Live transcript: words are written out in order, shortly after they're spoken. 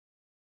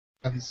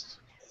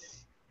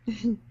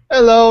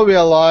Hello, we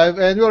are live,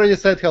 and we already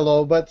said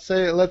hello, but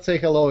let's say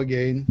hello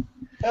again.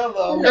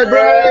 Hello. Hey,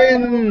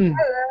 Brian.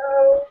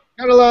 Hello.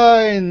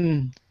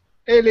 Caroline.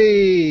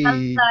 Ellie.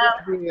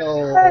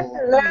 Gabriel.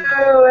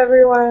 Hello,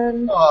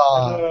 everyone.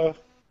 Hello.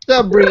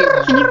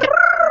 Sabrina. Can you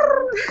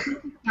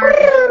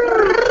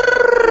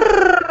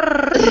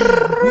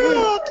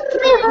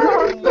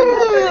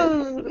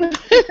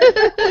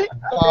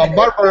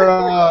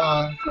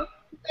Barbara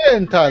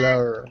and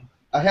Tyler.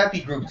 A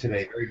happy group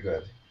today. Very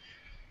good.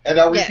 And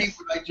I'll repeat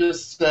what I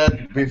just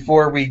said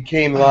before we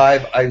came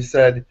live. I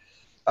said,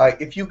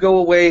 if you go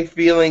away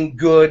feeling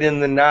good in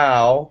the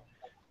now,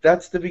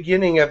 that's the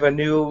beginning of a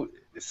new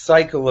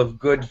cycle of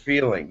good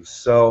feelings.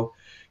 So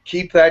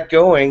keep that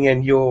going,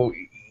 and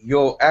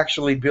you'll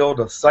actually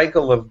build a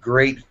cycle of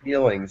great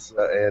feelings.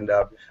 And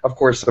of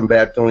course, some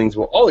bad feelings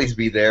will always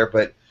be there,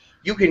 but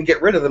you can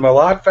get rid of them a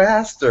lot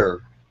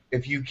faster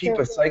if you keep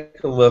a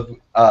cycle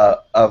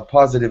of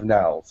positive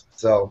nows.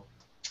 So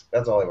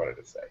that's all I wanted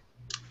to say.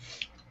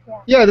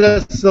 Yeah,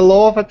 that's the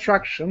law of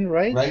attraction,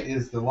 right? Right,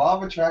 is the law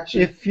of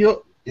attraction. If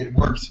you, it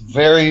works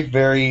very,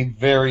 very,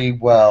 very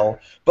well.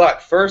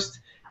 But first,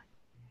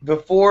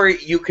 before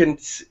you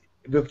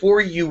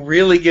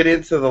really get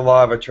into the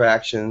law of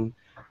attraction,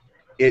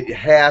 it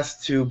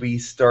has to be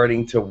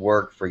starting to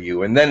work for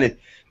you, and then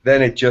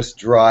it just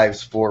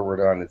drives forward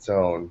on its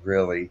own,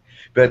 really.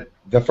 But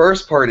the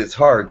first part is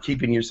hard,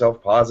 keeping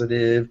yourself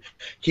positive,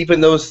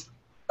 keeping those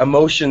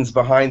emotions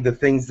behind the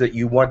things that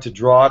you want to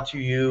draw to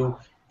you,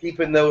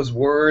 keeping those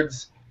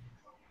words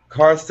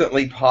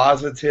constantly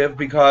positive,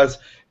 because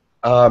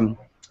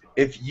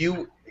if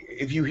you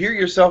hear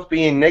yourself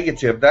being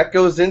negative, that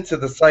goes into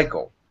the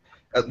cycle,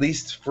 at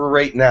least for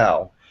right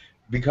now,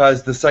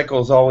 because the cycle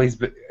has always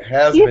been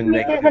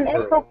negative. There's an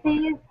echo,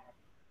 please.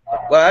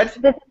 What?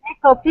 There's an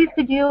echo. Please,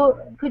 could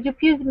you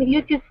please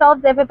mute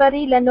yourselves,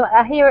 everybody? Leno,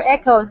 I hear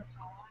echoes.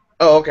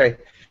 Oh, okay.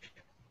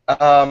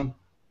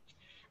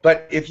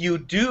 But if you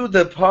do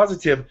the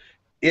positive,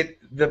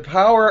 the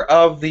power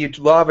of the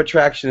law of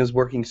attraction is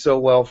working so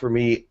well for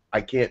me.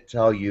 I can't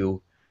tell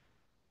you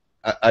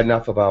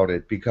enough about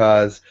it,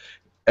 because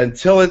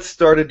until it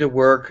started to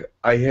work,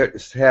 I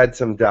had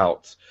some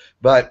doubts.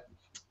 But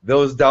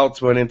those doubts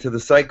went into the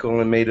cycle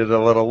and made it a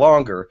little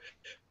longer.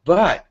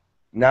 But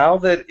now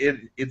that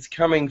it's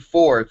coming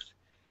forth,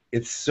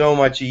 it's so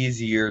much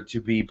easier to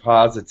be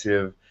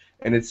positive,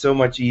 and it's so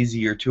much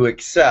easier to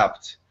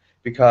accept,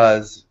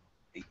 because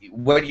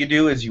what you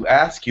do is you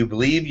ask, you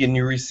believe, and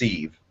you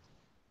receive,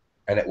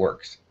 and it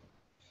works.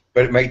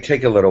 But it might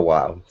take a little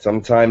while,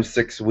 sometimes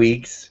 6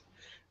 weeks,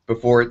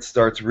 before it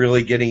starts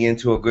really getting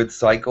into a good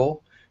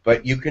cycle,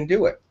 but you can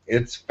do it.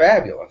 It's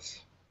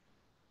fabulous.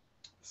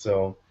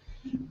 So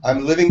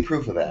I'm living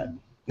proof of that.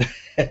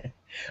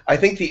 I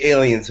think the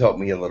aliens helped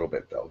me a little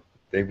bit, though.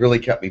 They really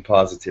kept me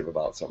positive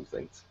about some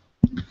things.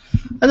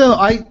 I don't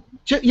know.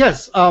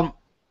 Yes.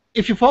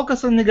 If you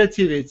focus on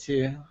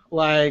negativity,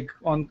 like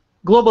on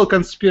global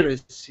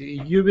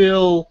conspiracy, you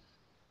will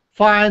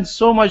find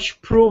so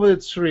much proof that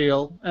it's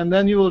real, and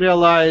then you will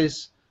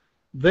realize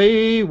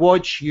they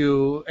watch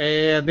you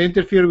and they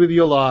interfere with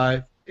your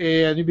life,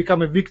 and you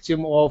become a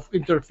victim of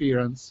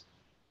interference.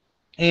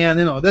 And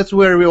that's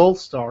where we all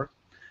start.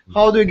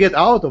 How do you get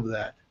out of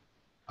that?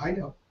 I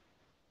know.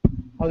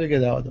 How do you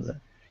get out of that?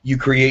 You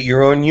create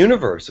your own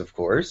universe, of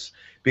course,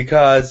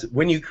 because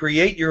when you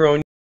create your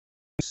own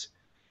universe,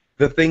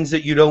 the things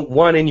that you don't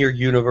want in your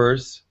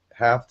universe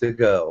have to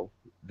go.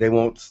 They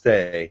won't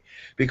stay.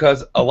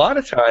 Because a lot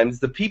of times,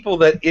 the people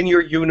that in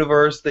your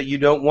universe that you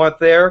don't want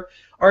there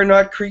are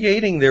not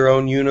creating their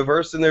own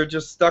universe, and they're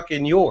just stuck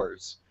in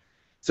yours.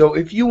 So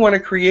if you want to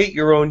create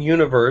your own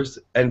universe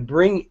and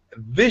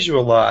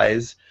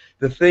visualize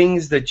the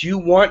things that you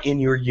want in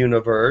your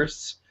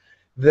universe,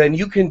 then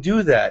you can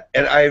do that.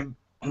 And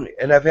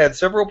I've had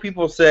several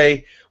people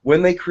say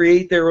when they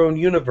create their own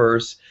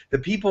universe, the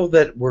people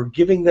that were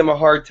giving them a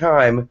hard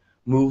time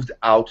moved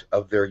out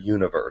of their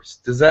universe.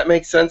 Does that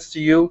make sense to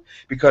you?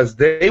 Because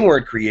they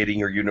weren't creating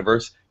your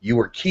universe, you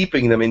were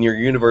keeping them in your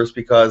universe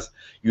because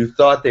you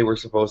thought they were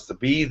supposed to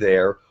be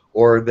there,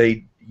 or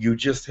you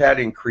just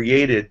hadn't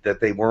created that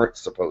they weren't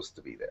supposed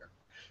to be there.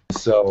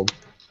 So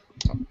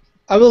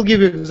I will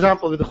give you an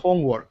example with the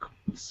homework.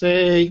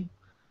 Say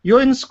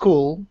you're in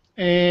school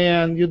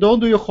and you don't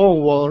do your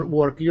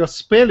homework. Your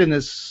spelling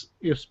is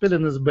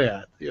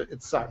bad.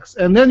 It sucks.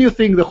 And then you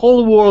think the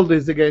whole world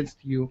is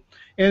against you,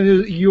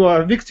 and you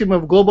are a victim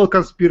of global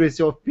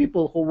conspiracy of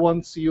people who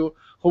want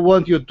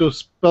you to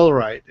spell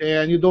right,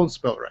 and you don't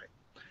spell right.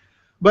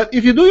 But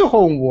if you do your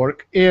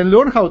homework and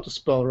learn how to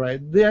spell right,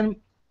 then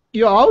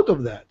you're out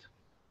of that.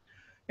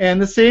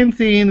 And the same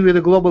thing with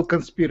the global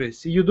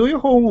conspiracy. You do your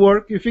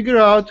homework, you figure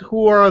out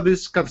who are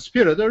these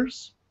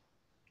conspirators,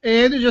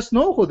 and you just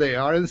know who they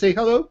are and say,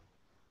 hello.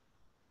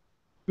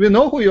 We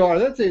know who you are,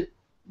 that's it.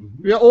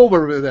 We are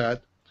over with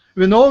that.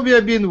 We know we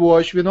are being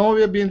watched, we know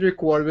we are being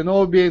recorded, we know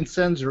we are being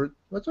censored.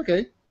 That's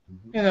okay.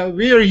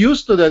 We are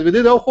used to that. We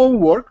did our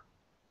homework.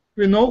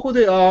 We know who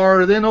they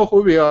are, they know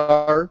who we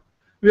are.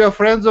 We are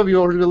friends of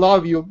yours, we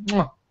love you.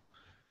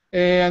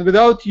 and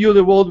without you,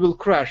 the world will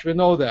crash. We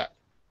know that.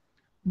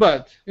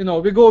 But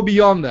we go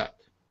beyond that.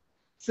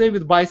 Same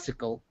with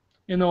bicycle.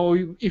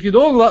 If you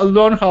don't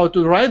learn how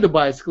to ride the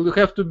bicycle, you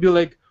have to be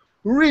like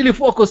really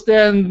focused,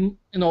 and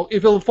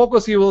if you'll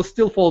focus, you will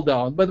still fall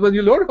down. But when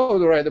you learn how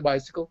to ride a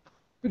bicycle,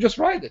 you just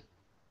ride it,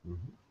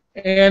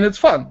 and it's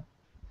fun.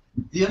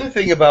 The other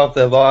thing about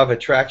the law of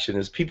attraction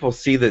is people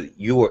see that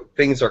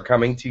things are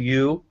coming to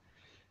you,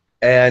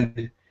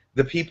 and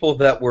the people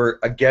that were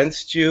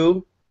against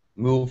you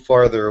move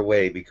farther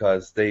away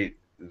because they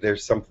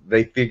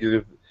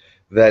figure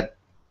that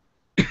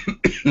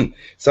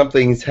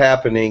something's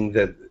happening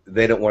that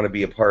they don't want to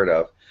be a part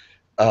of,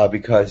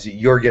 because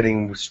you're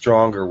getting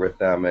stronger with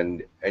them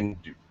and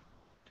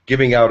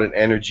giving out an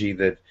energy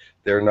that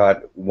they're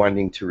not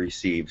wanting to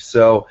receive.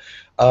 So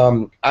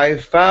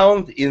I've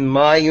found in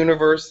my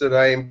universe that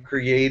I am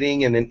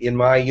creating, and in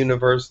my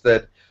universe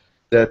that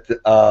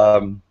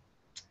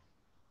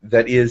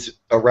is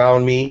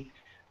around me,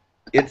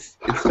 it's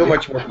so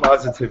much more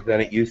positive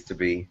than it used to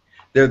be.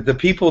 The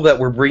people that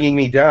were bringing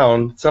me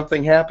down,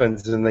 something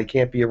happens and they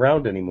can't be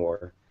around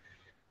anymore,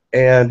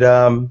 and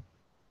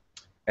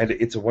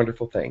it's a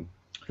wonderful thing.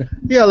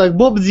 Yeah, like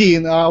Bob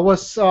Dean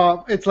was,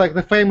 it's like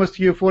the famous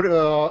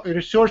UFO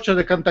researcher,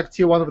 the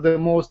contactee, one of the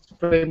most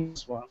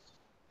famous ones.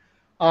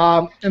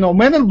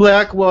 Men in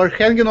Black were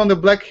hanging on the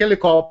black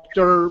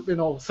helicopter,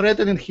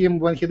 threatening him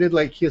when he did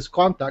like his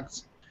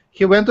contacts.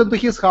 He went into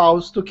his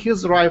house, took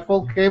his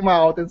rifle, came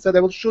out, and said, "I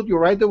will shoot you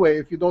right away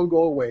if you don't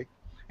go away."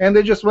 And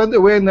they just went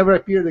away and never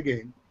appeared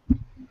again.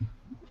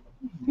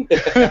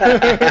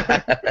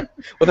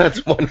 Well,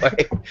 that's one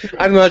way.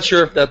 I'm not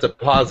sure if that's a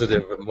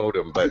positive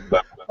modem, but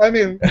I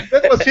mean,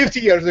 that was 50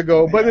 years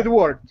ago, but it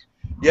worked.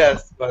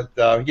 Yes, but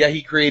yeah,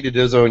 he created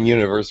his own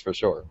universe for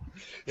sure.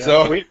 Yeah,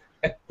 So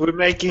we're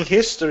making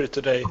history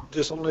today.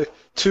 There's only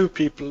 2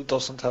 people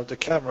doesn't have the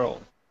camera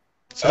on.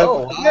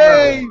 So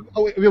Yay!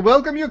 We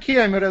welcome your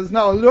cameras.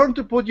 Now learn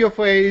to put your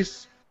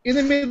face in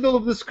the middle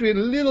of the screen,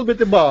 a little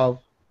bit above,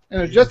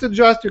 and just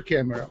adjust your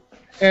camera.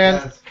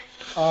 And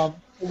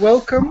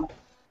welcome,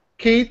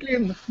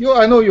 Caitlin.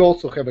 I know you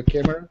also have a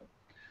camera.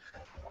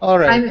 All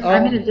right.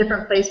 I'm in a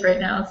different place right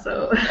now,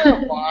 so.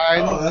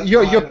 Fine.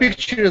 Your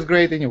picture is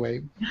great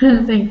anyway.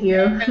 Thank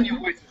you. And your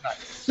voice is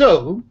nice.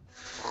 So,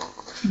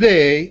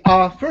 today,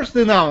 first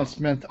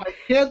announcement. I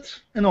had,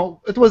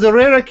 it was a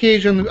rare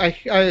occasion.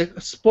 I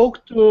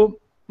spoke to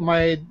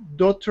my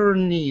daughter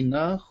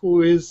Nina,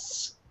 who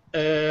is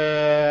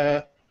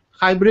a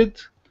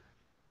hybrid,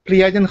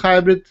 Pleiadian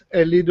hybrid,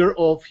 a leader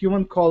of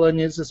human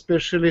colonies,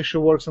 especially she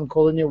works on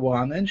Colony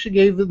 1, and she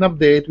gave an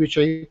update, which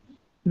I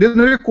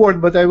didn't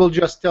record, but I will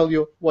just tell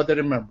you what I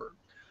remember.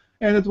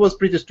 And it was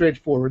pretty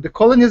straightforward. The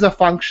colonies are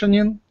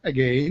functioning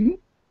again.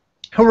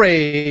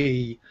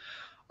 Hooray!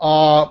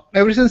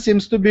 Everything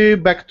seems to be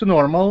back to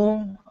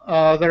normal.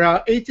 There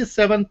are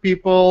 87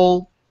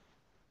 people.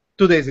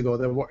 2 days ago,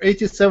 there were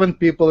 87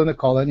 people in the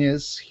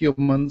colonies,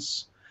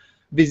 humans,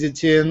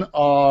 visiting.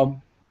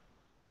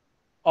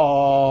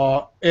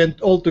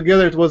 And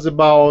altogether it was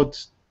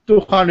about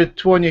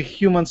 220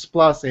 humans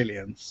plus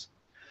aliens.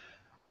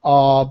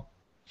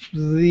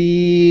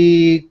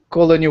 The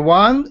Colony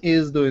 1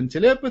 is doing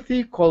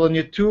telepathy,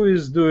 Colony 2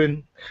 is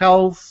doing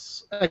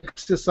health,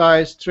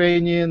 exercise,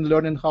 training,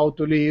 learning how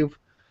to live,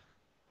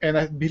 and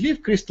I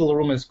believe Crystal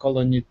Room is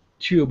Colony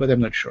 2, but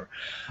I'm not sure.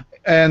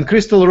 And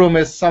Crystal Room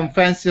is some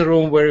fancy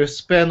room where you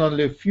spend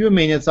only a few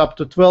minutes, up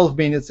to 12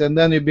 minutes, and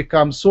then you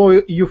become so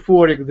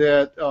euphoric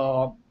that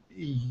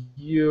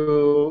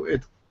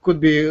it could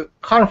be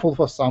harmful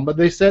for some. But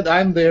they said,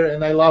 I'm there,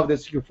 and I love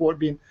this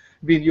being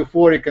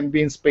euphoric and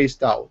being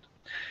spaced out.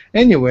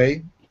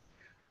 Anyway,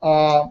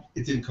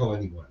 it's in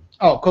Colony 1.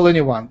 Oh,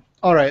 Colony 1.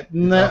 All right.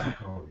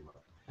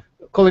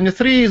 Colony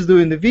 3 is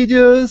doing the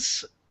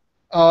videos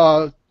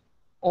of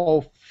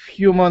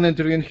human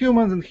interviewing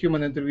humans and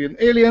human interviewing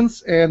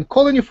aliens, and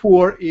Colony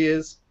 4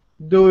 is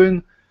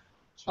doing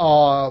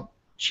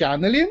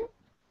channeling.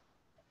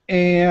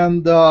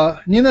 And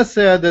Nina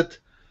said that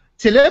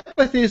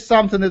telepathy is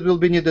something that will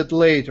be needed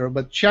later,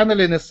 but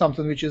channeling is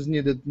something which is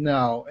needed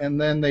now. And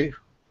then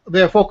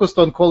they're focused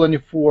on Colony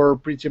 4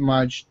 pretty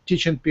much,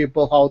 teaching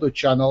people how to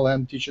channel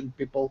and teaching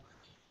people,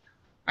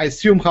 I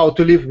assume, how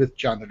to live with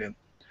channeling.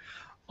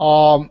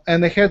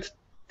 And they had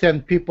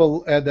 10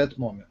 people at that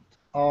moment.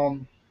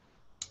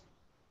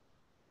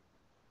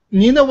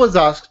 Nina was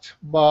asked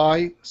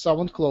by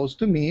someone close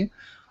to me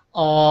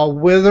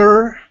what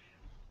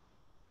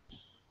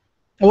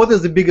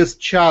is the biggest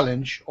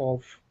challenge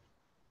of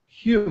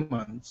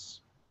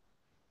humans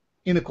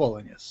in the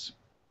colonies.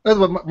 That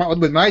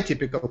would be my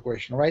typical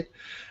question, right?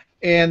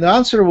 And the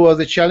answer was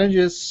the challenge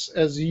is,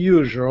 as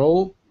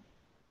usual,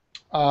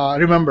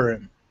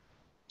 remembering.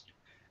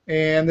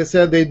 And they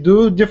said they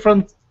do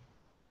different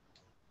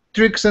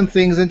tricks and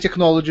things in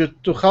technology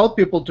to help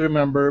people to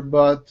remember,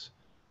 but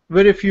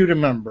very few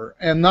remember.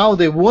 And now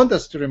they want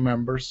us to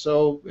remember,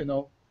 so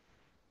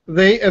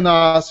they and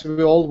us,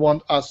 we all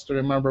want us to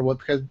remember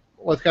what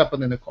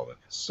happened in the colonies.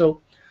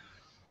 So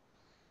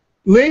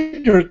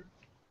later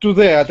to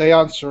that, I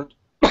answered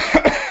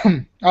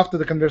after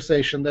the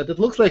conversation that it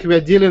looks like we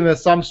are dealing with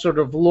some sort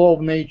of law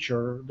of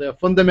nature, the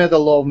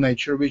fundamental law of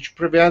nature, which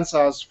prevents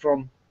us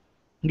from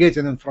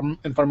getting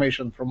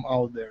information from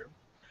out there.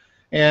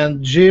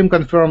 And Jim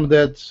confirmed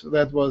that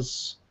that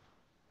was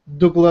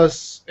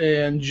Douglas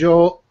and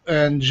Joe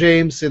and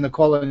James in the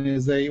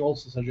Colonies. They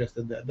also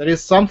suggested that there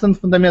is something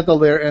fundamental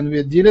there, and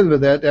we're dealing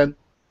with that, and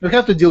we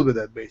have to deal with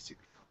that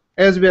basically.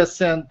 As we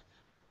ascend,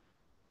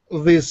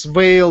 this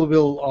veil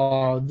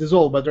will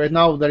dissolve, but right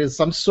now there is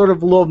some sort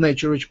of law of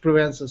nature which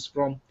prevents us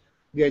from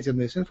getting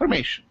this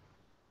information.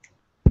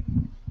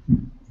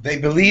 They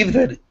believe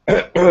that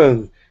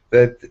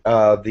that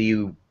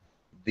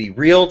the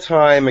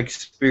real-time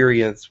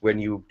experience when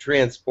you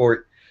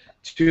transport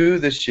to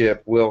the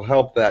ship will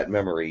help that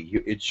memory.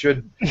 It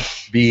should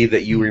be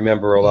that you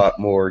remember a lot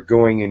more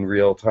going in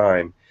real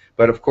time,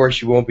 but of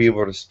course you won't be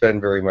able to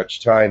spend very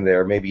much time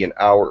there, maybe an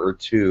hour or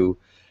two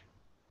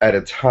at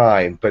a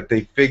time, but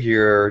they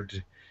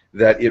figured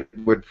that it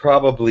would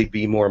probably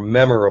be more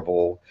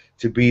memorable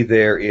to be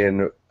there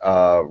in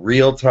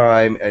real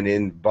time and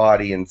in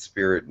body and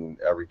spirit and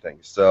everything.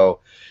 So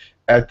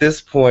at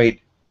this point,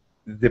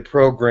 the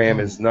program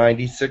is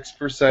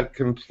 96%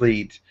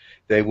 complete.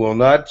 They will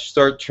not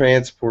start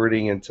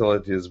transporting until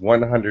it is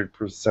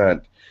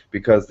 100%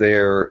 because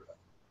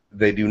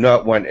they do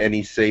not want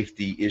any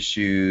safety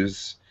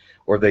issues,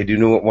 or they do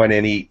not want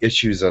any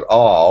issues at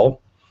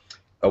all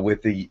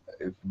with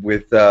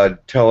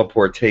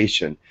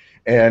teleportation,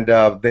 and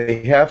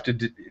they have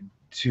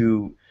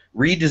to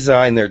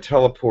redesign their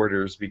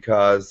teleporters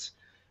because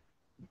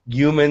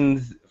human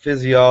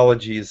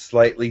physiology is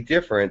slightly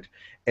different,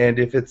 and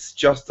if it's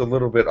just a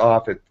little bit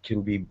off, it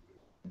can be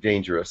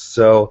dangerous.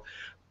 So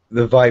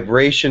the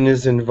vibration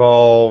is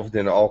involved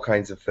in all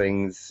kinds of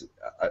things,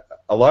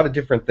 a lot of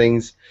different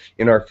things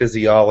in our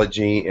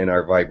physiology, in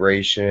our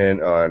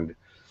vibration, on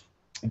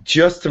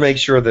just to make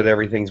sure that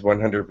everything's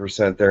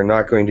 100%. They're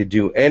not going to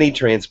do any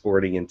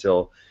transporting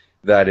until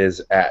that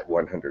is at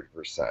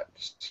 100%.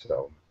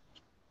 So,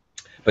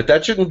 but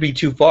that shouldn't be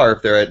too far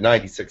if they're at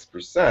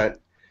 96%.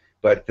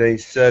 But they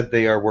said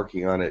they are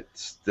working on it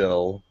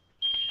still,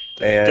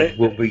 and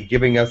will be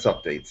giving us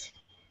updates.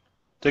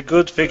 The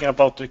good thing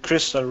about the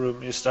crystal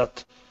room is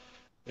that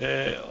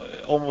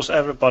almost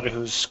everybody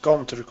who's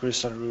gone to the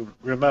crystal room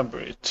remember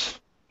it,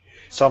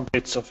 some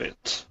bits of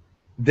it.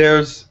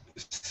 There's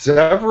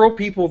several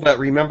people that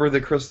remember the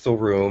crystal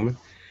room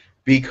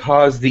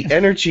because the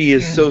energy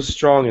is so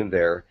strong in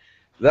there.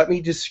 Let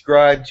me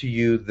describe to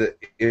you that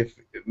if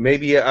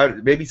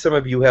maybe some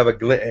of you have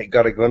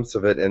got a glimpse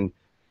of it and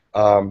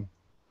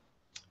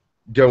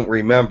don't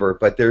remember,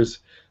 but there's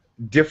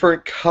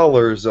different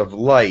colors of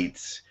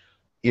lights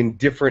in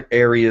different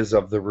areas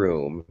of the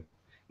room.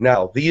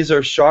 Now, these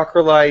are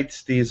chakra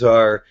lights, these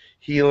are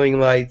healing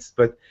lights,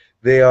 but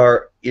they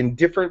are in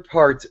different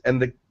parts,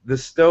 and the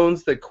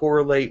stones that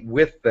correlate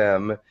with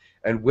them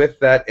and with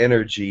that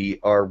energy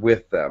are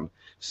with them.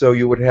 So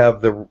you would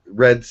have the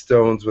red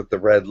stones with the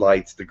red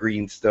lights, the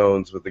green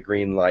stones with the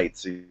green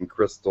lights, and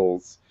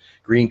crystals,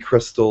 green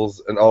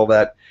crystals, and all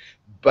that.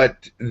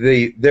 But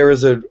there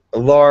is a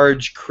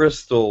large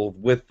crystal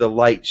with the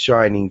light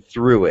shining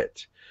through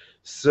it.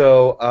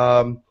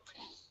 So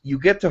you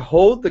get to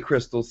hold the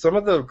crystals. Some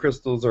of the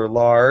crystals are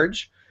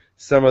large.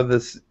 Some of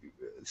the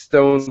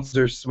stones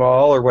are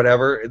small or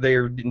whatever. They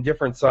are in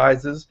different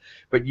sizes.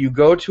 But you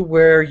go to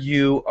where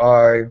you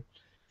are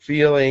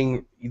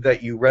feeling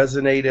that you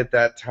resonate at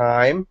that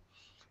time.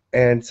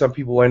 And some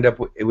people end up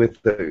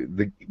with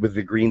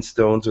the green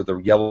stones or the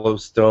yellow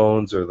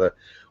stones or the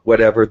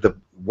whatever, the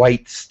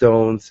white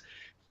stones.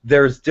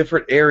 There's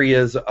different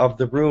areas of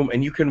the room,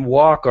 and you can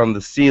walk on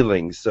the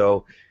ceiling.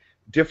 So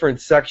different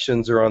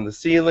sections are on the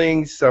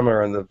ceilings, some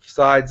are on the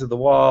sides of the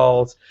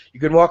walls. You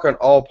can walk on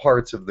all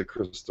parts of the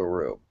crystal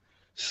room.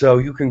 So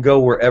you can go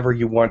wherever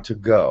you want to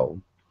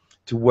go,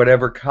 to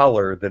whatever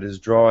color that is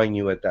drawing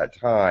you at that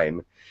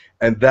time.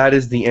 And that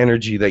is the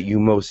energy that you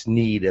most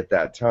need at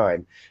that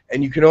time.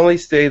 And you can only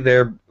stay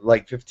there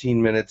like 15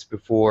 minutes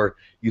before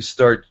you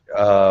start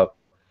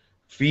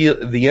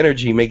the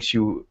energy makes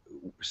you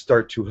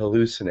start to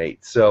hallucinate.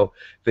 So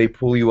they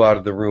pull you out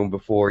of the room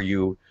before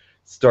you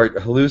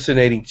start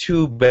hallucinating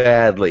too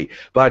badly.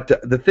 But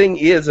the thing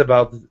is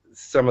about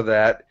some of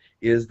that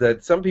is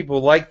that some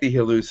people like the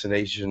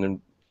hallucination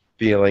and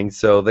feeling,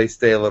 so they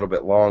stay a little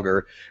bit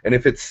longer. And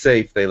if it's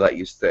safe, they let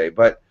you stay.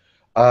 But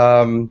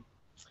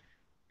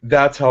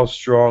that's how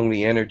strong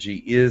the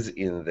energy is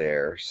in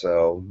there.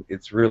 So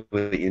it's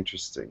really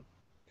interesting.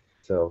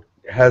 So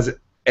has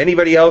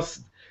anybody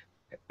else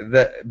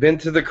been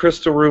to the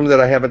crystal room that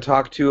I haven't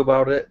talked to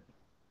about it?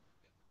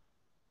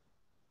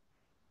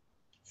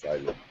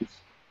 Silence.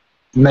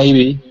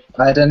 Maybe.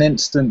 I had an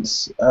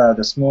instance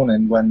this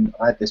morning when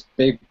I had this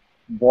big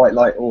white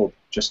light orb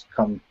just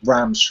come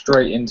ram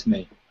straight into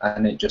me,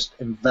 and it just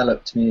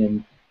enveloped me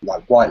in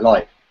like white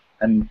light,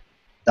 and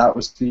that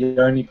was the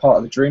only part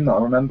of the dream that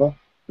I remember.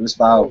 It was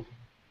about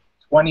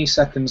 20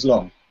 seconds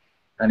long,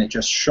 and it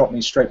just shot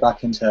me straight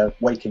back into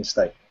waking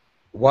state.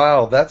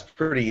 Wow, that's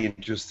pretty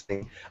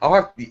interesting.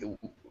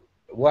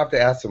 we'll have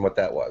to ask them what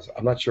that was.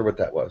 I'm not sure what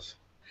that was.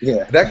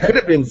 Yeah. That could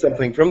have been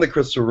something from the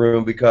crystal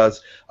room,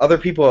 because other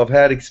people have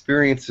had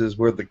experiences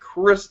where the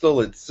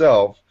crystal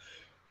itself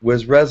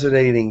was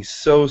resonating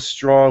so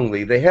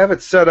strongly. They have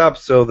it set up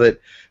so that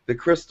the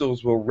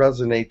crystals will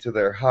resonate to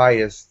their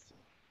highest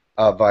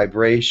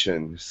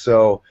vibration.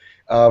 So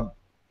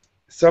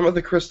some of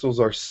the crystals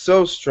are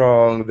so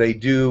strong they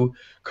do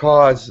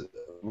cause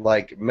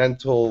like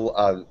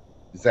mental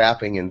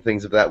zapping and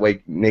things of that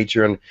way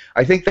nature. And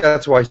I think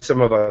that's why some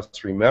of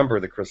us remember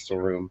the crystal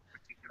room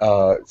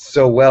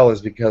so well,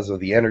 is because of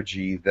the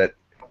energy that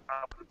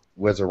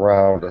was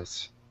around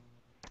us.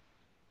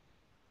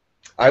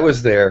 I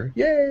was there.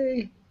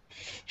 Yay!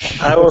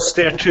 I was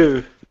there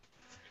too.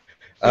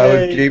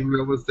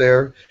 Gabriel was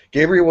there.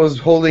 Gabriel was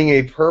holding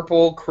a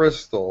purple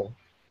crystal.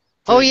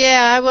 Oh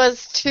yeah, I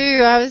was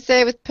too. I was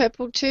there with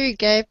purple too,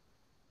 Gabe.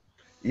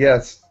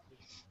 Yes.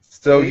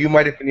 So you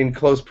might have been in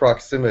close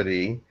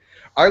proximity.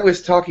 I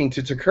was talking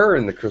to Takur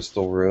in the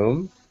crystal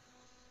room.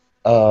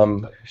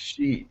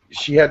 She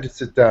had to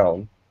sit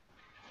down.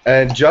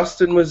 And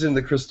Justin was in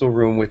the crystal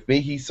room with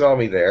me. He saw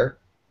me there.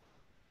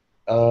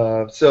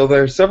 So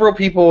there are several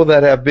people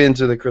that have been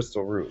to the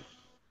crystal room.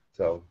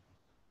 So,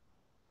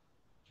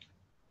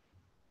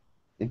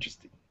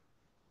 interesting.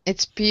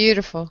 It's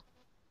beautiful.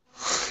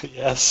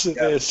 Yes, it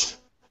is.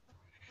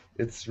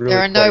 It's really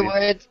There are no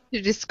words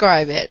to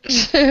describe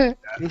it.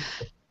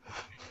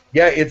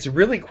 Yeah, it's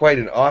really quite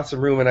an awesome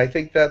room, and I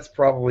think that's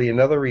probably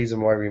another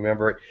reason why I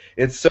remember it.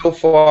 It's so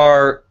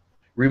far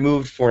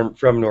removed from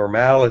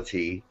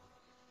normality,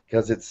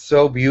 because it's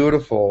so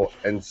beautiful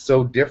and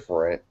so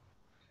different.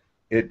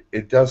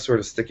 It does sort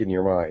of stick in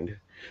your mind.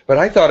 But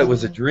I thought it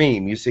was a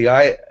dream. You see,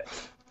 I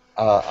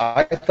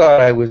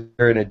thought I was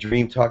there in a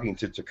dream talking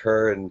to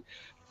Takur, and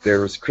there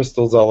was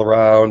crystals all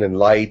around and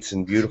lights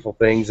and beautiful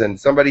things, and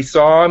somebody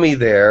saw me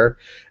there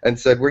and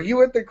said, "Were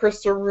you at the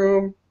crystal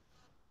room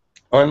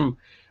on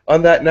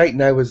that night?"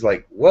 And I was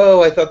like,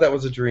 "Whoa, I thought that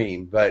was a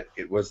dream," but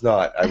it was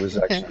not. I was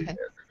actually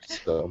there.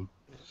 So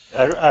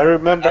I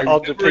remember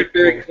other people. It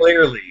very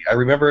clearly. I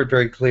remember it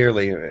very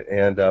clearly,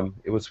 and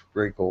it was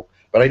very cool.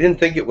 But I didn't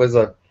think it was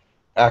a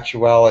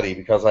actuality,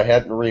 because I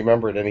hadn't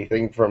remembered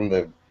anything from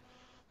the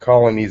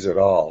colonies at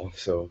all.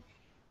 So.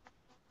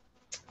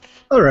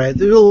 All right,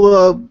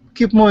 we'll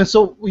keep moving.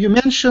 So you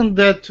mentioned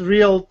that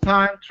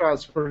real-time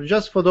transfer.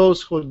 Just for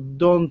those who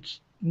don't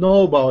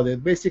know about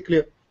it,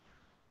 basically,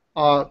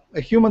 a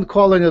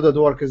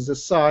humancolony.org is the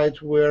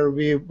site where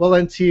we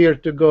volunteer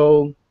to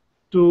go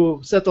to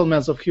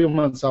settlements of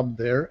humans up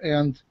there.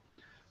 And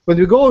when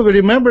we go, we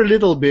remember a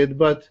little bit,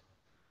 but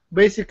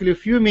basically a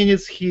few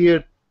minutes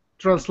here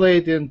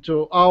translate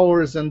into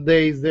hours and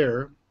days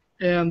there.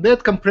 And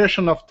that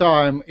compression of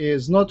time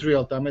is not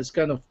real time, it's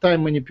kind of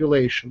time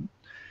manipulation.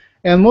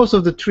 And most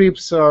of the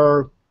trips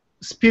are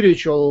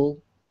spiritual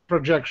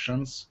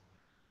projections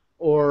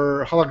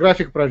or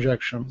holographic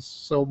projections.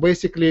 So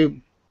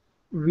basically,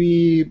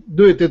 we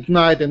do it at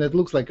night and it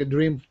looks like a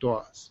dream to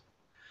us.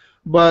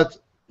 But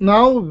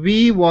now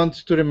we want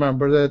to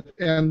remember that,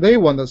 and they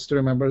want us to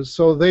remember,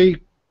 so they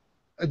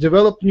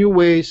develop new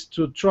ways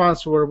to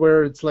transfer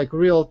where it's like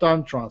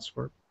real-time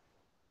transfer.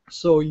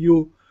 So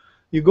you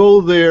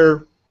go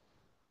there,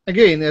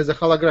 again, as a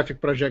holographic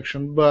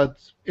projection, but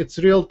it's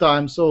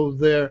real-time, so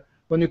there,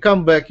 when you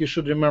come back, you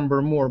should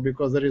remember more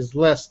because there is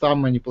less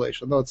time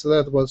manipulation. So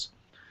that was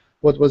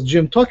what was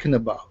Jim talking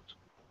about.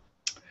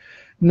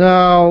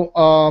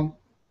 Now,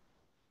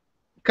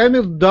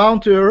 coming down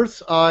to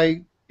earth,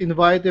 I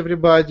invite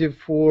everybody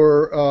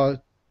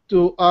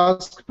to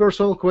ask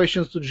personal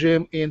questions to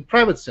Jim in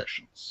private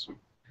sessions.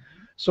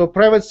 So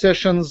private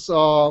sessions,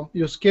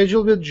 you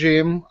schedule with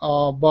Jim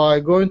by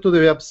going to the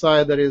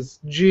website. There is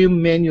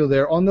Jim menu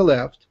there on the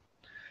left,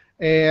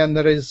 and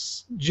there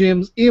is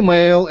Jim's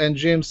email and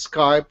Jim's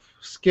Skype.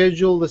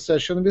 Schedule the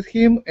session with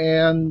him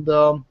and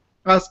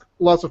ask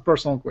lots of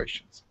personal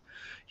questions.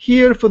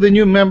 Here, for the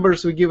new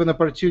members, we give an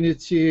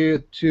opportunity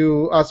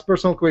to ask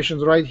personal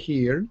questions right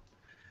here.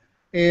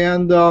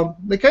 And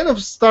they kind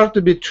of start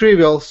to be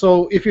trivial.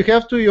 So if you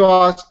have to, you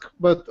ask,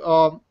 but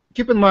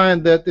keep in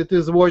mind that it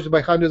is watched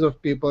by hundreds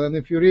of people. And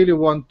if you really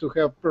want to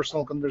have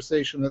personal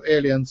conversation with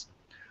aliens,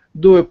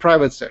 do a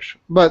private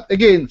session. But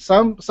again,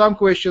 some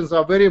questions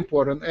are very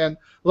important, and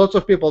lots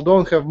of people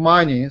don't have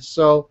money,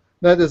 so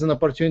that is an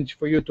opportunity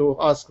for you to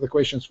ask the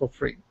questions for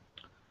free.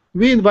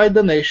 We invite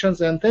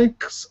donations, and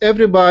thanks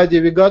everybody.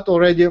 We got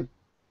already,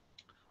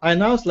 I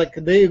announced like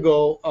a day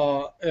ago,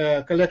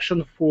 a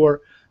collection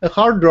for a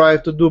hard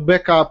drive to do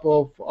backup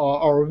of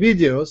our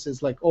videos.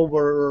 It's like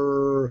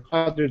over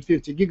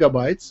 150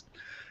 gigabytes.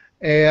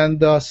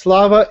 And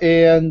Slava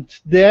and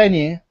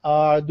Danny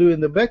are doing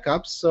the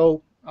backups,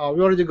 so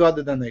we already got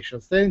the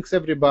donations. Thanks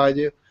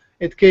everybody.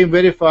 It came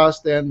very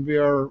fast, and we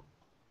are,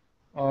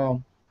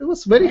 it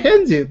was very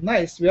handy,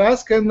 nice. We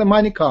ask and the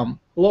money come,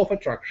 law of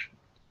attraction.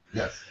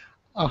 Yes.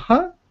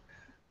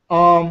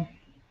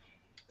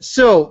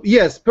 So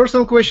yes,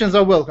 personal questions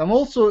are welcome.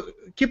 Also,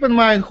 keep in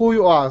mind who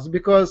you ask,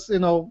 because you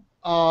know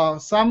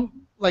some,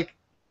 like,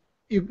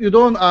 you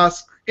don't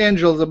ask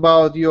angels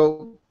about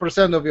your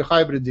percent of your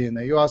hybrid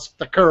DNA. You ask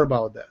Tucker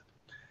about that.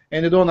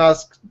 And you don't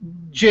ask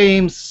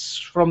James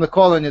from the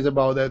Colonies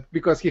about that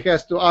because he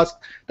has to ask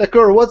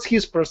Tucker, what's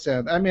his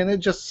percent? I mean,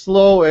 it's just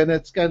slow and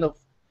it's kind of,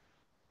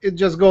 it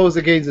just goes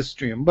against the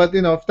stream. But,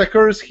 you know, if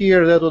Tucker is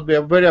here, that would be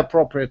very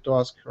appropriate to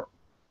ask her.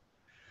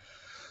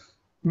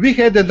 We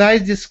had a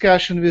nice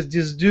discussion with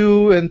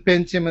Disdu and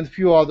Pentium and a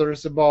few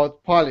others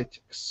about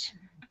politics.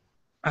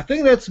 I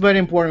think that's very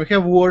important. We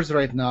have wars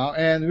right now,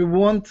 and we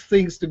want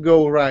things to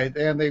go right,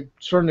 and they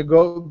certainly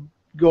go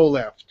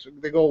left.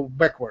 They go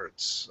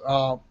backwards.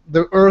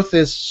 The Earth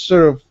is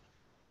sort of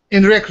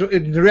in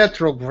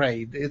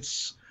retrograde.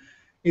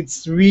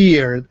 It's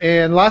weird.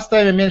 And last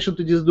time I mentioned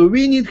to Disdu,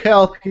 we need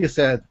help. He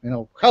said, you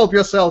know, help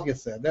yourself. He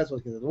said, that's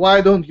what he said.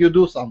 Why don't you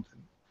do something?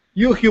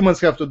 You humans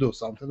have to do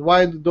something.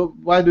 Why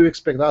do you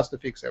expect us to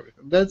fix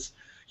everything? That's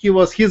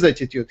his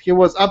attitude. He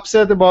was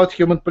upset about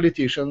human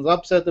politicians,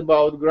 upset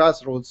about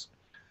grassroots.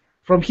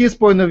 From his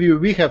point of view,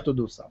 we have to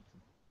do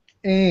something.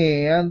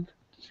 And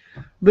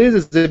this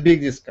is a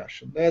big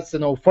discussion. That's, you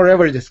know,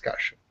 forever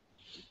discussion.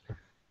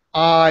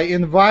 I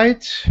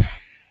invite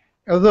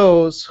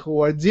those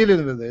who are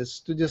dealing with this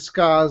to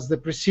discuss the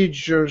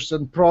procedures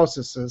and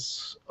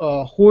processes,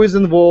 who is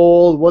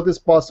involved, what is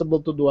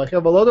possible to do. I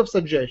have a lot of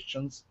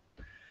suggestions.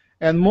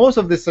 And most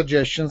of the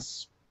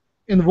suggestions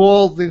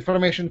involve the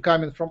information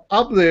coming from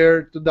up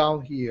there to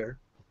down here.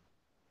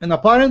 And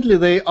apparently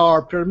they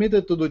are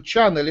permitted to do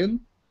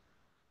channeling,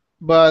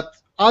 but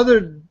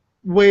other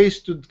ways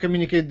to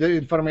communicate the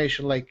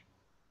information like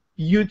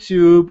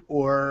YouTube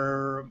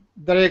or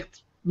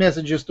direct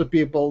messages to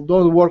people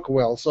don't work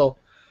well. So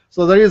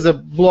there is a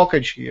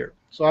blockage here.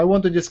 So I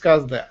want to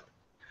discuss that.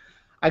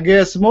 I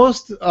guess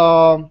most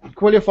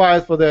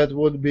qualified for that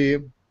would be,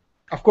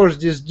 of course,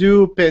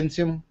 Disdu,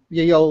 Pentium,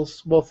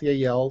 Yahyels, both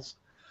Yahyels.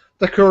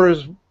 Tucker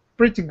is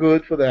pretty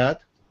good for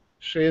that.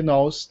 She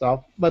knows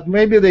stuff. But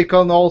maybe they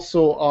can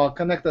also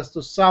connect us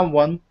to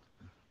someone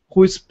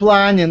who is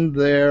planning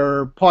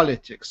their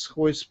politics,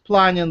 who is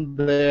planning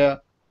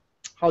their,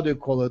 how do you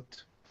call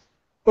it,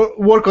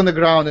 work on the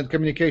ground and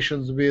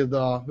communications with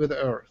the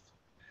Earth.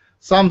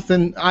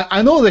 Something,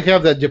 I know they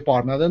have that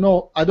department.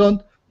 I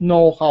don't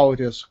know how it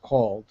is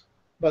called,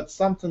 but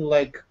something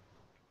like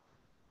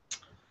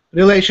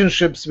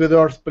relationships with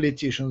Earth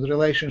politicians,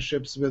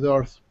 relationships with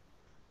Earth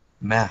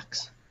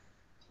Max.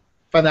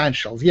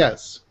 financials,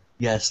 yes.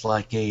 Yes,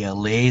 like a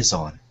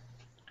liaison.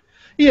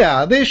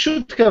 Yeah, they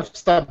should have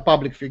some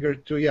public figure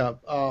too, yeah.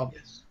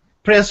 Yes.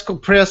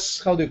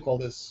 Press, how do you call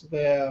this?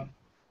 The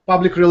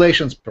public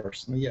relations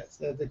person, yes,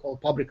 they call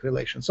public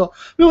relations. So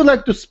we would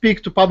like to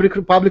speak to public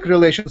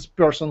relations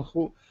person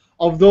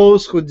of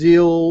those who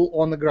deal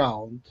on the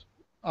ground.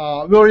 We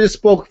already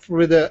spoke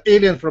with the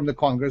alien from the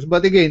Congress,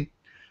 but again,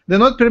 they're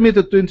not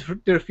permitted to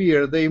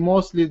interfere. They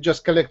mostly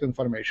just collect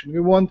information. We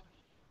want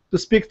to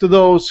speak to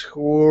those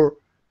who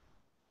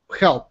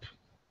help,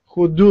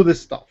 who do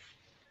this stuff,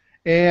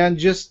 and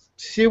just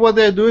see what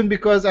they're doing,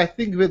 because I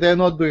think they're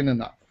not doing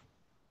enough.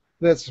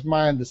 That's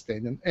my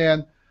understanding.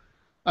 And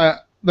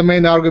the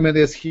main argument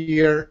is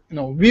here, you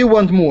know, we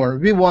want more.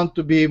 We want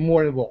to be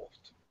more involved.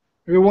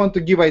 We want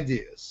to give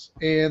ideas,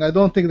 and I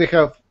don't think they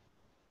have.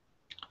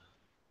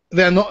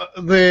 There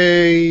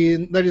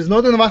is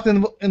not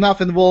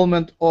enough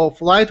involvement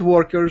of light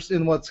workers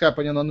in what's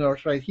happening on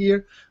Earth right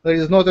here. There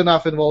is not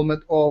enough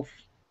involvement of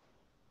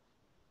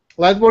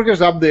light workers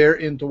up there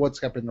into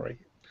what's happening right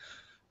here.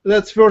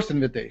 That's first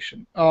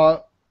invitation.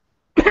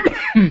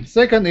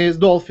 Second is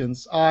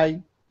dolphins.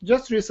 I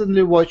just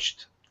recently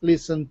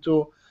listened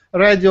to a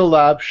Radio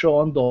Lab show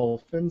on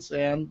dolphins,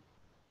 and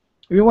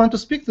we want to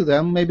speak to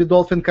them. Maybe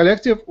Dolphin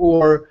Collective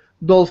or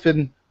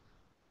Dolphin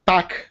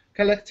Pack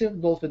Collective,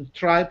 Dolphin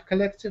Tribe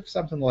Collective,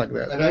 something like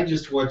that. And I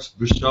just watched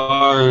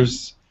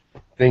Bashar's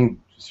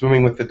thing,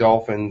 swimming with the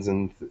dolphins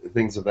and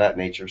things of that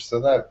nature. So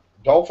that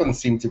dolphins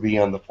seem to be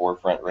on the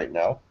forefront right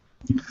now.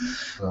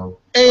 So,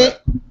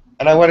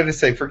 and I wanted to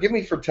say, forgive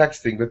me for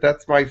texting, but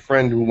that's my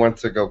friend who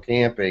wants to go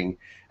camping,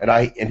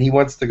 and he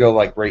wants to go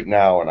like right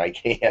now, and I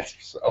can't.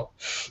 So,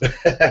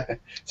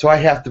 so I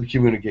have to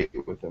communicate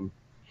with him.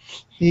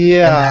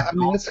 Yeah, I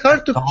mean, it's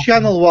hard to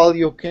channel while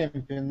you're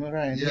camping,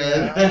 right?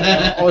 Yeah.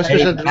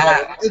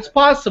 It's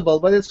possible,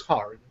 but it's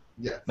hard.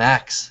 Yeah.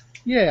 Max.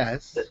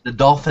 Yes. The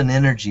dolphin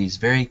energy is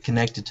very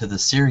connected to the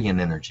Sirian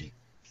energy.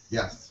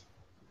 Yes,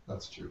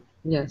 that's true.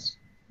 Yes.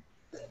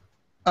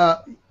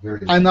 I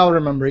now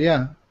remember,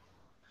 yeah.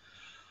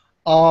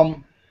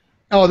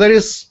 There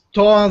is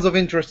tons of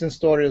interesting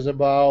stories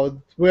about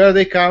where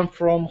they come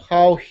from,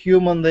 how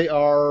human they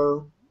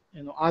are,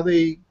 you know, are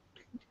they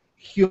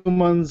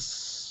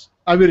humans,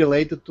 are we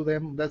related to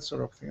them, that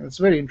sort of thing. It's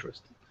very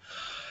interesting.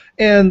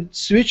 And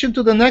switching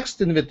to the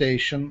next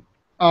invitation,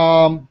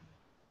 I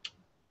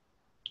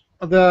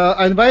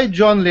invite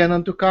John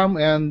Lennon to come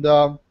and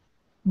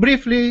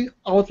briefly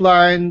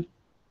outline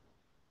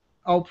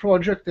our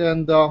project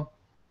and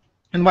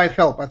invite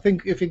help. I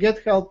think if you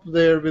get help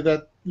there with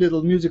that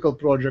little musical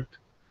project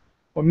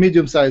or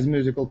medium-sized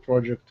musical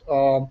project,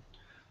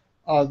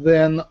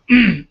 then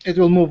it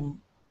will move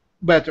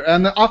better.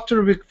 And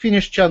after we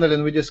finish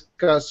channeling, we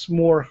discuss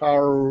more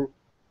how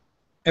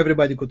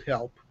everybody could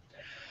help.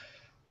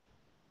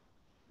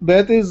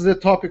 That is the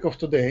topic of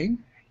today.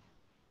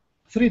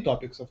 3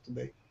 topics of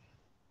today.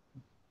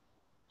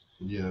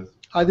 Yes.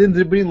 I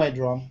didn't bring my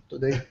drum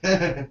today,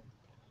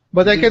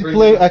 but I can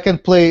play. I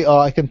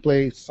can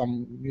play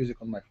some music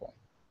on my phone.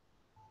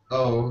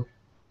 Oh,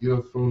 you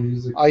have phone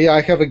music? Yeah,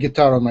 I have a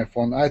guitar on my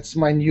phone. It's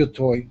my new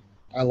toy.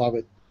 I love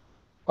it.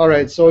 All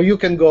right, so you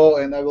can go,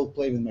 and I will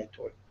play with my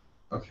toy.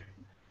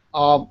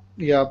 Okay.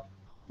 Yeah.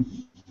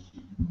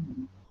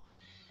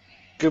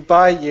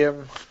 Goodbye,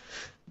 Jim.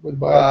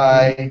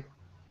 Goodbye. Bye.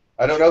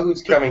 I don't know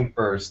who's coming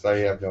first. I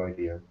have no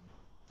idea.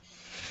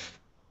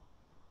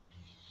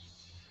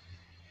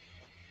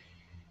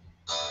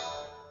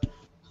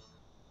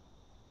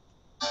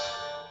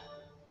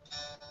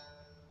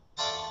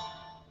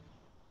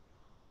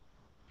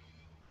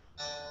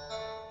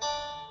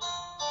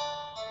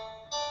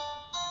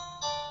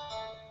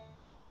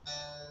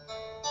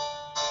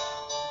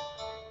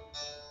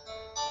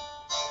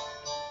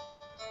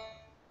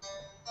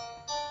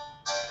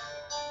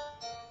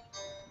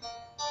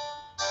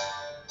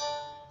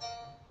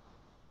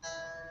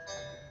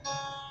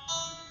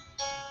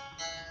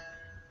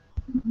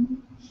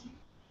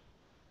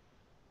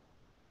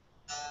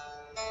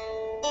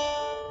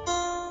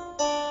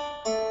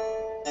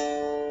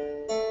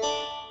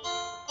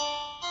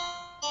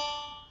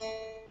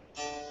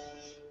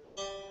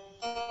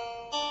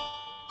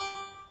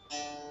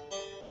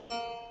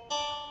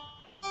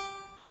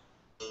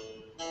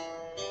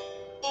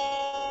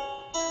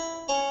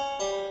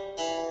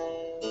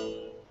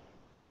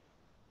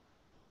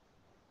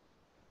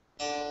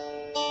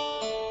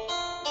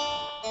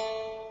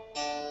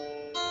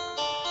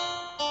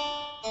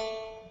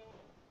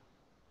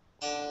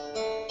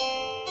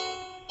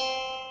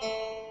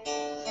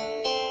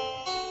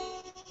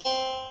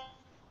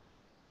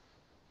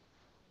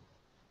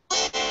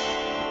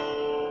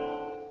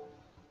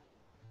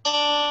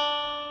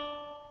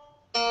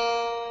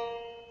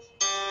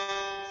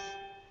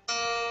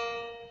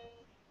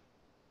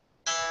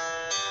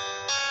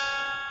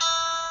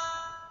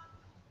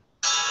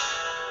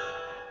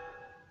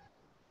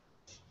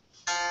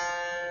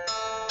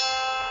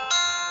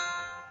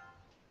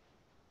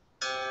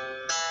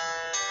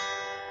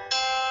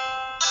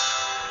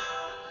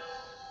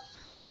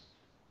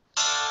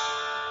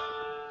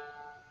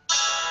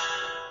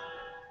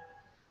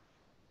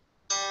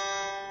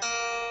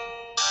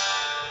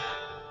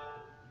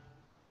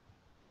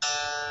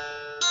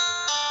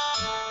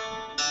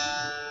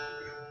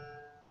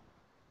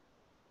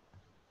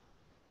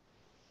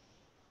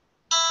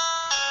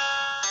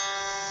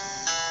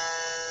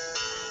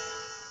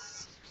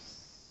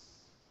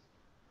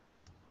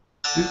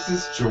 This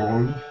is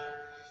John.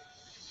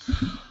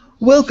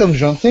 Welcome,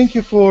 John. Thank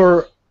you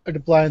for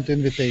replying to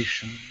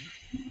invitation.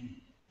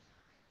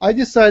 I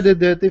decided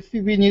that if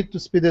we need to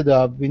speed it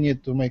up, we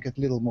need to make it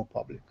a little more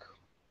public.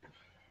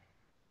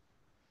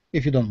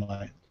 If you don't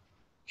mind.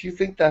 Do you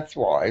think that's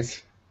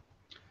wise?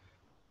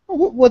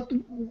 What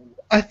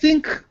I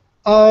think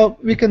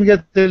we can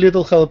get a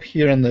little help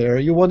here and there.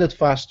 You want it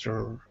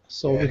faster,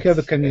 so we have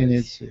a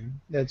community,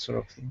 that sort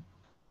of thing.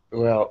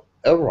 Well,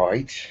 all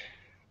right.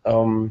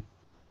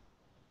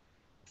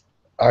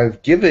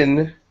 I've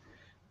given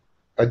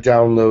a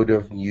download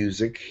of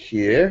music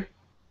here,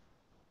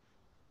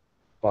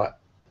 but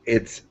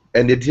it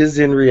is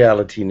in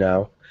reality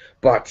now,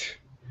 but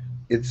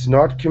it's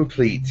not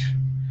complete.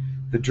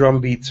 The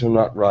drum beats are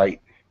not right.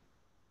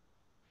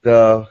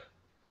 The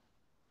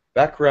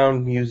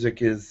background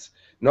music is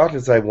not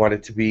as I want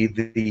it to be.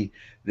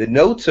 The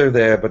notes are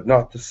there, but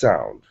not the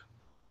sound.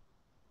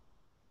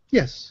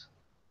 Yes.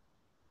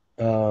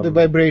 The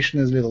vibration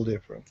is a little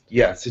different.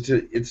 Yes,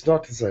 it's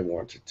not as I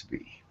want it to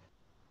be.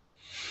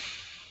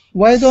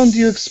 Why don't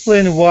you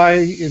explain why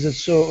is it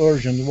so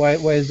urgent? Why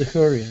is the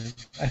hurry?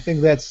 I think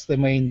that's the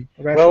main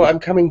rationale. Well, I'm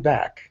coming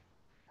back.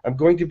 I'm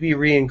going to be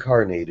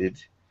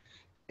reincarnated,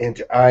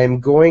 and I'm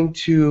going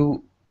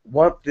to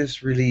want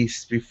this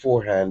released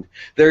beforehand.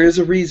 There is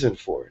a reason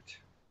for it.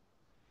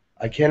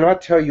 I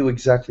cannot tell you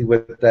exactly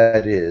what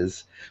that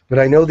is, but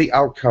I know the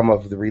outcome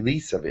of the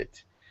release of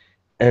it,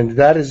 and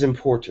that is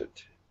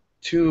important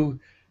to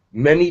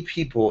many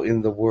people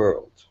in the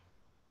world,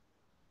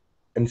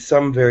 and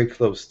some very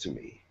close to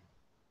me.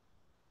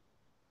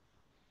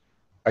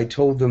 I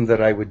told them that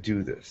I would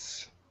do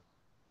this.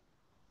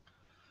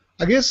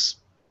 I guess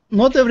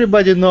not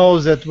everybody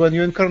knows that when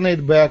you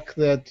incarnate back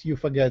that you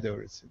forget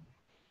everything.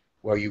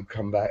 Well, you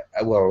come back.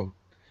 Well,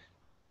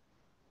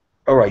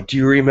 all right. Do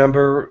you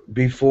remember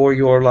before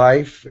your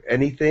life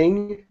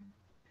anything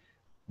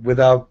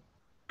without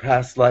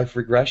past life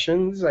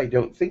regressions? I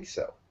don't think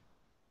so.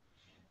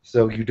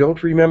 So you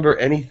don't remember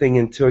anything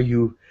until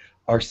you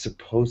are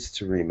supposed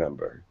to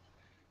remember.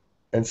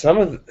 And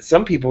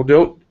some people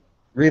don't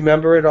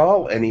remember at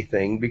all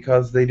anything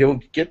because they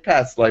don't get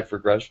past life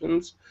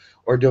regressions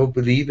or don't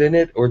believe in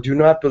it or do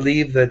not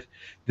believe that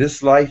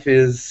this life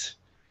is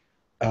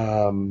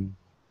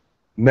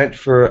meant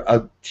for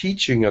a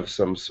teaching of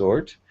some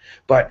sort,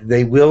 But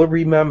they will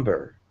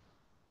remember,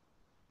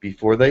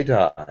 before they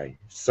die,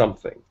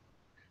 something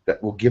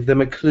that will give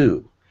them a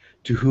clue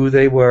to who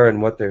they were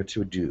and what they're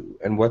to do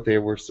and what they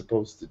were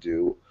supposed to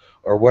do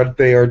or what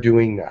they are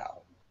doing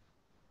now.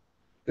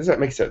 Does that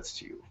make sense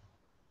to you?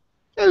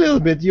 A little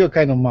bit. You're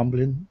kind of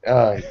mumbling.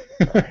 Well,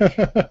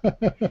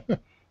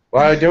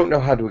 I don't know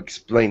how to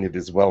explain it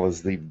as well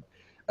as the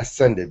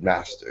Ascended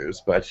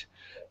Masters, but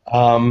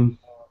I'm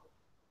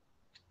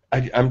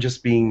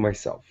just being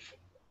myself.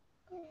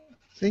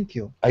 Thank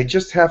you. I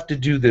just have to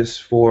do this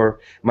for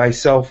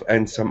myself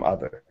and some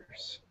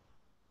others.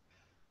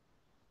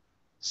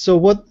 So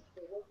what?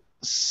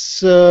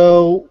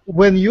 So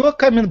when you're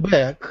coming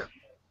back,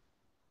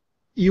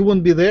 you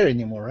won't be there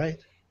anymore, right?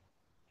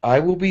 I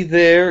will be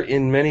there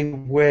in many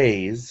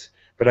ways,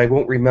 but I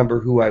won't remember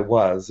who I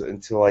was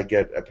until I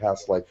get a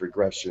past life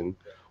regression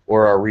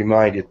or are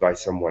reminded by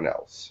someone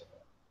else.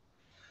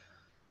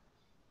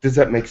 Does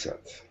that make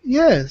sense?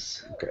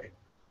 Yes. Okay.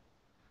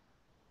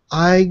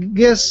 I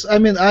guess. I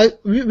mean,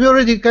 we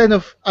already kind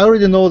of. I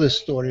already know the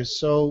story,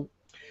 so.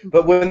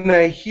 But when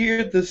I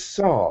hear the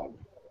song,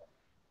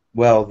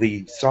 well,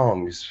 the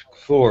songs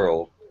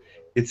plural,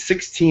 it's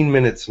 16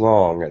 minutes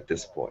long at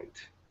this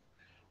point.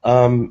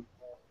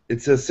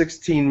 It's a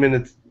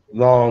 16-minute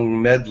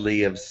long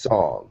medley of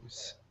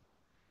songs.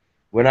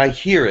 When I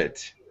hear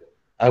it,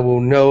 I will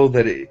know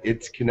that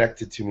it's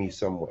connected to me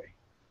some way.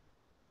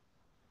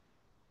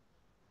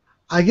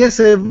 I guess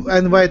I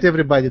invite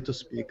everybody to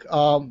speak.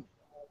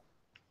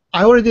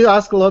 I already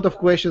asked a lot of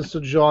questions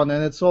to John,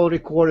 and it's all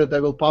recorded. I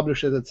will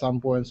publish it at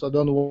some point, so I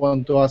don't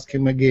want to ask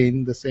him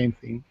again the same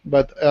thing.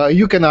 But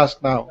you can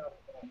ask now.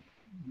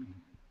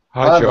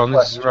 Hi, John.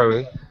 This is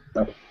Rowie.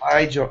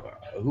 Hi, John.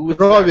 Who is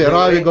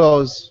Rowie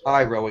goes.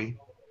 Hi, Rowie.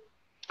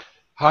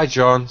 Hi,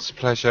 John. It's a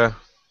pleasure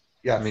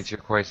to meet your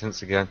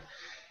acquaintance again.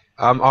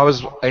 I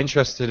was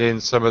interested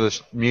in some of the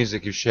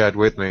music you shared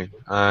with me,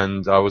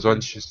 and I was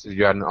interested if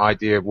you had an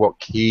idea of what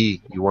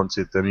key you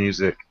wanted the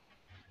music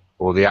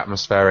or the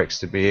atmospherics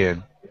to be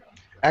in.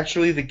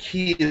 Actually, the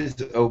key is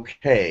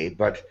okay,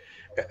 but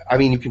I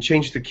mean, you can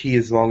change the key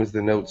as long as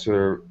the notes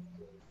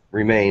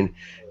remain.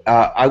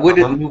 I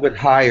wouldn't move it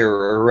higher,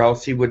 or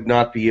else he would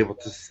not be able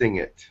to sing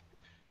it.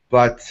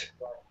 But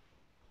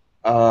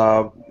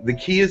the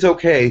key is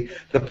okay.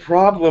 The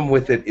problem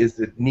with it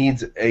is it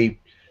needs a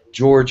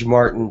George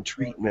Martin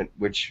treatment,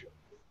 which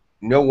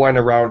no one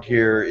around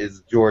here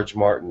is George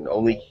Martin.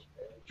 Only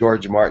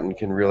George Martin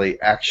can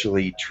really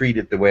actually treat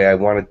it the way I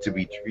want it to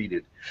be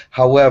treated.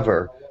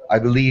 However, I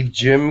believe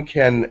Jim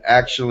can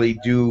actually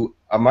do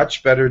a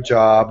much better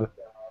job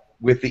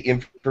with the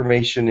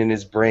information in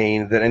his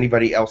brain than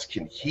anybody else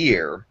can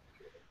hear.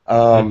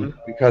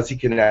 Because he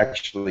can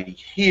actually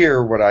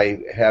hear what I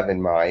have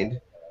in mind,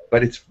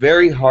 but it's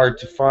very hard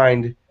to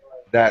find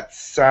that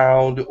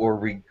sound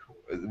or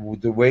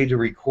the way to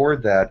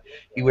record that.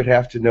 He would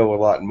have to know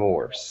a lot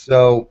more.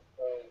 So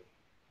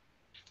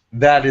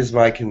that is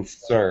my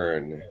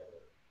concern.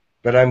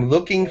 But I'm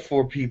looking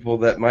for people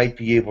that might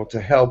be able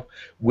to help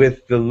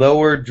with the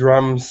lower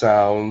drum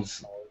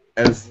sounds,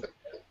 as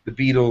the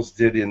Beatles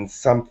did in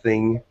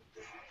Something,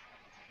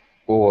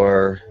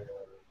 or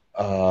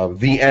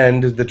The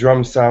End, the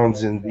drum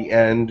sounds in The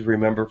End,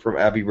 remember, from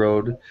Abbey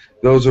Road.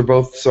 Those are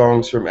both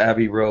songs from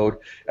Abbey Road,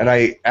 and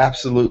I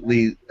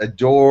absolutely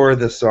adore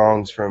the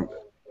songs from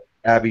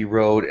Abbey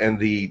Road and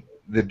the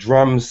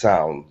drum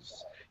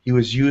sounds. He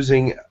was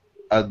using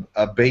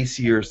a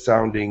bassier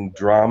sounding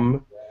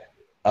drum,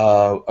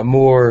 a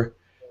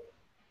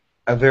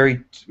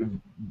very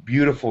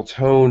beautiful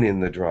tone in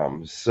the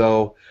drums.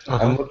 So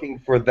I'm looking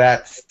for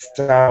that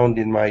sound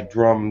in my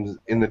drums,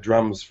 in the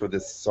drums for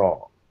this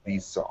song.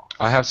 These songs.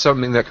 I have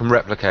something that can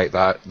replicate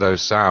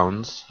those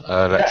sounds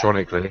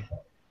electronically.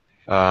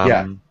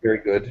 Very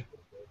good.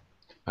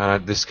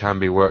 This can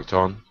be worked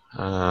on.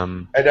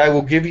 And I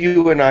will give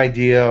you an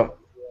idea.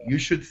 You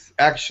should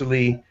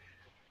actually,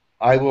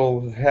 I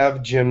will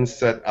have Jim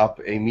set up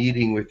a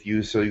meeting with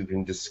you so you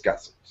can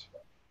discuss it.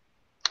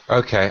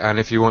 Okay, and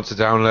if you want to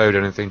download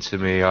anything to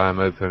me, I am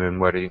open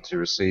and ready to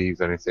receive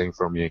anything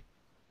from you.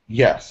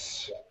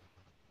 Yes.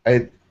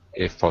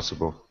 If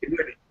possible.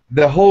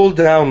 The whole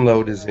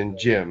download is in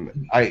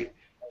Jim.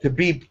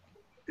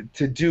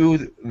 To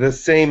do the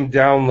same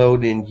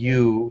download in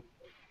you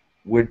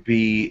would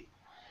be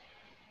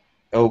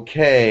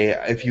okay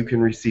if you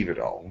can receive it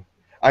all.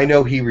 I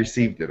know he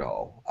received it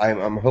all.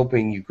 I'm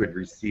hoping you could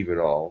receive it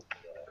all.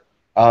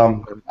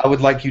 I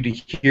would like you to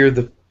hear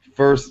the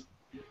first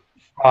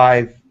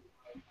 5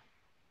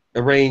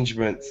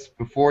 arrangements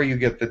before you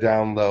get the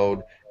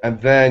download,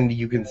 and then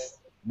you can,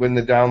 when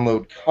the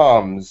download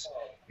comes,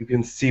 you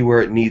can see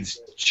where it needs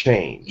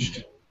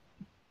changed.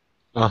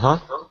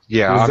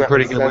 Yeah, I'm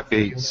pretty good with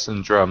beats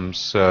and drums,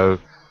 so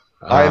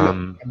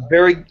I'm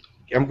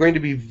going to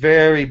be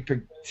very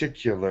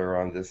particular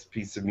on this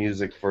piece of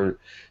music for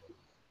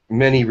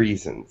many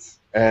reasons.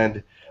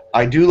 And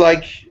I do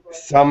like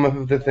some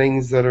of the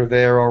things that are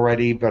there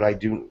already, but I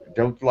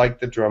don't like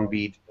the drum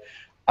beat.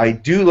 I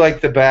do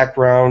like the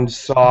background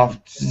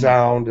soft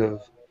sound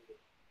of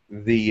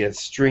the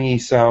stringy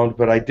sound,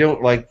 but I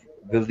don't like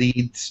the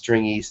lead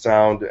stringy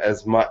sound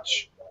as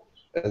much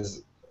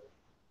as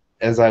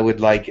I would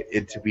like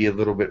it to be a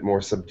little bit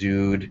more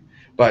subdued.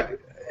 But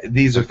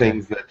these are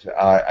things that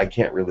I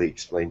can't really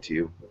explain to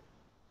you.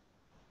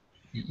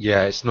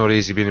 Yeah, it's not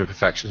easy being a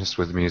perfectionist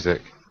with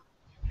music.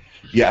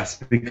 Yes,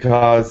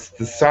 because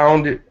the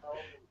sound,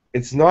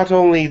 it's not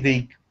only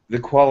the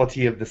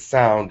quality of the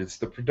sound, it's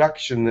the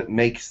production that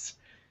makes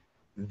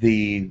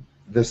the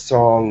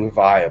song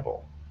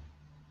viable.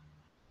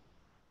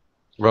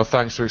 Well,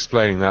 thanks for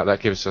explaining that. That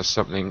gives us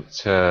something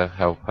to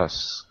help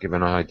us give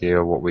an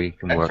idea of what we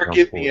can work on.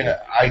 Forgive me,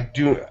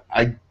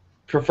 I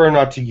prefer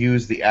not to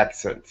use the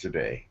accent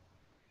today.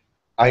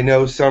 I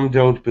know some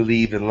don't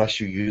believe unless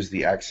you use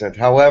the accent.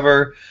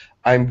 However,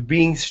 I'm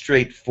being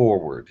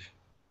straightforward.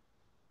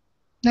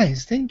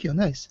 Nice, thank you,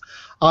 nice.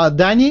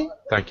 Danny?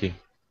 Thank you.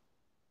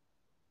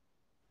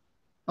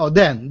 Oh,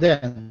 Dan.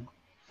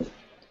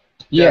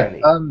 Yeah,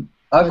 Danny.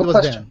 I have It a was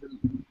question.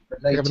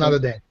 We have another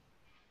Dan.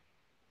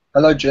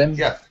 Hello, Jim.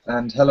 Yes.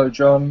 And hello,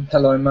 John.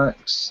 Hello,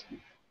 Max.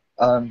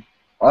 I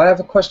have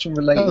a question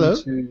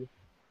relating to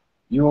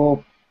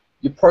your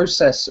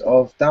process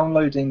of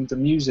downloading the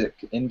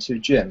music into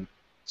Jim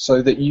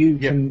so that you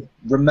can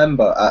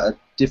remember at a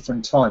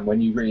different time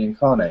when you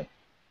reincarnate.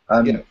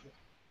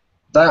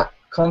 That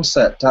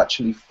concept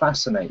actually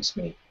fascinates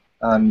me.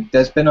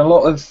 There's been a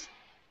lot of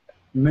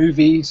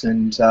movies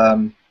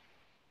and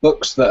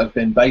books that have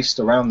been based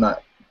around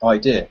that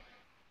idea.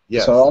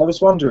 Yes. So I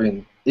was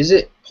wondering, is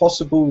it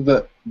possible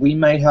that we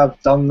may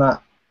have done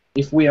that,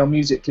 if we are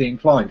musically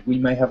inclined, we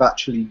may have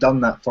actually done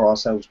that for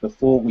ourselves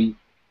before we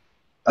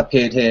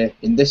appeared here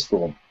in this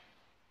form?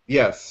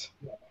 Yes.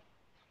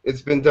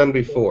 It's been done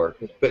before,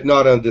 but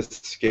not on this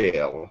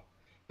scale.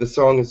 The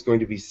song is going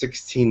to be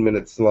 16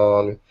 minutes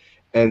long,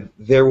 and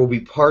there will be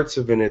parts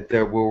of it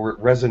that will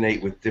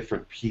resonate with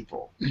different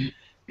people.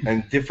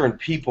 And different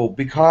people,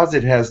 because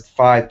it has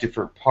 5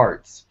 different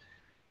parts,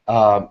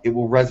 it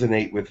will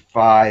resonate with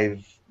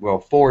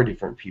 4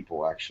 different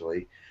people,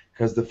 actually,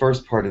 because the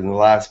first part and the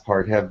last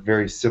part are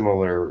very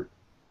similar.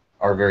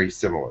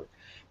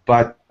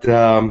 But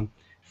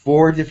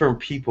 4 different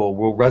people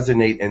will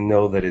resonate and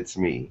know that it's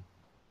me.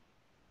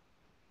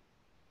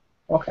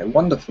 Okay,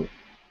 wonderful.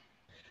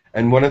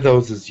 And one of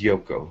those is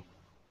Yoko.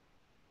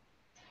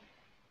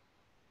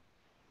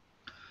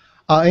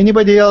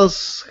 Anybody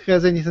else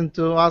has anything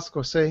to ask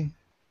or say?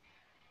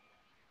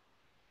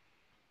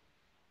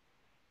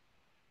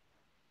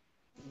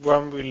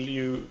 What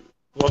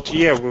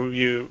year will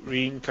you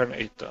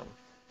reincarnate then,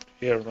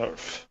 here on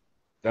Earth?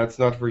 That's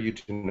not for you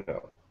to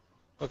know.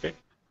 Okay.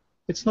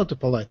 It's not a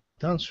polite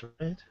answer,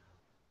 right?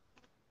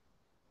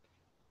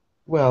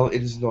 Well,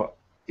 it is not.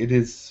 It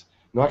is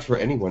not for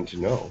anyone to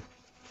know.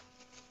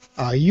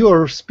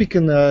 You're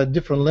speaking a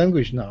different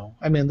language now.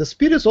 I mean, the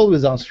spirits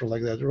always answer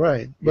like that,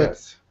 right? But,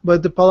 Yes.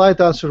 But the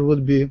polite answer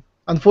would be,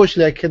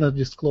 unfortunately, I cannot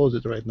disclose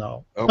it right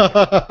now.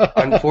 Okay.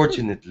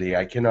 Unfortunately,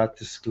 I cannot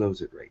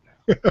disclose it right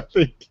now.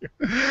 Thank you.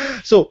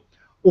 So,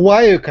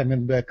 why are you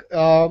coming back?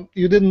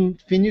 You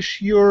didn't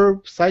finish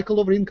your cycle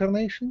of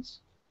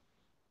reincarnations?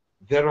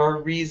 There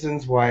are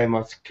reasons why I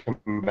must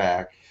come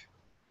back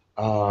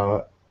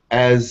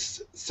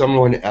as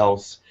someone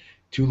else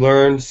to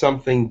learn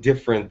something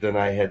different than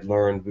I had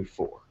learned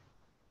before.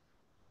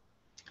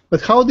 But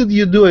how did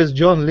you do as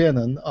John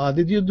Lennon?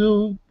 Did you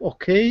do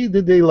okay?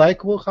 Did they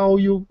like how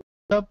you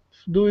ended up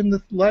doing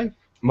this life?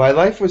 My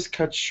life was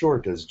cut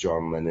short as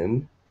John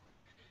Lennon,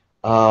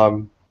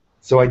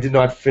 so I did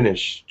not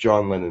finish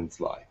John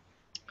Lennon's life.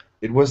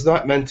 It was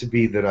not meant to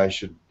be that I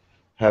should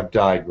have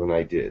died when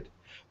I did,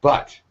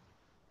 but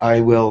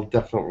I will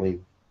definitely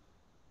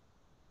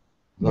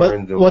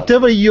learn the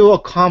whatever you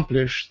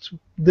accomplished,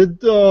 did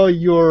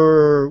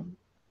your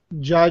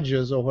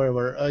judges or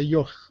whatever,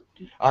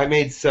 I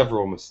made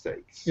several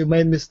mistakes. You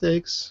made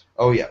mistakes?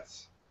 Oh,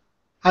 yes.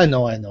 I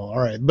know, all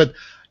right. But,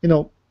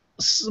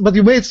 but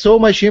you made so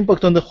much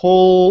impact on the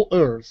whole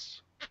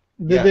Earth.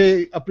 Did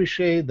they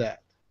appreciate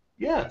that?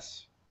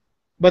 Yes.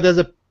 But as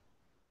a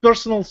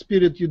personal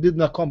spirit, you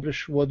didn't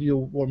accomplish what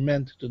you were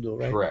meant to do,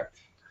 right? Correct.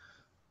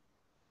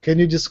 Can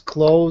you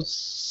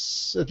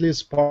disclose at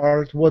least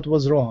part what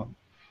was wrong?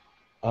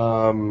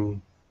 I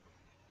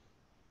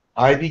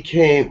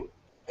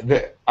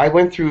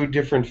went through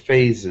different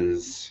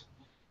phases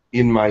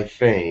in my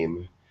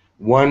fame.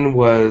 One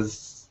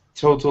was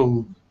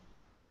total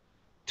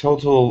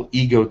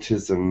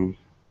egotism.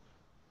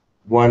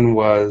 One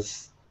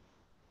was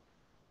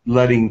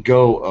letting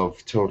go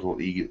of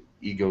total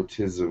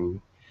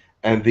egotism,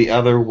 and the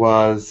other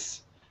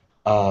was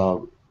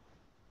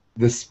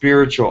the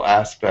spiritual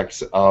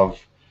aspects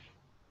of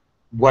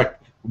what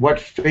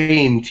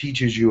fame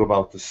teaches you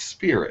about the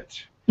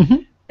spirit.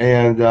 Mm-hmm.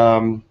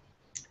 And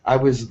I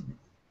was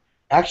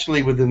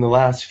actually, within the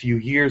last few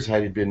years,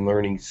 I had been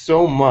learning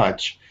so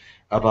much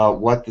about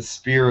what the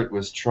spirit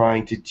was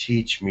trying to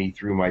teach me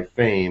through my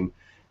fame.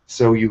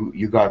 So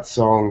you got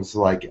songs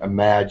like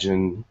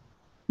Imagine,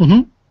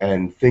 mm-hmm.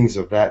 and things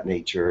of that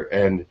nature.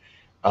 And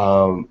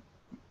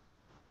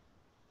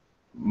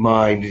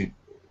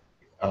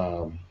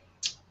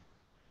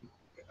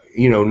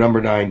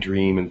number 9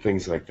 dream and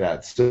things like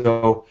that.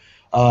 So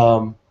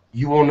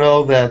you will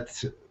know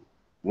that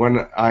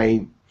when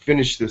I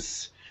finish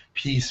this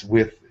piece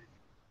with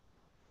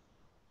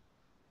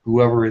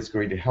whoever is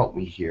going to help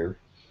me here.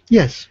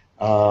 Yes.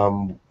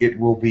 It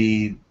will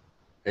be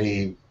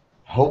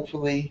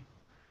hopefully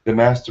the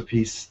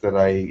masterpiece that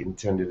I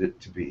intended it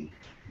to be.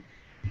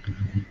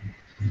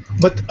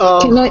 But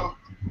Can I?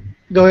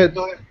 Go ahead.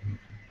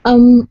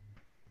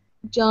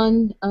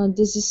 John,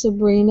 this is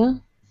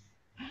Sabrina.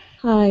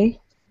 Hi.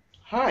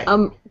 Hi.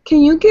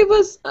 Can you give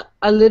us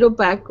a little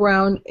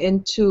background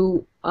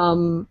into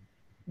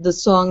the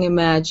song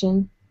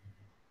Imagine?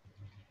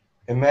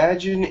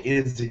 Imagine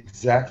is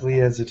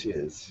exactly as it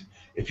is.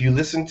 If you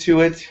listen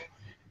to it,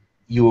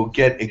 you will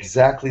get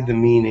exactly the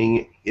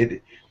meaning.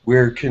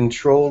 We're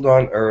controlled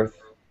on Earth.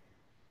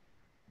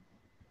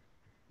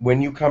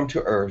 When you come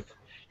to Earth,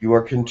 you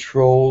are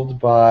controlled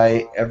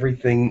by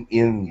everything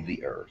in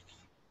the Earth.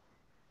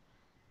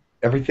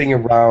 Everything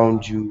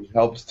around you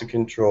helps to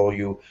control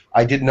you.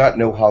 I did not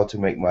know how to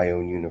make my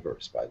own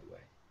universe, by the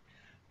way.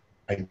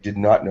 I did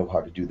not know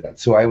how to do that.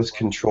 So I was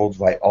controlled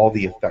by all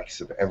the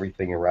effects of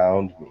everything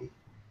around me.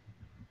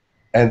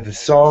 And the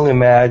song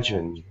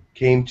Imagine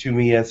came to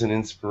me as an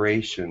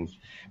inspiration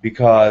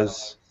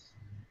because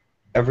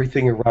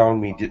everything around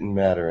me didn't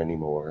matter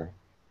anymore.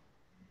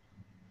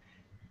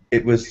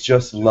 It was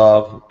just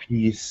love,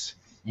 peace,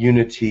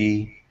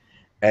 unity,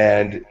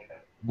 and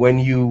when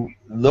you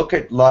look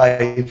at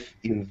life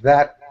in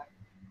that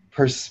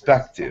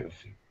perspective,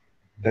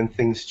 then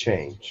things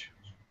change.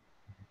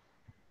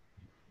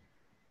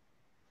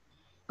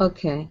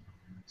 Okay.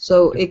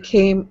 So it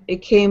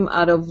came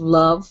out of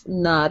love,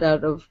 not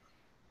out of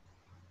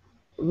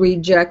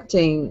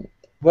rejecting.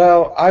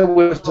 Well, I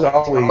was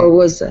always. Or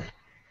was it?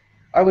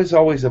 I was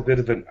always a bit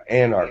of an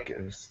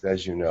anarchist,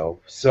 as you know.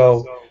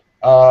 So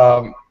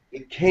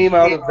it came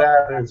out of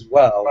that as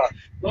well.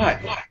 But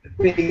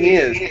the thing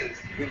is,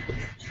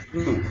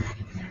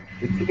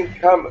 it didn't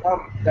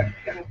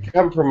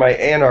come from my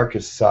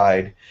anarchist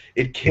side.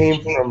 It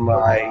came from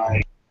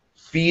my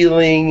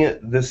feeling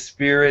the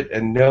spirit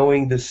and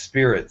knowing the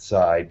spirit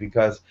side,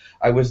 because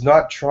I was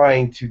not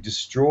trying to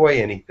destroy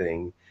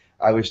anything.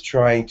 I was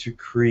trying to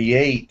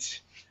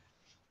create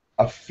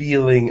a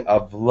feeling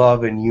of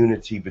love and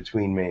unity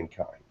between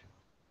mankind.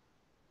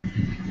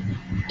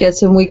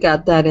 Yes, and we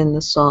got that in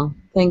the song.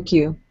 Thank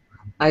you.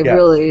 I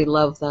really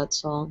love that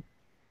song.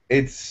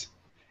 It's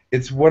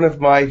one of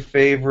my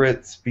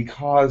favorites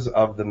because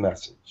of the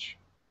message.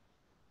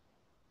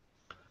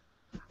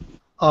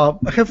 I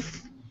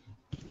have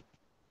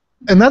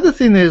another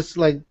thing is,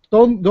 like,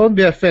 don't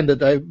be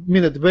offended. I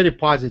mean it very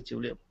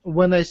positively.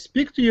 When I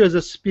speak to you as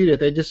a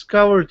spirit, I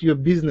discovered your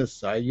business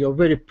side. You're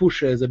very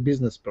pushy as a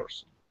business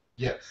person.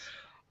 Yes.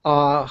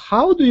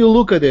 How do you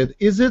look at it?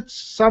 Is it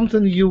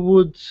something you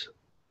would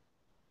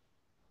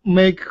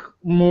make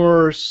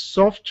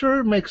softer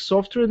in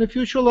the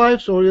future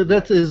lives, or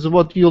that is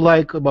what you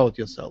like about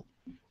yourself?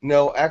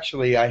 No,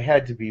 actually, I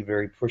had to be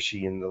very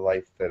pushy in the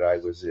life that I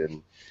was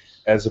in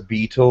as a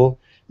Beatle.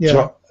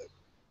 Yeah.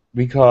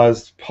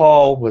 Because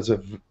Paul was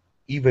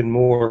even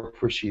more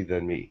pushy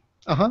than me.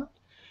 Uh-huh.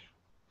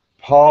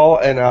 Paul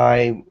and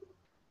I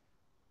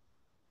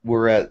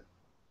were at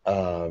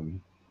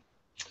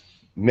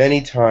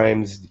many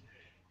times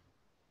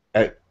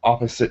at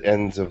opposite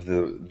ends of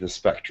the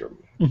spectrum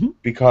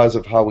because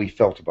of how we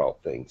felt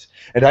about things.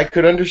 And I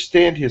could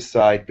understand his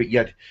side, but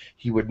yet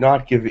he would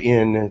not give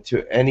in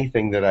to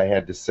anything that I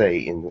had to say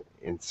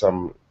in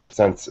some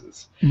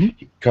senses.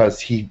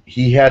 Because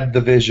he had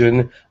the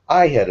vision,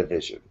 I had a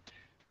vision.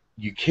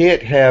 You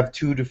can't have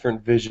two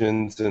different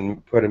visions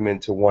and put them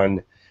into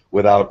one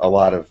without a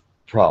lot of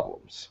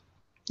problems.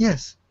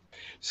 Yes.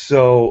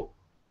 So,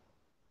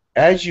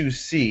 as you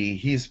see,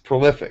 he's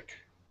prolific.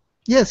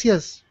 Yes,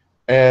 yes.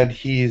 And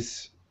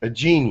he's a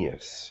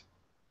genius.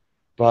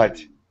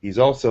 But he's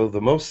also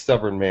the most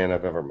stubborn man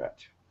I've ever met.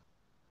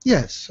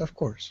 Yes, of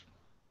course.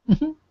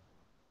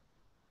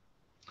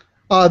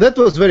 That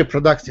was very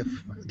productive,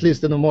 at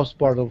least in the most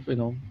part of,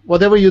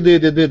 whatever you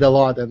did a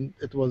lot, and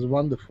it was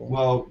wonderful.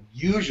 Well,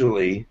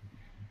 usually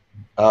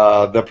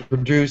the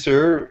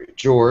producer,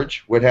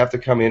 George, would have to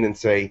come in and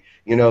say,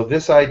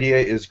 this idea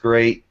is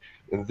great,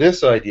 and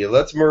this idea,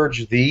 let's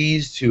merge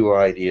these two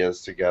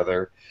ideas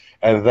together,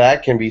 and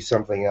that can be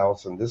something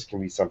else, and this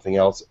can be something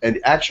else. And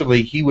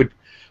actually, he would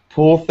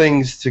pull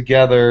things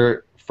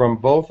together from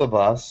both of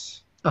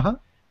us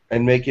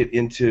and make it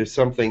into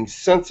something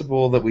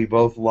sensible that we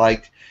both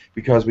liked,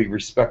 because we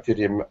respected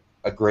him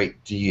a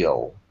great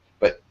deal.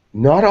 But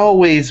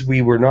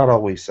we were not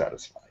always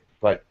satisfied.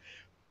 But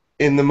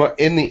in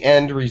the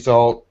end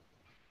result,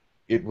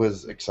 it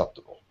was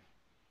acceptable.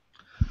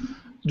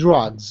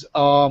 Drugs.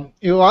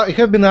 You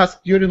have been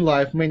asked during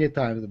life many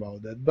times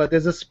about that, but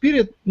as a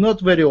spirit,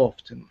 not very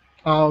often.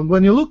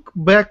 When you look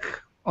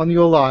back on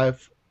your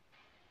life,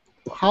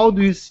 how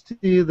do you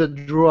see the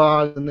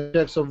drugs and the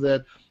effects of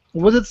that?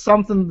 Was it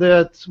something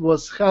that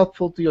was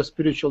helpful to your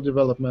spiritual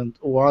development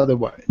or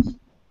otherwise?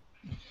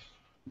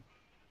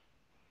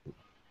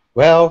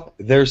 Well,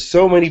 there's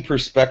so many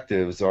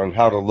perspectives on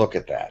how to look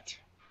at that.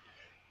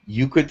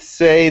 You could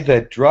say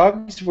that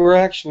drugs were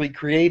actually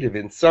creative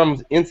in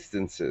some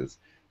instances,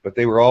 but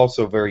they were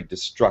also very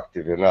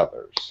destructive in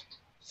others.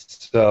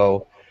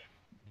 So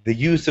the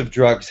use of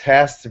drugs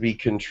has to be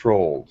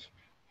controlled.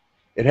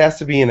 It has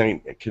to be in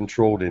a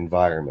controlled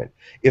environment.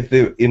 If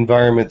the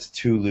environment's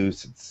too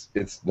loose,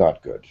 it's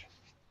not good.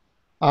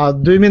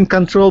 Do you mean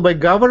controlled by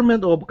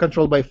government or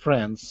controlled by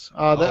friends?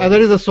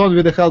 There is a song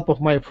with the help of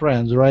my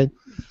friends, right?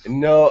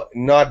 No,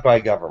 not by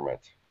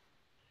government.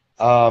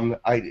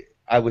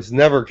 I was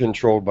never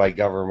controlled by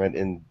government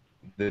in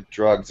the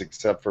drugs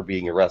except for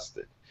being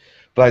arrested.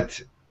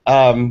 But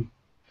no,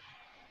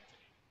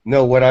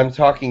 what I'm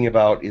talking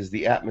about is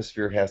the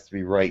atmosphere has to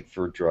be right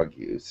for drug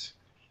use.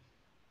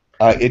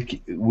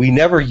 We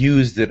never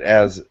used it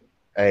as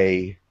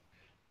a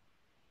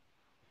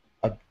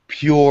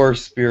pure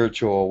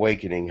spiritual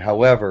awakening.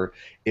 However,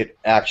 it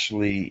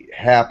actually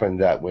happened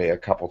that way a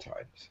couple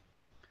times.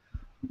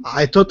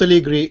 I totally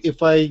agree.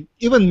 If I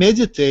even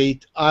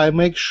meditate, I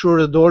make sure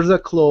the doors are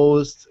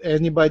closed.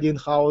 Anybody in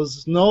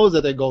house knows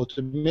that I go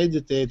to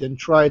meditate and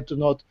try to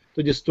not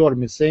to disturb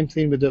me. Same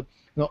thing with the,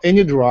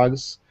 any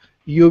drugs.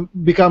 You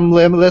become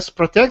less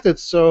protected,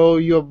 so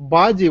your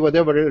body,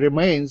 whatever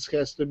remains,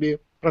 has to be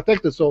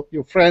protected. So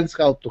your friends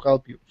have to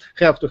help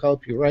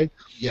you, right?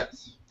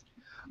 Yes.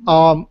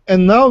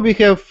 And now we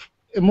have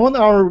among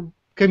our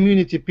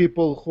community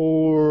people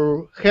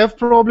who have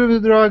problems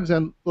with drugs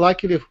and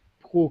luckily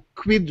who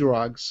quit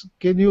drugs.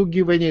 Can you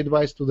give any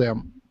advice to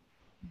them?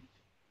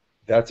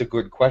 That's a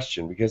good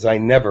question because I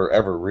never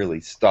ever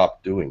really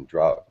stopped doing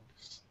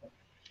drugs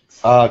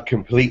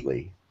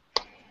completely.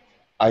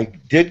 I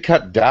did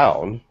cut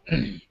down,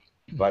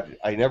 but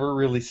I never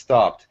really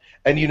stopped.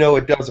 And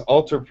it does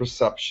alter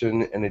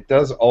perception and it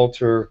does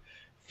alter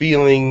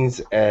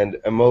feelings and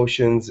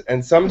emotions,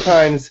 and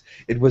sometimes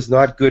it was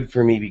not good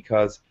for me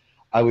because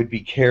I would be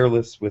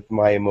careless with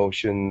my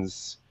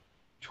emotions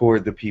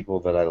toward the people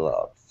that I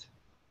loved.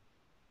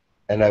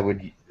 And I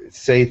would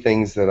say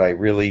things that I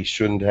really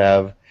shouldn't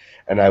have,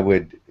 and I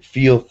would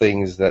feel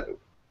things that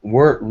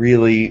weren't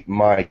really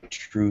my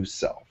true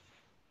self.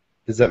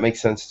 Does that make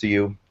sense to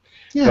you?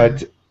 Yeah.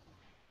 But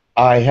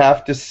I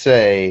have to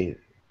say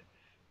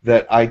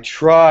that I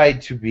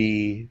tried to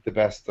be the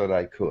best that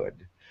I could,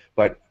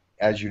 but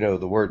as you know,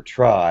 the word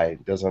try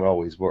doesn't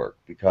always work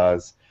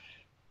because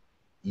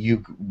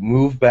you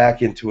move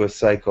back into a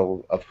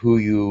cycle of who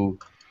you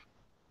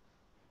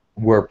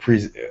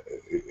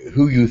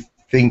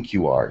think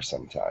you are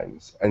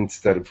sometimes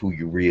instead of who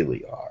you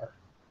really are.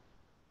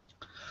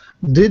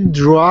 Did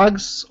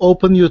drugs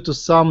open you to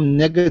some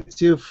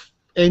negative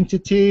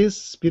entities,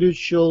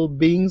 spiritual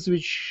beings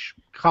which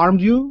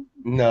harmed you?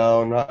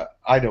 No,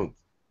 I don't.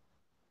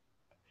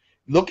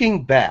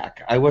 Looking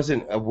back, I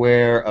wasn't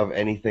aware of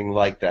anything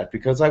like that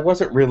because I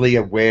wasn't really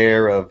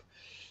aware of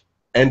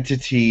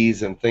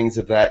entities and things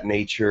of that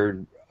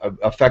nature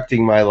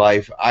affecting my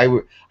life.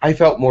 I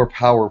felt more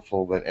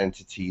powerful than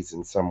entities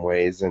in some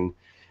ways, and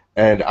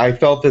I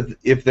felt that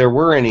if there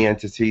were any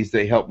entities,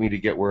 they helped me to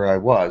get where I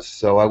was.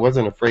 So I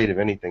wasn't afraid of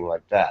anything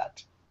like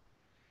that.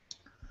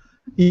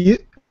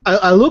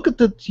 I looked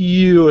at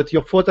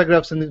your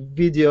photographs and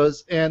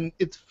videos, and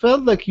it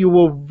felt like you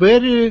were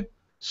very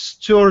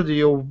sturdy,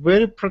 you were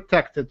very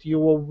protected, you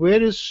were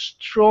very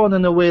strong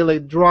in a way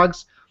like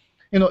drugs.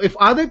 If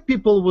other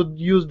people would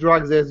use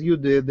drugs as you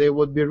did, they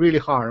would be really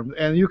harmed,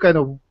 and you kind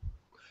of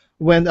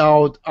went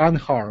out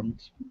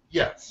unharmed.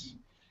 Yes.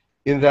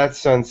 In that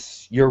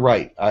sense, you're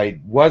right. I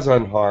was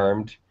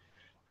unharmed.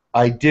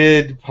 I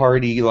did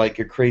party like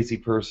a crazy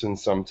person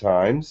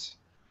sometimes,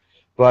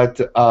 but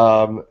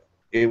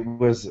it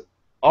was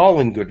all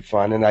in good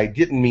fun, and I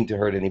didn't mean to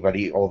hurt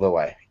anybody, although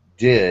I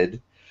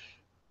did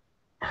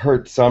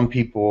hurt some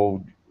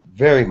people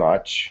very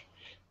much,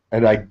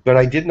 but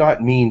I did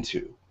not mean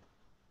to.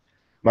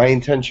 My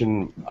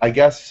intention, I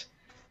guess,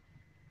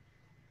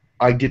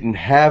 I didn't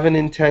have an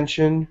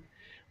intention.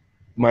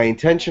 My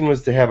intention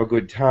was to have a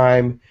good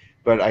time,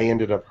 but I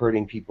ended up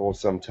hurting people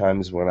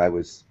sometimes when I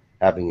was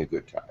having a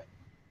good time.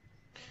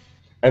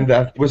 And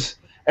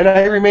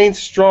I remained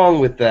strong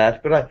with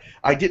that, but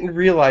I didn't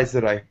realize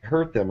that I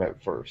hurt them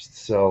at first.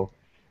 So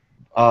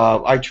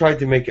I tried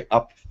to make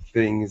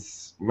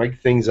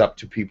things up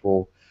to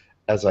people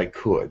as I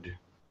could.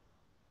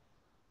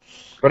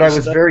 But I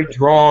was very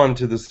drawn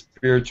to the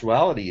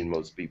spirituality in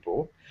most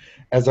people.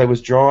 As I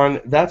was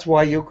drawn, that's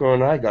why Yoko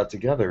and I got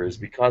together, is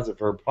because of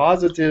her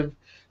positive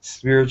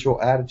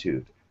spiritual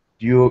attitude.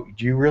 Do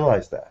you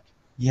realize that?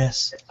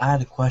 Yes, I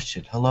had a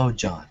question. Hello,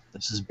 John.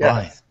 This is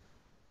Brian. Yes.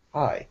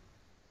 Hi.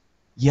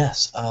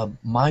 Yes,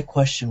 my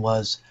question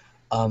was,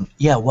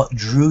 what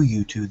drew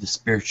you to the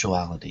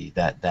spirituality,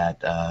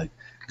 that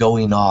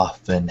going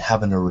off and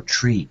having a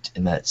retreat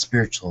in that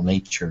spiritual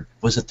nature?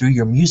 Was it through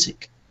your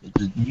music?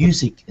 Did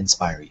music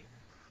inspire you?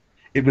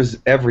 It was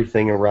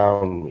everything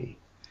around me.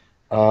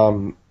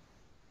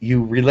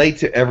 You relate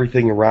to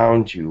everything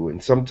around you,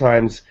 and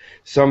sometimes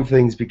some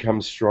things become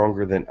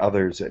stronger than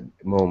others at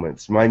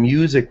moments. My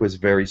music was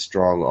very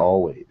strong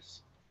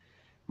always.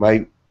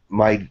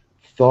 my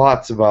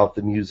thoughts about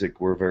the music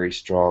were very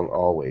strong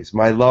always.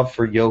 My love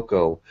for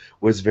Yoko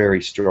was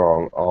very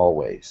strong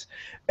always.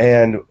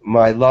 And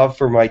my love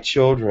for my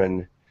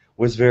children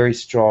was very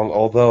strong,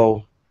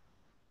 although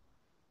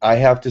I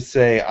have to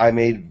say I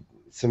made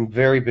some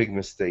very big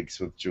mistakes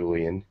with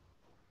Julian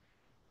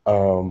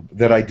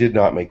that I did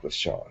not make with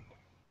Sean.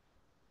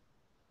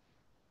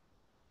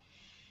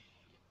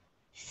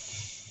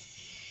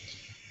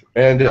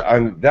 And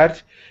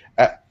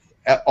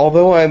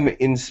although I'm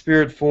in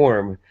spirit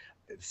form,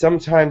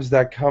 sometimes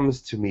that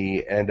comes to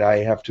me and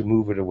I have to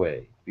move it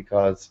away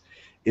because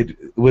it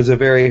was a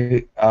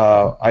very,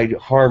 I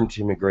harmed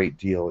him a great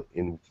deal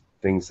in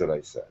things that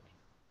I said.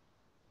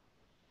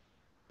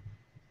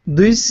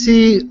 Do you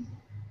see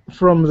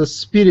from the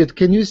spirit,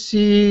 can you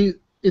see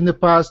in the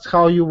past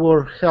how you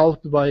were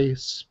helped by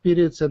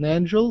spirits and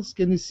angels?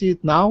 Can you see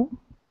it now?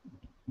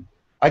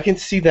 I can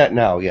see that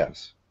now,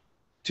 yes,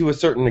 to a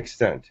certain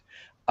extent.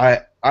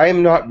 I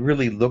am not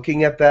really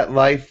looking at that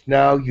life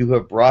now. You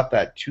have brought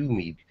that to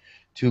me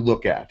to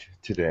look at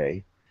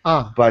today.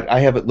 But I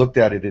haven't looked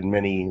at it in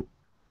many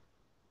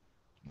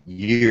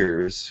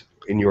years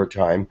in your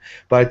time.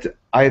 But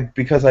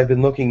because I've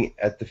been looking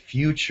at the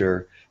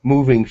future,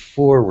 moving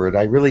forward,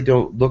 I really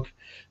don't look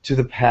to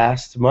the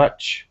past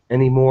much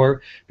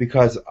anymore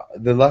because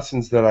the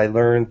lessons that I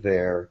learned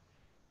there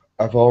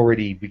have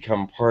already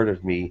become part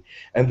of me.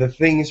 And the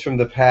things from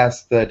the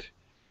past that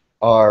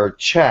are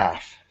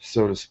chaff,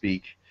 so to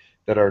speak,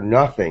 that are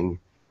nothing,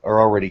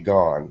 are already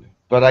gone.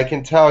 But I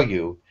can tell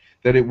you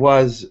that it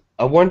was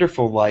a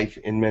wonderful life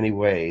in many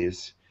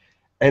ways.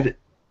 And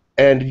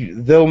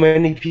though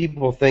many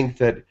people think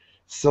that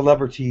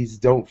celebrities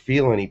don't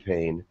feel any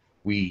pain,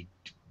 we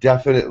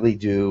definitely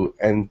do.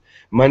 And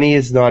money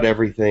is not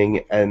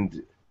everything.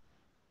 And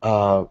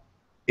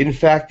in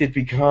fact, it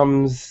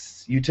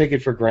becomes, you take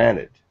it for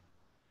granted.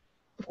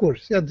 Of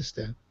course, I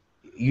understand.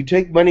 You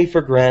take money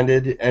for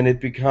granted, and it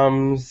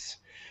becomes,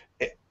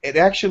 it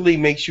actually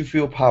makes you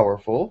feel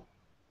powerful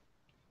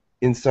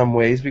in some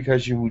ways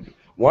because you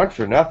want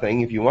for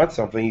nothing. If you want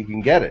something, you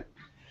can get it.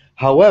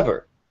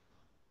 However,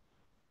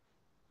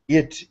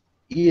 it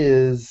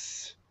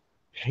is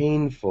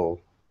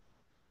painful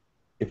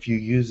if you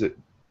use it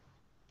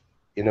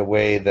in a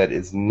way that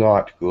is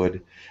not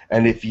good,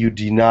 and if you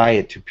deny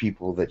it to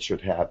people that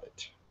should have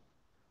it.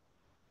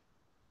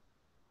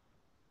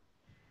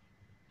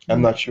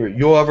 I'm not sure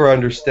you'll ever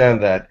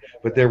understand that,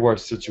 but there were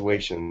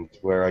situations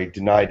where I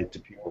denied it to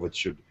people that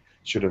should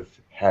have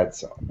had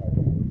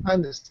some. I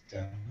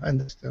understand. I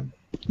understand.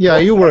 Yeah,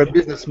 you were a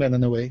businessman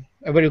in a way,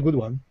 a very good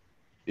one.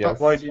 Yes.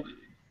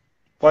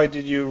 Why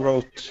did you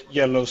wrote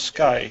Yellow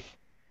Sky?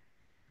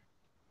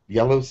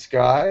 Yellow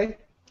Sky?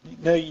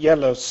 No,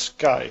 Yellow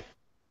Sky.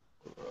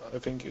 I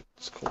think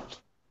it's called.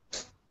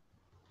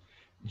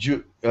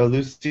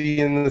 Lucy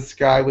in the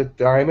Sky with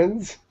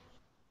Diamonds?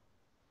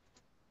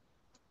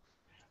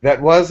 That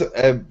was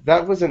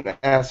an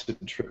acid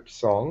trip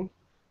song,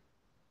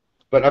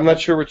 but I'm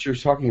not sure what you're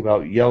talking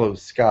about. Yellow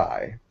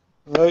Sky.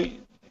 No,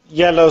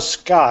 Yellow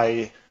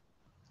Sky,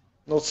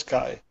 not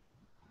Sky.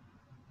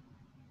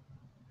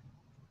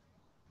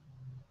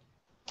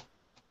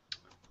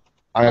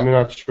 I'm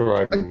not sure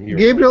I can hear.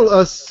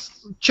 Gabriel,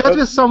 chat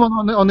with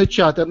someone on the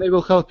chat, and they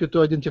will help you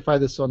to identify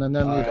the song. And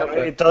then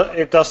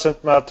it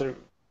doesn't matter.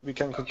 We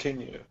can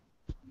continue.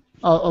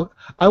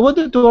 I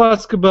wanted to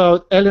ask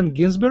about Allen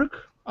Ginsberg.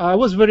 I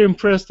was very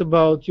impressed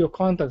about your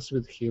contacts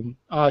with him.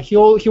 He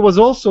was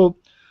also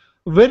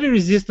very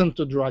resistant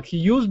to drugs. He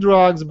used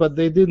drugs, but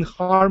they didn't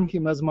harm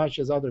him as much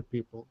as other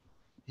people.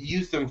 He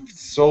used them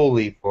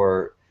solely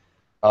for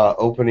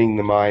opening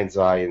the mind's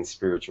eye and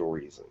spiritual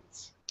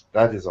reasons.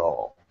 That is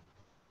all.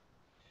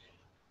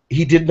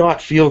 He did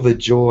not feel the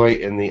joy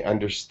and the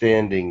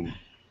understanding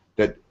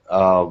that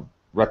of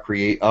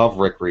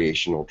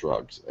recreational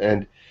drugs.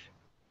 And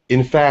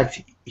in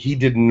fact, he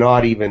did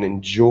not even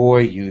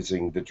enjoy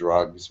using the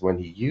drugs when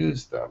he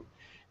used them.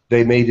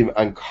 They made him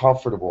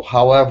uncomfortable.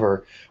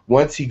 However,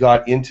 once he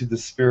got into the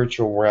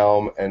spiritual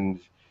realm and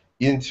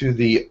into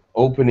the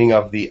opening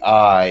of the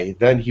eye,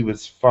 then he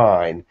was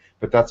fine,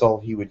 but that's all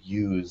he would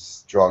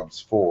use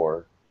drugs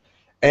for.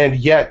 And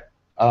yet,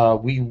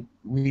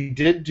 we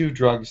did do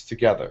drugs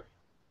together.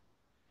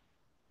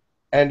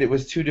 And it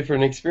was two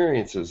different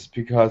experiences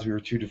because we were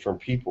two different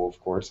people, of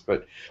course,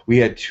 but we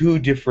had two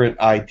different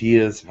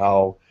ideas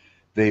how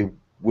they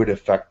would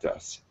affect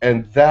us.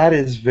 And that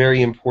is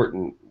very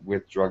important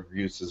with drug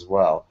use as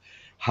well.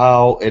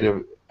 How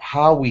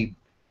we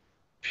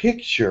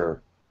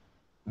picture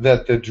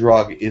that the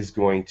drug is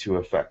going to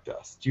affect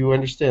us. Do you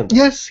understand that?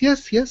 Yes,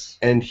 yes, yes.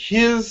 And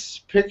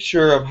his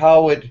picture of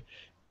how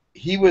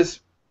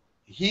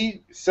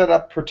he set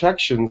up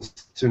protections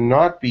to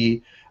not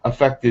be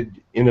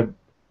affected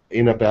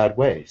in a bad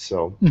way.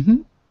 So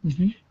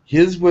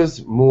his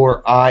was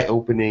more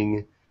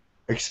eye-opening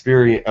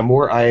experience, a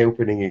more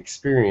eye-opening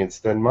experience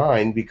than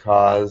mine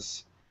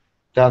because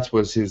that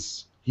was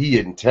he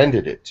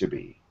intended it to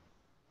be.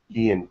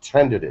 He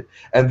intended it.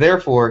 And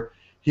therefore,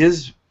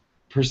 his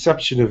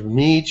perception of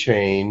me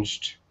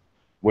changed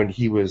when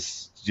he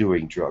was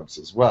doing drugs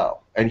as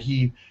well. And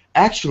he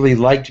actually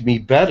liked me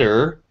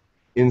better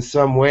in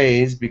some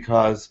ways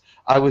because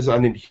I was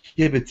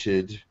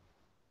uninhibited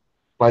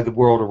by the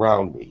world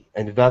around me,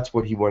 and that's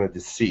what he wanted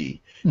to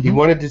see. Mm-hmm. He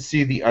wanted to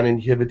see the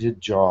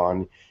uninhibited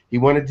John. He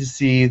wanted to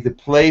see the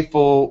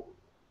playful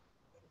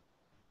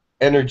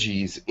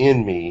energies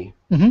in me,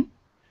 mm-hmm.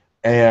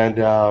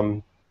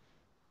 and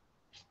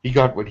he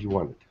got what he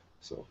wanted.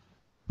 So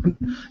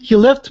he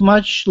left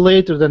much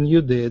later than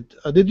you did.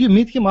 Did you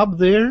meet him up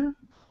there?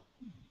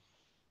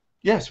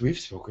 Yes, we've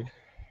spoken.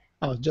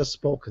 Oh, just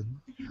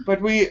spoken.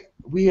 But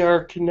we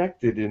are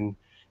connected in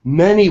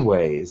many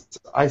ways.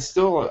 I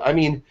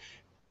mean,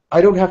 I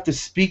don't have to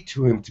speak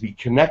to him to be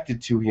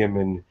connected to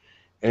him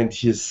and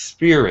his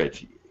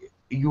spirit.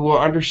 You will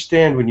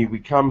understand when you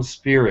become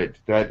spirit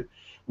that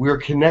we're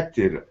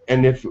connected,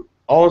 and if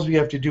all we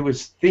have to do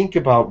is think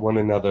about one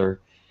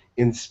another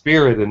in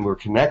spirit, and we're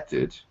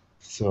connected.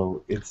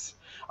 So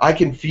I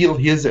can feel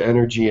his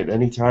energy at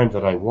any time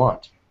that I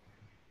want.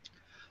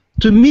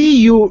 To me,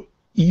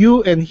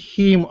 you and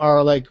him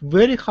are like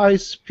very high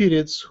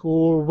spirits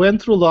who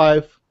went through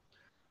life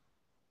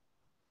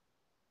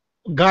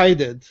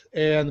guided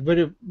and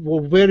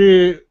were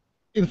very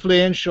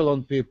influential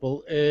on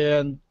people,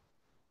 and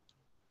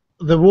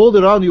the world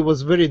around you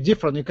was very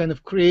different. You kind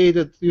of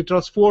you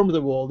transformed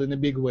the world in a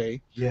big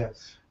way.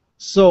 Yes.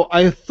 So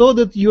I thought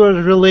that you are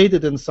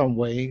related in some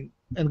way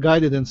and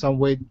guided in some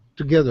way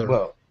together.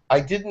 Well,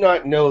 I did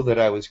not know that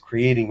I was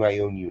creating my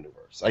own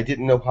universe. I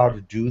didn't know how to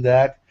do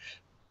that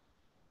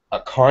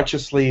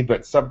consciously,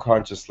 but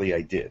subconsciously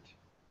I did.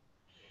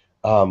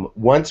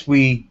 Once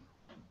we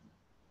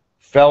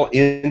fell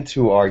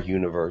into our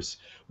universe,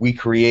 we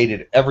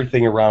created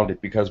everything around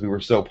it because we were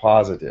so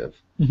positive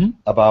mm-hmm.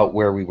 about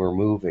where we were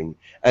moving.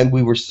 And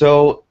we were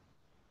so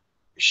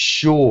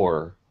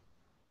sure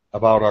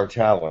about our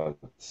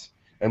talents.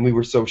 And we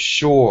were so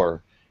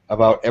sure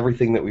about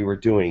everything that we were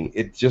doing.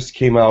 It just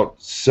came out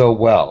so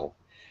well.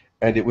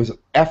 And it was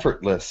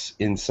effortless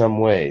in some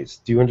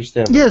ways. Do you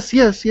understand that?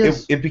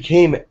 Yes. It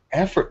became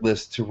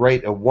effortless to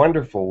write a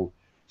wonderful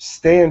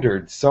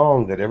standard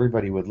song that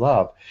everybody would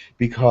love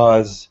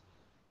because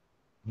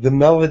the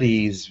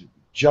melodies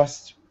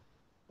just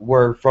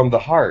were from the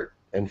heart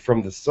and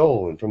from the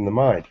soul and from the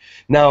mind.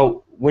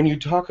 Now, when you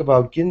talk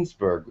about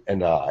Ginsberg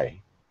and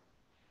I,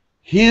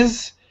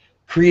 his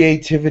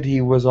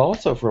creativity was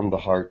also from the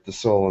heart, the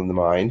soul, and the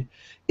mind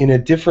in a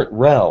different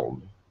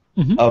realm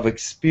mm-hmm. of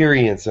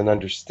experience and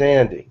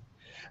understanding.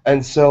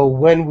 And so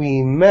when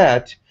we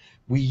met,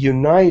 we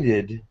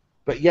united,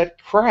 but yet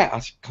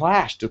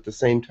clashed at the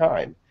same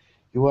time.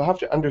 You will have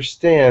to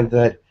understand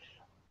that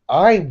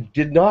I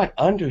did not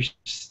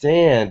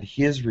understand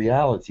his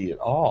reality at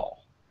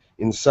all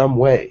in some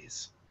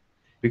ways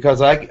because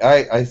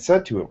I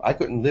said to him, I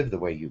couldn't live the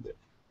way you live.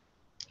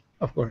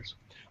 Of course.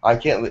 I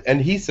can't live.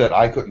 And he said,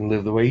 I couldn't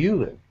live the way you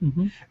live.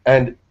 Mm-hmm.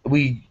 And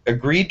we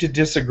agreed to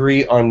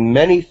disagree on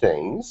many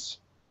things,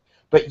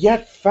 but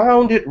yet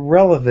found it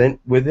relevant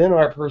within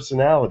our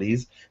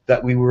personalities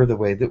that we were the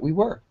way that we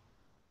were.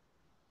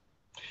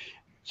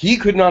 He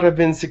could not have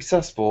been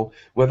successful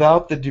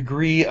without the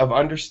degree of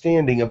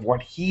understanding of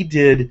what he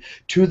did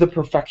to the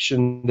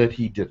perfection that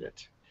he did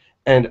it.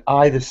 And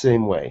I the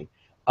same way.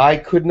 I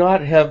could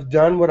not have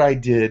done what I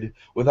did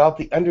without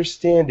the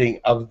understanding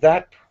of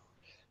that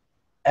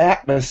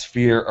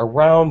atmosphere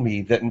around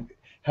me that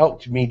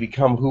helped me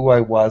become who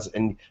I was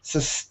and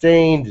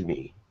sustained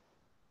me.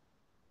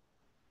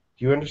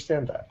 Do you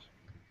understand that?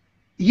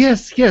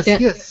 Yes.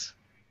 Max,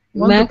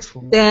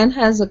 Wonderful. Dan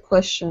has a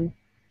question.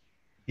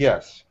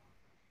 Yes.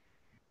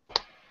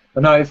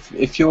 But no,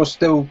 if you're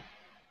still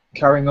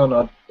carrying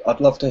on,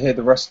 I'd love to hear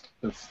the rest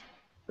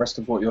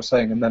of what you're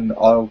saying, and then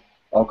I'll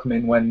come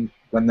in when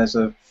there's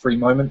a free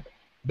moment.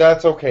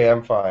 That's okay.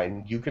 I'm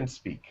fine. You can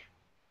speak.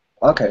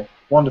 Okay,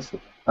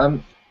 wonderful.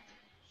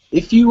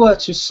 If you were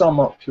to sum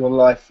up your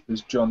life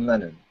as John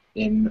Lennon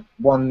in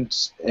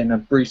a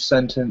brief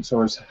sentence,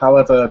 or as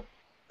however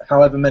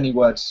many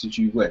words as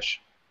you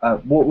wish,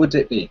 what would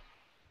it be?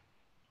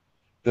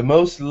 The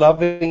most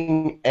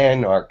loving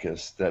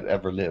anarchist that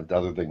ever lived,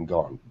 other than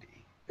Gandhi.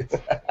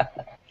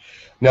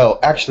 No,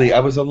 actually, I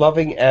was a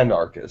loving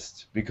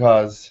anarchist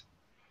because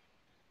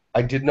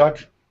I did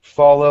not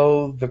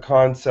follow the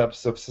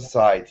concepts of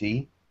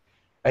society,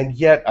 and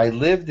yet I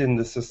lived in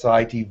the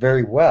society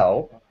very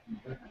well,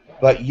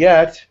 but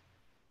yet,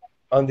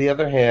 on the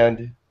other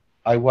hand,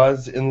 I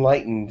was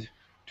enlightened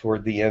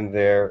toward the end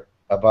there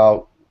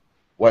about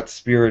what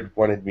Spirit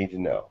wanted me to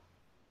know.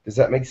 Does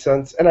that make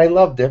sense? And I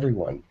loved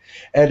everyone.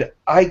 And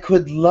I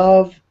could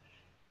love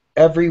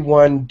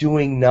everyone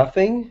doing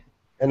nothing,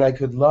 and I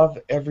could love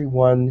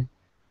everyone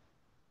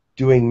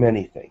doing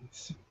many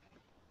things.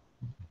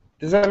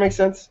 Does that make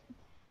sense?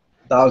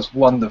 That was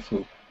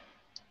wonderful.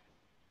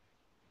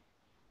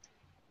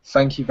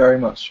 Thank you very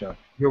much, John.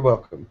 You're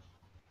welcome.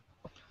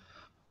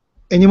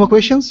 Any more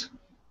questions?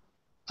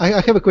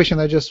 I have a question.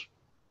 I just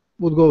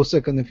would go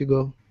second if you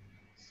go.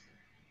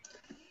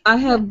 I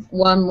have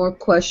one more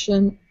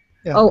question.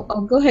 Yeah. Oh,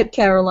 go ahead,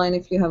 Caroline,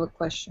 if you have a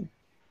question.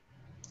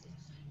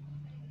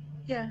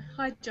 Yeah,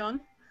 hi John.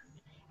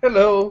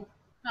 Hello.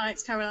 Hi,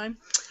 it's Caroline.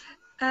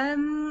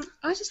 I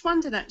just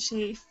wondered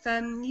actually if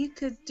you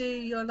could do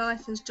your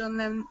life as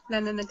John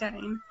Lennon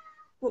again,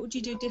 what would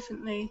you do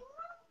differently?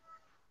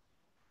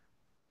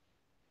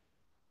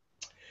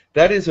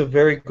 That is a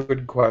very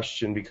good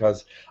question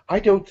because I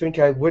don't think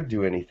I would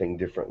do anything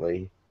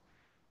differently.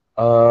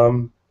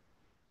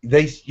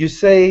 You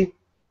say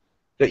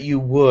that you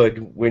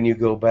would when you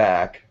go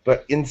back,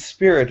 but in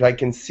spirit I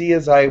can see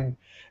as I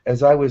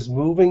was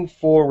moving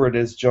forward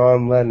as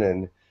John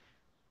Lennon,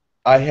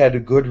 I had a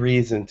good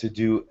reason to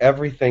do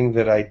everything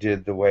that I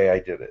did the way I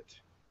did it.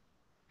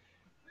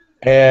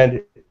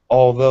 And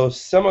although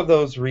some of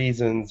those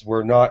reasons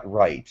were not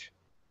right,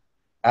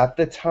 at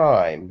the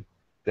time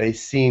they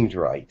seemed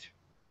right.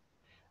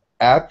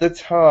 At the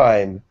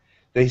time,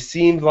 they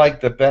seemed like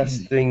the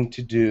best thing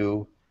to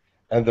do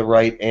and the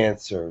right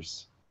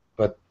answers.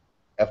 But,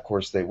 of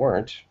course, they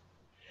weren't.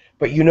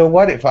 But you know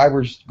what? If I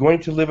were going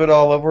to live it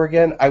all over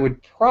again, I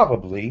would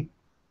probably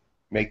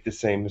make the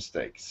same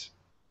mistakes.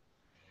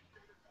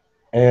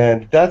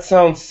 And that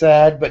sounds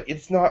sad, but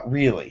it's not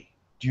really.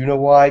 Do you know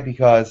why?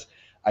 Because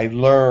I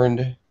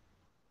learned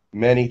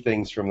many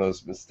things from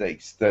those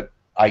mistakes that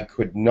I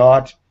could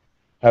not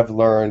have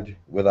learned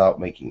without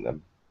making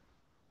them.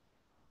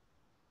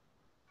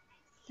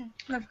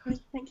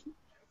 Lovely, thank you.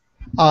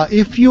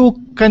 If you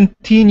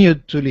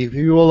continued to live,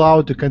 you were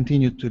allowed to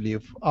continue to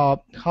live,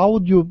 how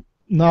would you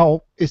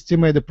now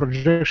estimate the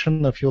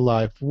projection of your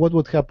life? What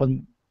would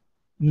happen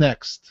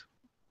next?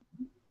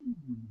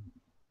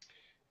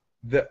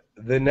 The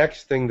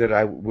next thing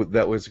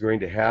that was going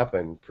to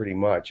happen, pretty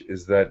much,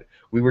 is that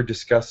we were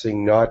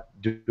discussing not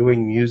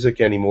doing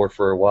music anymore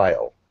for a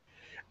while,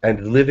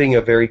 and living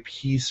a very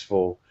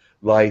peaceful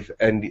life,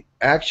 and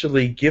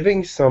actually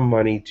giving some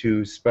money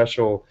to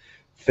special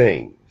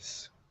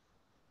things,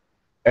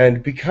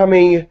 and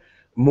becoming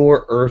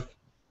more earthly.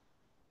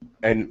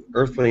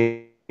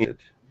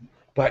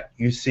 But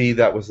you see,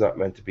 that was not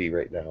meant to be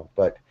right now.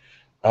 But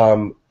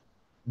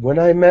when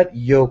I met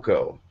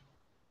Yoko,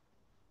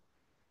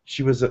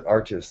 she was an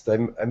artist.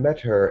 I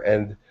met her,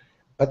 and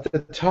at the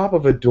top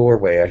of a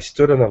doorway, I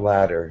stood on a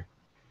ladder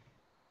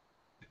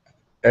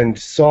and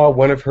saw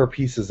one of her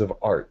pieces of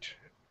art.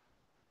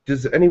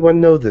 Does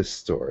anyone know this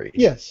story?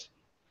 Yes.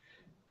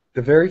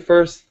 The very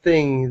first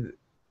thing,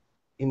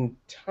 in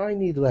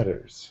tiny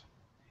letters,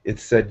 it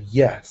said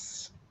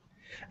yes.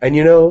 And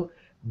you know,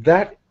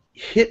 that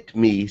hit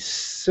me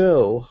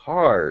so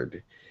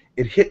hard.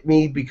 It hit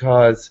me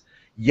because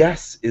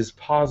yes is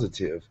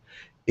positive.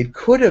 It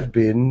could have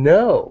been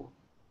no.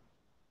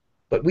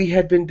 But we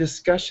had been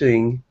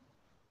discussing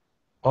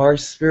our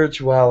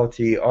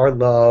spirituality, our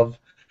love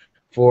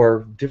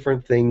for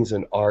different things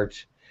in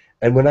art.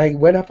 And when I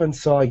went up and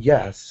saw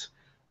yes,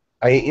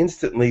 I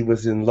instantly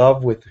was in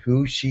love with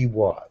who she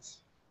was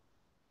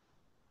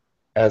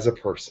as a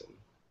person.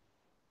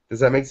 Does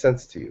that make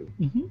sense to you?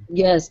 Mm-hmm.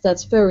 Yes,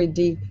 that's very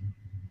deep.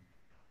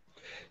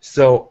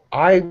 So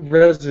I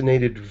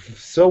resonated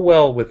so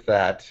well with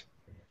that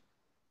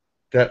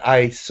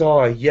I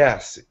saw a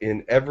yes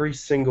in every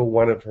single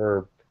one of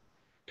her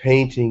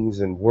paintings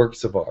and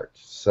works of art.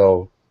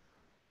 So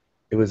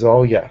it was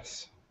all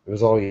yes. It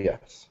was all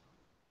yes.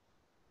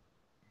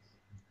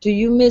 Do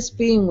you miss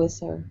being with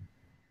her?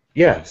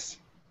 Yes.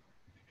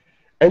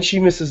 And she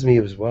misses me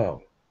as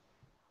well.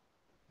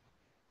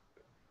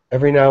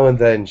 Every now and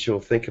then she'll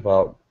think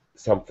about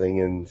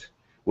something and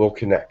we'll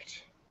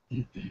connect.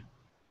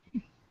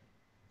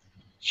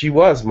 She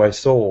was my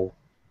soul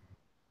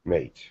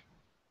mate.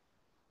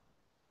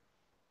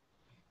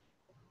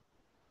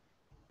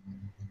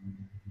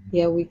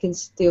 Yeah, we can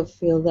still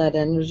feel that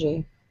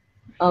energy.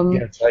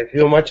 Yes, I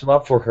feel much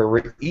love for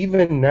her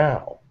even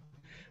now.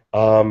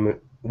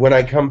 When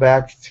I come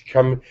back to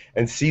come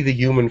and see the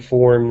human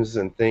forms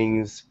and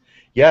things,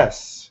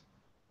 yes,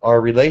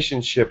 our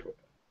relationship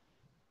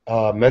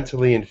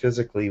mentally and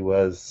physically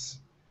was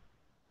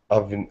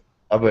of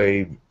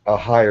a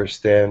higher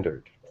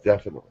standard,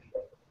 definitely.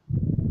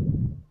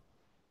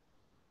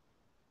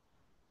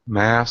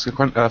 May I ask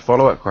a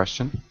follow-up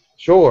question?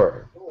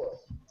 Sure.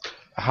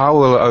 How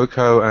will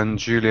Oko and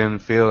Julian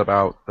feel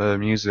about the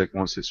music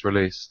once it's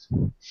released?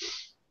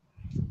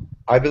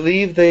 I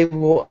believe they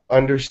will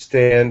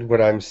understand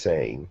what I'm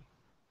saying.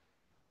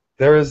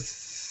 There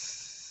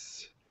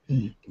is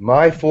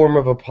my form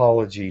of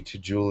apology to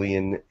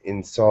Julian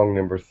in song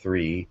number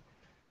 3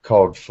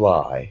 called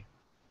Fly.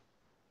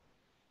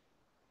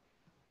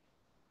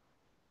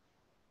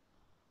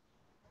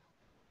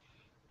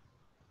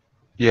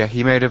 Yeah,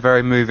 he made a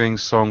very moving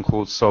song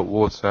called Salt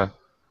Water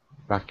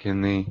back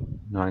in the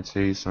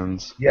 90s,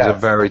 and it was a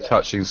very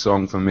touching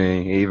song for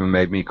me. It even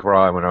made me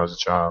cry when I was a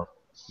child.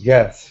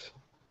 Yes.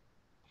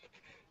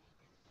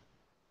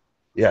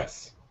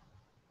 Yes.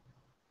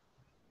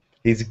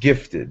 He's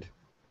gifted.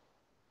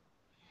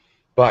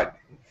 But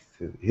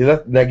he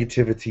let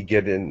negativity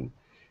get in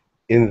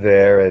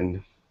there,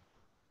 and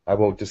I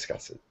won't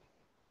discuss it.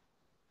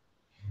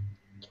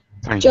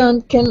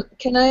 John,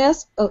 can I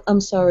ask? Oh,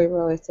 I'm sorry,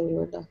 Roy. I thought you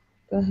were done.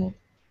 Go ahead.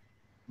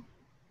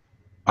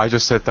 I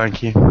just said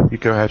thank you. You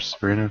go ahead,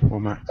 Sabrina or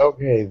Max.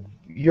 Okay,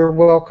 you're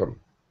welcome.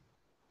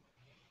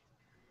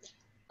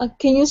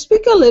 Can you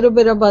speak a little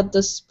bit about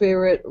the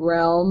spirit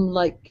realm?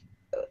 Like,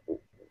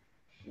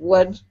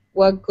 what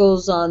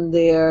goes on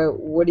there?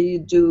 What do you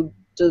do?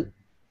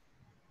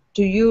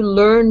 Do you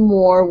learn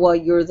more while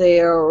you're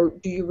there, or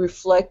do you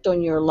reflect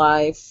on your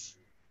life?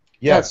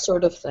 Yeah. That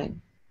sort of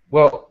thing.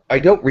 Well, I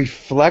don't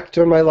reflect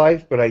on my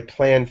life, but I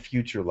plan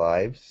future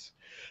lives.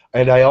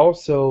 And I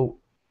also,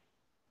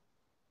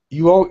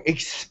 you all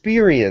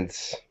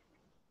experience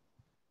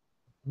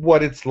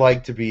what it's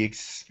like to be a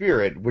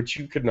spirit, which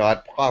you could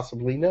not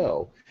possibly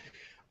know.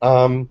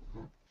 But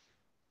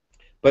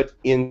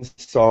in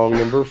song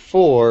number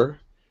 4,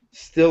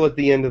 still at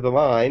the end of the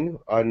line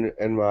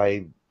in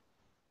my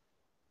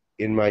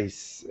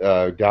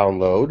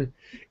download,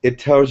 it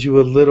tells you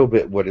a little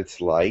bit what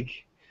it's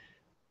like.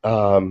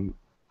 I'll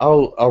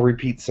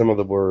repeat some of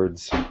the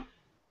words.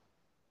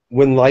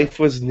 When life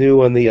was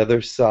new on the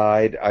other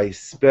side, I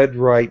sped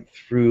right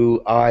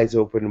through, eyes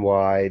open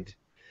wide.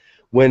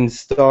 When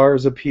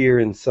stars appear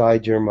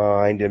inside your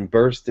mind and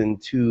burst in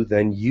two,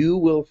 then you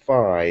will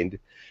find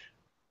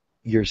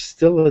you're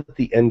still at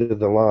the end of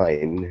the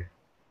line.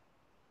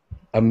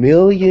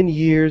 1,000,000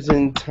 years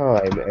in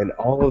time, and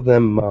all of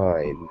them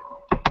mine.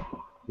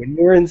 When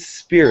you're in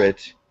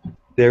spirit,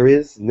 there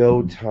is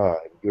no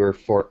time. You're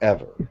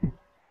forever.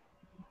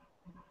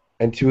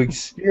 And to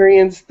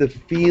experience the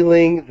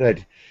feeling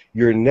that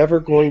you're never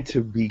going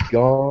to be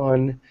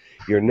gone,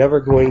 you're never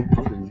going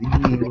to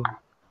leave,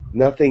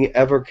 nothing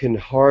ever can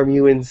harm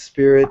you in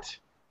spirit,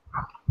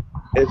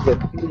 is a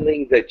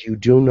feeling that you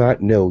do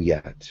not know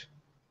yet.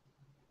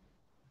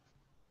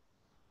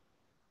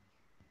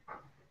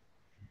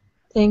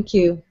 Thank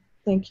you.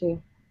 Thank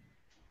you.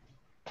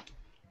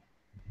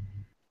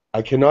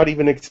 I cannot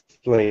even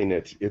explain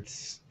it.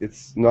 It's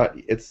not.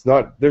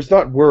 There's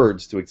not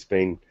words to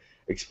explain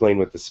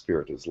what the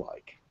spirit is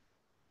like.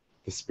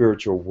 The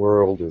spiritual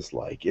world is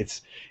like.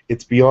 It's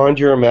beyond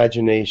your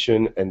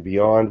imagination and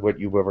beyond what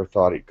you ever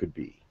thought it could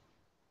be.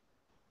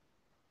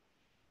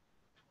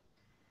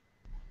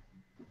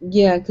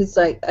 Yeah, because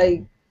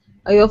I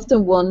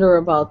often wonder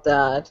about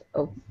that,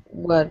 of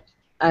what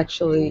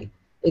actually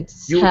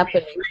it's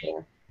happening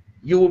here.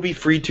 You will be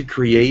free to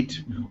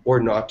create or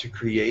not to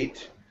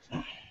create,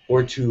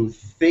 or to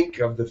think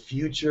of the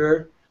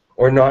future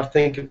or not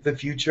think of the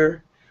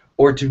future,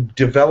 or to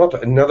develop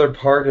another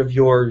part of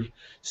your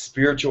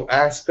spiritual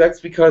aspects,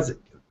 because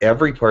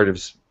every part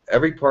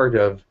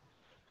of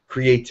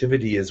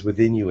creativity is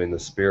within you in the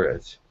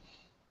spirit.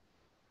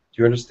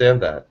 Do you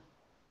understand that?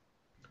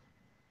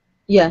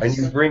 Yes. And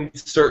you bring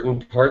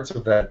certain parts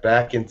of that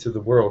back into the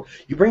world.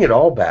 You bring it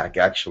all back,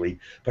 actually,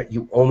 but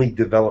you only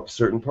develop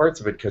certain parts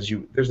of it because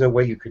there's no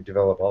way you could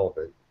develop all of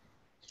it.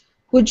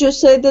 Would you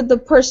say that the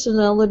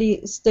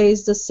personality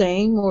stays the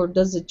same, or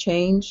does it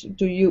change?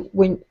 Do you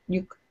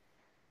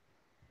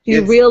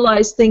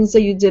realize things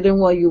that you didn't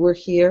while you were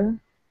here?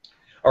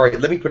 All right,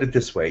 let me put it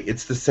this way.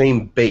 It's the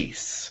same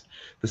base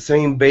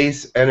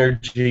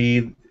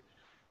energy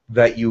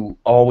that you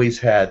always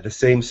had, the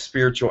same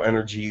spiritual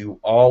energy you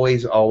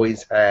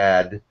always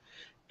had,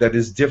 that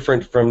is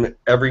different from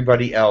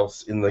everybody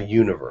else in the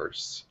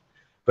universe.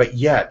 But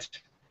yet,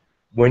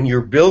 when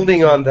you're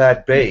building on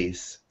that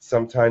base,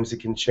 sometimes it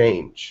can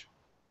change,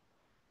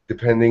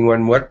 depending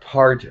on what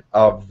part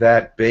of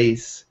that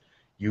base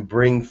you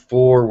bring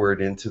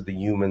forward into the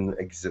human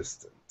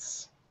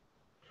existence.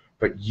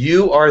 But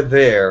you are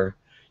there.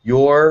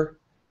 Your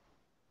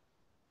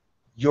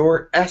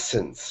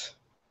essence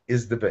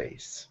is the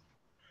base.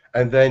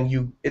 And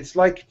then it's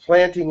like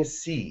planting a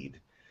seed.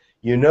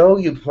 You know,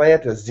 you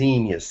plant a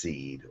zinnia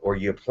seed, or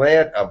you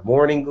plant a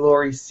morning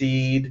glory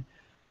seed,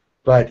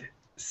 but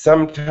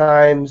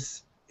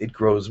sometimes it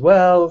grows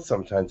well,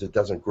 sometimes it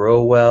doesn't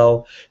grow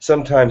well,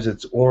 sometimes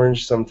it's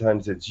orange,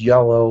 sometimes it's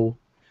yellow.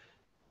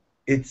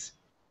 It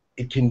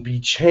can be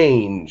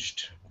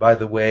changed by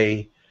the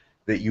way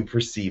that you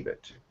perceive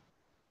it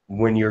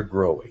when you're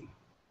growing.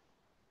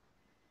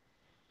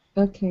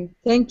 Okay,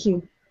 thank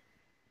you.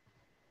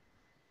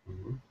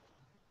 Mm-hmm.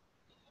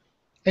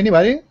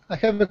 Anybody? I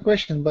have a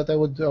question, but I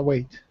would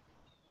wait.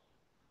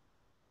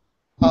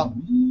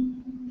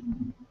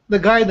 The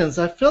guidance.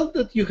 I felt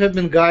that you have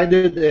been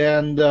guided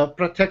and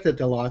protected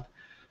a lot.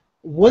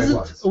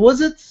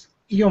 Was it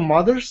your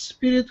mother's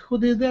spirit who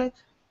did that?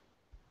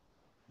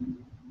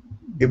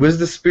 It was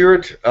the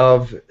spirit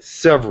of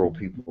several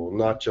people,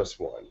 not just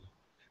one.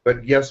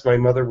 But yes, my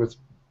mother was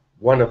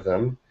one of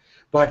them.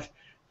 But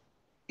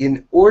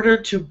in order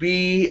to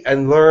be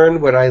and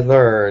learn what I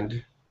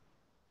learned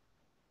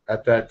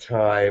at that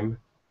time,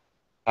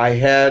 I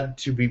had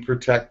to be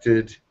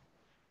protected.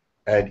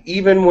 And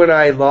even when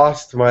I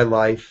lost my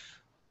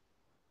life,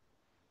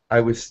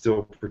 I was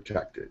still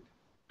protected.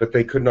 But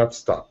they could not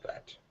stop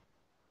that.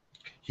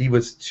 He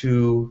was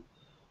too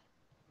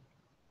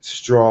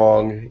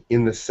strong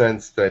in the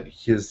sense that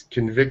his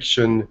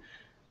conviction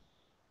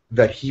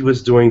that he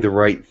was doing the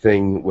right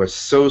thing was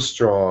so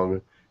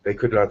strong they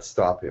could not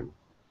stop him.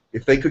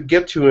 If they could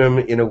get to him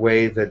in a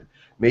way that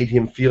made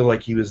him feel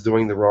like he was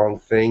doing the wrong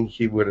thing,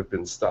 he would have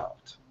been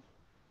stopped.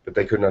 But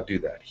they could not do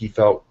that. He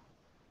felt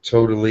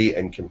totally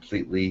and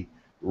completely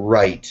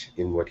right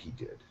in what he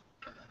did.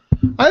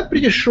 I'm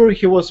pretty sure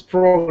he was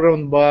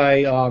programmed by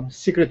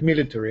secret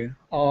military.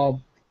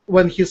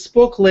 When he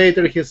spoke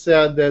later, he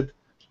said that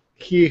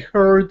he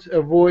heard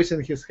a voice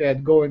in his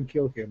head, "Go and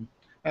kill him."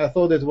 I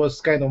thought it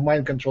was kind of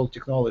mind control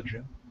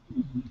technology.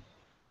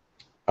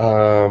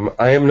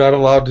 I am not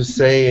allowed to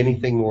say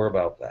anything more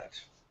about that.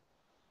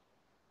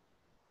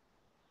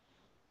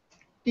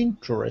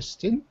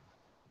 Interesting.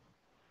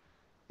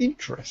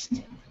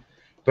 Interesting.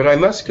 But I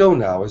must go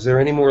now. Is there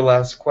any more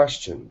last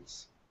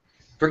questions?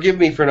 Forgive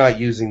me for not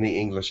using the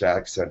English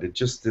accent. It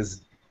just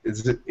is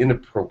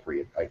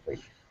inappropriate, I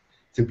think,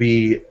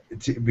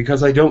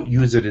 because I don't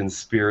use it in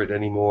spirit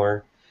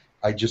anymore.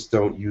 I just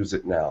don't use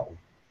it now.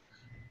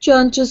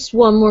 John, just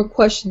one more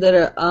question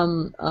that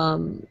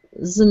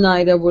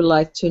Zenaida would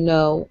like to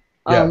know.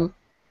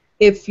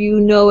 If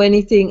you know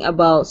anything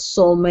about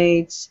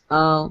soulmates,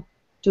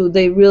 do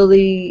they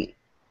really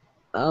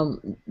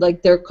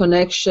like their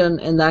connection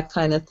and that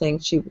kind of thing?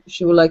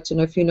 She would like to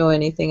know if you know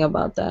anything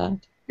about that.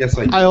 Yes,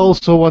 I do. I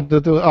also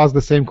wanted to ask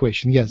the same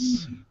question.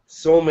 Yes.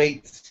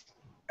 Soulmates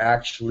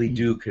actually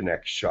do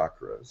connect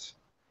chakras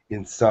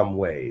in some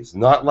ways,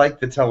 not like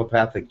the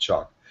telepathic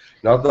chakra,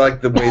 not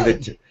like the way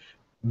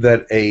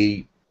that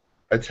a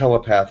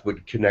telepath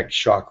would connect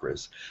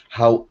chakras.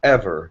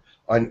 However,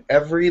 on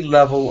every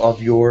level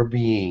of your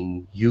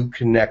being, you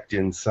connect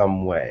in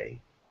some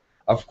way.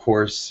 Of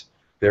course,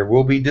 there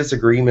will be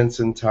disagreements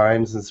in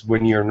times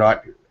when you're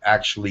not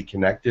actually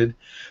connected,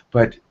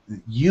 but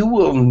you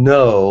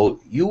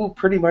will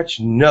pretty much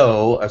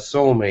know a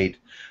soulmate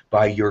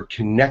by your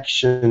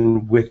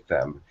connection with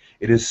them.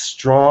 It is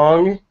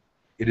strong,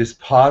 it is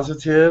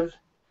positive,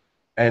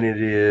 and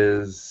it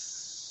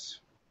is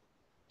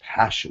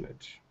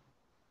passionate.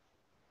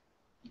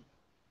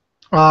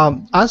 Are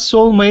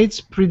soulmates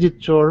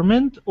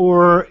predetermined,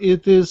 or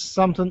it is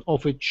something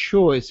of a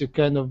choice? You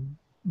kind of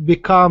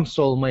become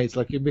soulmates,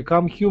 like you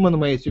become human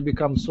mates, you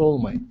become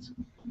soulmates.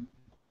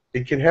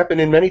 It can happen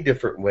in many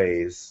different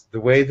ways. The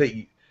way that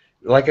you,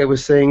 like I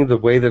was saying, the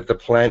way that the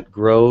plant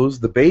grows,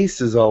 the base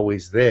is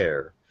always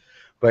there.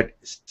 But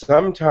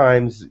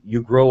sometimes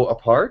you grow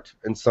apart,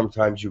 and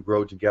sometimes you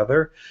grow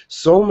together.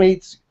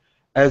 Soulmates,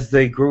 as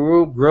they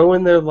grow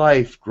in their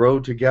life, grow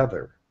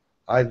together.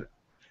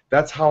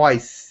 That's how I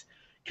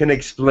can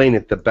explain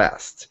it the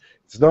best.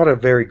 It's not a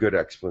very good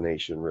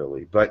explanation,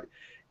 really, but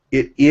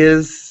it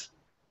is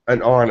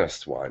an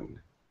honest one.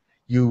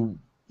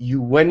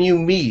 When you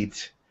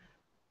meet,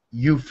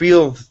 you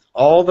feel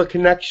all the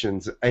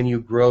connections, and you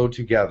grow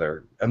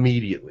together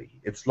immediately.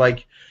 It's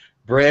like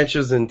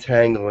branches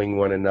entangling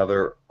one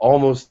another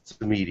almost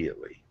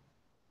immediately.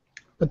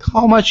 But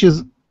how much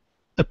is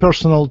a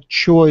personal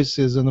choice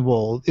is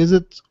involved? Is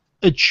it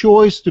a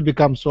choice to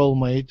become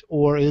soulmate,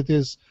 or it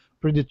is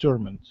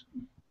predetermined?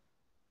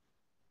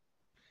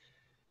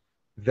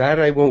 That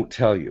I won't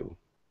tell you,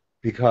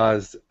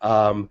 because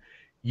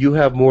you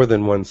have more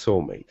than one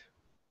soulmate.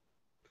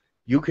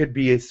 You could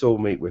be a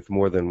soulmate with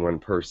more than one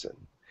person.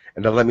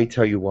 And let me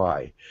tell you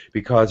why.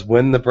 Because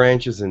when the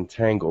branches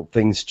entangle,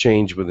 things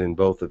change within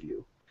both of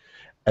you.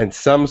 And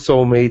some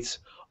soulmates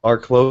are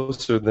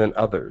closer than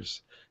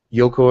others.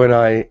 Yoko and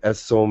I, as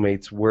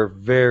soulmates, were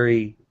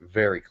very,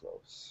 very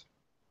close.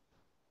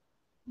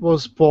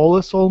 Was Paul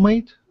a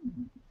soulmate?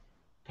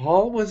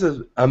 Paul was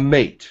a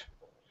mate,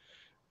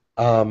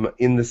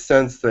 in the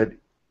sense that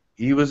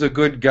he was a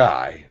good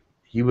guy.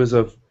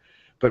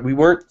 But we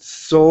weren't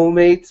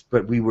soulmates,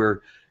 but we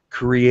were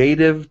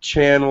creative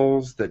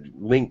channels that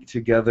linked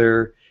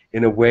together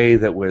in a way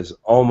that was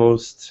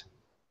almost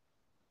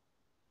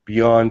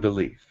beyond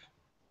belief.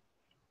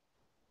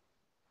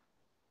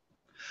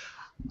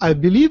 I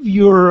believe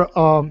you're.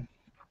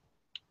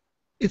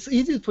 It's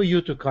easy for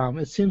you to come.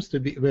 It seems to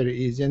be very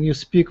easy, and you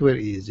speak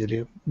very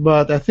easily.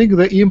 But I think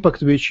the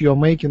impact which you're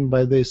making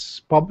by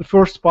this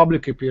first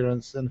public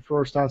appearance and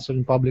first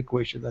answering public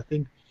questions, I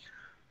think,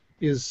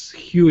 is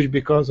huge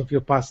because of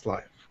your past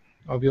life,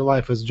 of your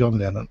life as John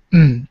Lennon.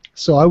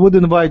 So I would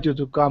invite you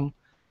to come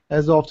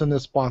as often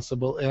as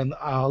possible, and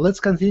let's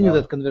continue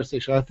that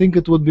conversation. I think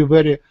it would be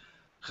very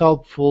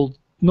helpful.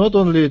 Not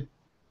only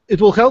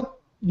it will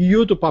help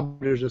you to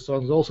publish the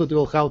songs, also it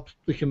will help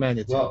the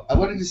humanity. Well, I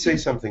wanted to say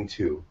something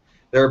too.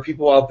 There are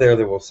people out there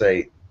that will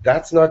say,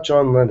 that's not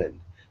John Lennon.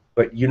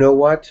 But you know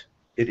what?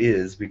 It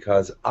is,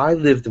 because I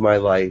lived my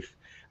life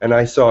and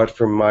I saw it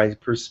from my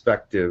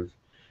perspective,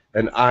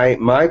 and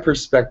my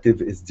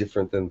perspective is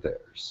different than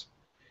theirs.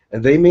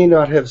 And they may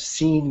not have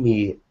seen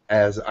me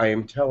as I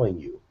am telling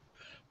you,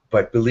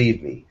 but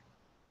believe me,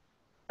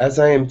 as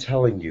I am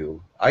telling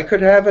you, I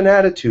could have an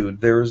attitude.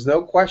 There is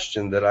no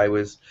question that I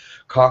was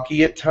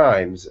cocky at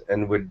times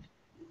and would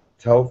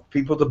tell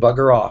people to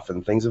bugger off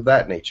and things of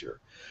that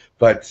nature.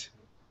 But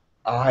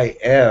I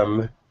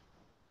am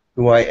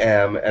who I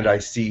am, and I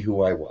see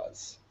who I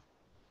was.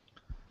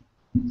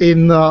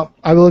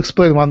 I will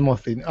explain one more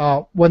thing.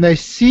 When I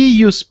see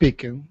you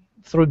speaking,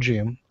 through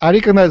Jim. I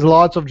recognize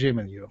lots of Jim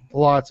in you,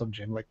 lots of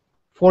Jim, like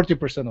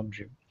 40% of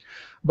Jim.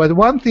 But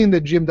one thing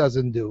that Jim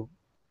doesn't do,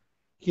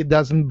 he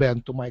doesn't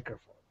bend to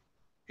microphone,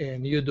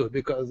 and you do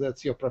because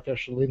that's your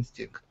professional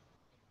instinct.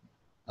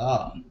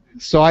 Ah.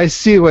 So I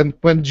see when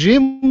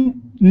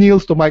Jim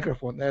kneels to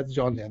microphone, that's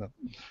John Lennon.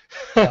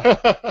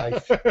 I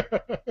see.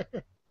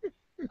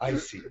 I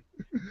see.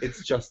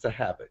 It's just a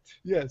habit.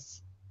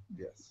 Yes.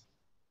 Yes.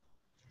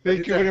 Thank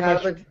It's you a very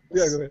much. habit-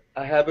 Yeah, go ahead.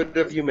 A habit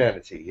of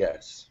humanity,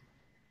 yes.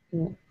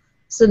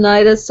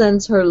 Zenaida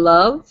sends her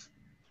love,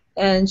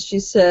 and she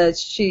said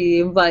she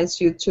invites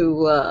you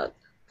to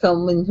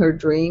come in her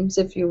dreams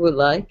if you would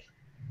like.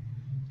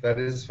 That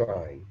is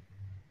fine.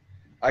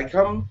 I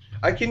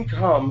can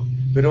come,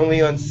 but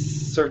only on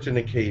certain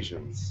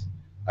occasions.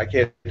 I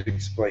can't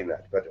explain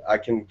that, but I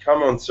can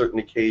come on certain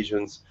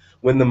occasions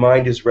when the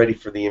mind is ready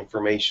for the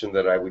information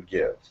that I would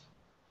give.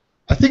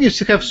 I think you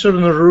should have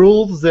certain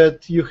rules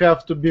that you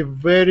have to be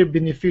very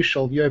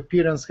beneficial. Your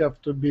appearance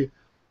have to be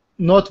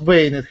not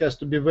vain. It has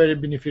to be very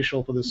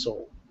beneficial for the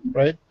soul,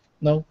 right?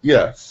 No?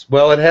 Yes.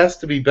 Well, it has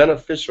to be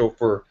beneficial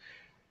for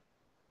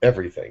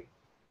everything.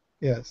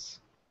 Yes.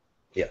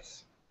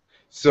 Yes.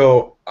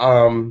 So,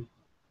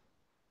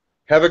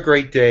 have a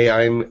great day.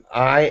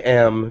 I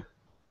am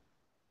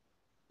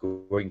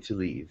going to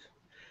leave.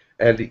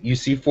 And you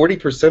see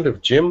 40%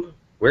 of Jim?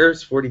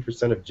 Where's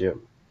 40% of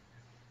Jim?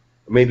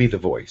 Maybe the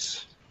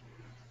voice.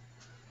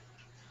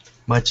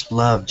 Much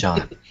love,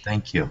 John.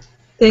 Thank you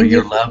Thank for you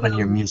your love and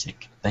your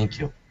music. Thank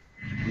you.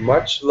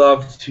 Much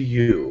love to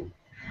you.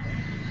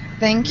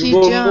 Thank You you,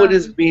 won't know it John.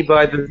 is me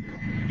by the.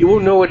 You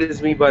won't know it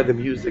is me by the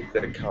music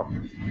that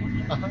comes.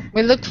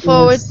 We look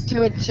forward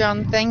to it,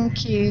 John.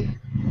 Thank you.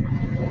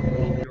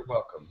 You're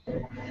welcome.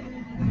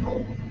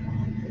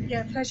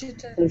 Yeah, pleasure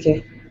to. Thank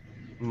you.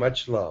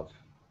 Much love.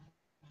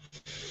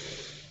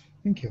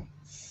 Thank you.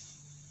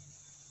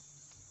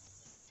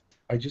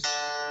 I just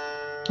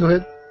Go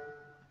ahead.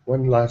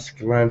 one last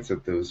glance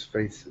at those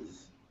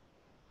faces.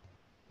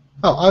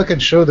 Oh, I can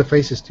show the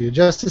faces to you.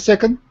 Just a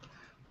second.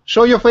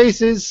 Show your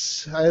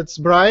faces. It's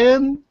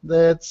Brian.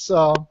 That's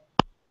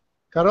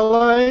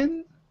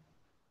Caroline,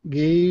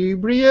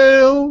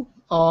 Gabriel,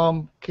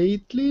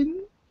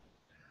 Caitlin,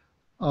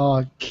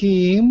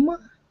 Kim.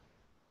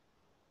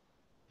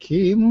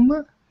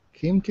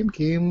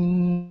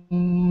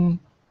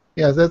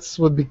 Yeah, that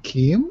would be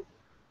Kim.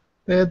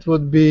 That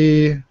would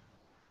be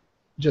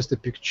just a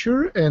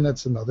picture, and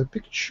that's another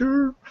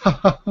picture.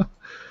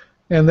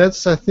 And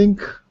that's, I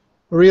think,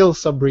 real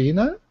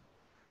Sabrina.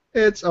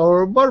 It's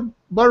our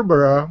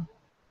Barbara.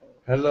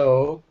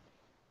 Hello.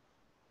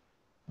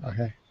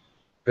 Okay.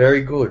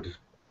 Very good.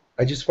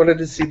 I just wanted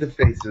to see the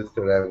faces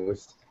that I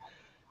was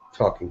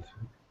talking to.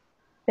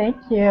 Thank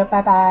you.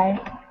 Bye-bye.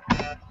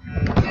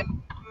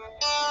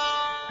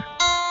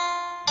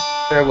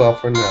 Farewell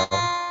for now.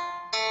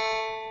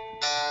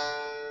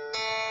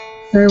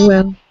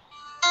 Farewell.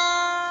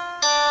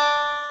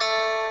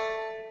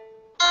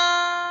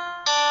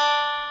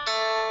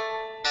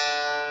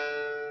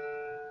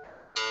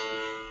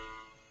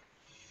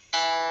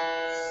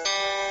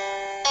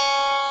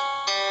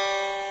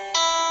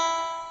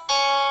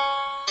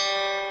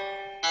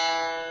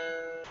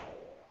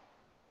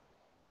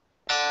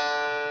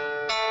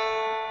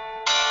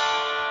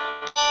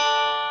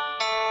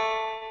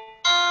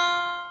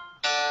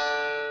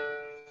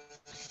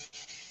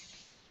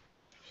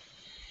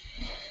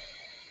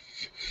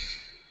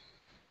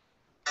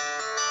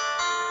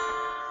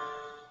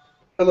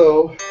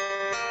 Hello.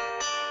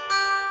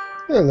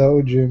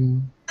 Hello,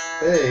 Jim.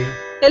 Hey.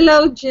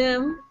 Hello,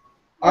 Jim.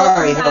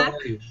 Hi, Welcome how back.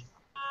 are you?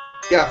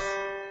 Yes.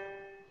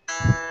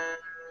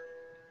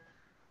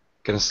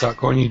 Gonna start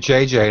calling you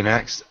JJ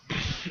next.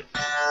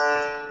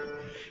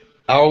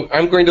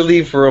 I'm going to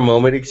leave for a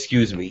moment.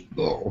 Excuse me.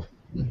 Oh.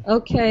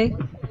 Okay.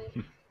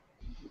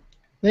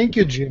 Thank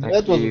you, Jim. Thank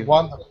That was you.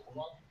 wonderful.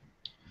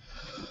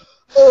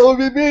 Oh,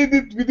 we made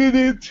it. We did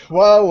it.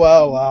 Wow,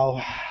 wow,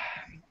 wow.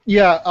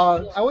 Yeah,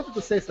 I wanted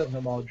to say something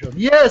about John.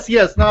 Yes,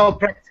 now a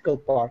practical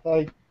part.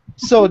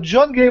 So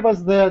John gave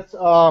us that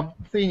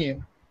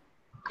thingy.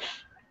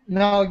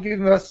 Now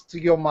give us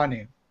your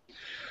money.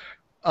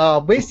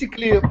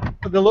 Basically,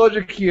 the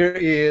logic here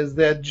is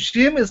that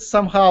Jim is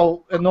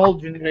somehow an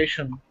old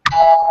generation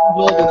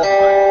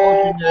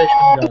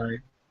guy.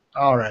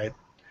 All right.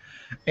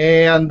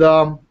 And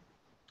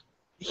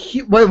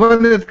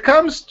when it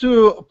comes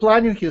to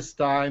planning his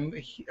time,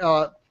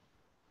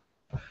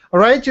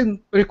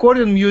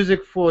 recording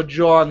music for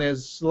John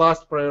is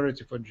last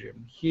priority for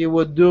Jim. He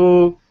would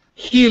do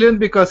healing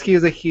because he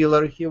is a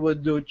healer. He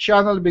would do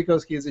channel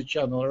because he is a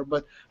channeler.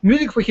 But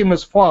music for him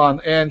is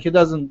fun, and he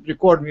doesn't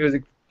record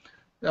music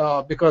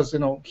because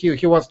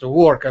he wants to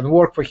work, and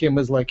work for him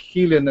is like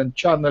healing and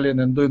channeling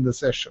and doing the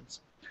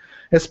sessions.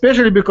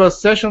 Especially because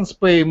sessions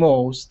pay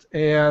most,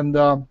 and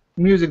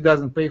music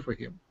doesn't pay for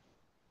him,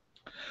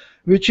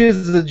 which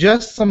is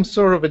just some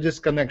sort of a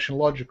disconnection,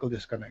 logical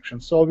disconnection.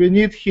 So we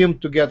need him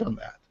to get on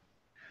that.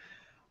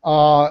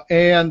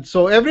 And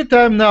so every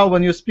time now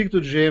when you speak to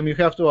Jim, you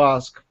have to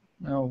ask,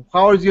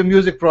 How is your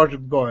music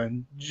project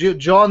going?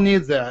 John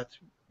needs that.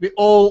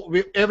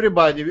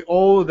 Everybody, we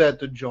owe that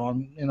to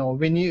John.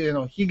 We need.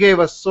 He gave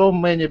us so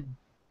many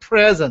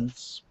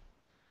presents.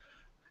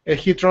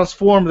 He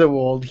transformed the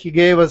world. He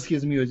gave us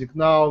his music.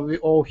 Now we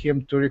owe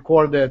him to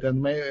record it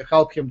and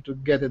help him to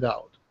get it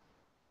out.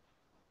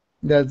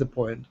 That's the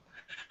point.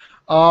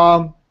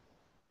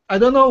 I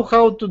don't know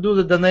how to do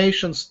the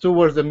donations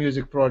towards the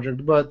music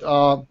project, but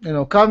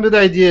come with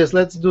ideas.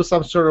 Let's do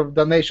some sort of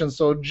donation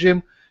so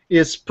Jim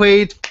is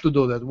paid to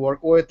do that work,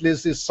 or at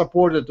least is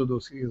supported to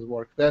do his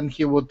work. Then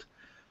he would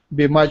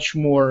be much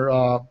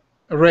more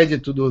ready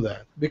to do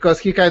that, because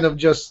he kind of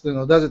just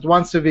does it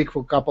once a week for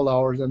a couple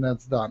hours and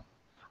that's done.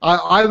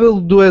 I will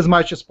do as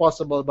much as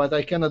possible, but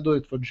I cannot do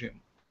it for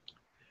Jim.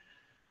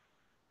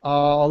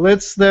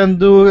 Let's then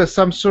do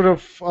some sort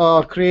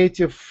of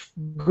creative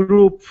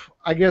group.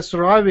 I guess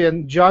Ravi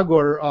and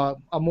Jaguar are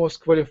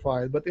most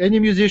qualified, but any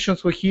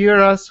musicians who hear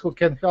us who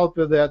can help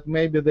with that,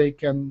 maybe they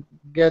can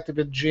get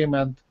with Jim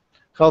and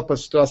help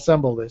us to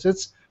assemble this.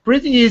 It's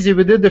pretty easy.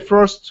 We did the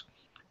first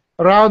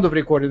round of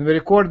recording. We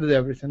recorded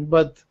everything,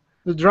 but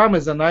the drum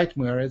is a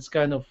nightmare. It's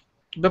kind of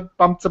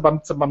bumps,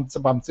 bumps, bumps,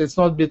 bumps. It's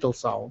not Beatles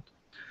sound.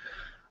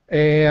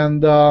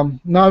 And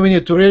now we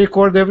need to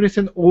re-record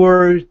everything,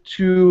 or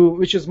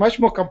which is much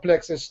more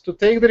complex, is to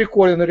take the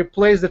recording and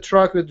replace the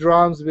track with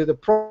drums with the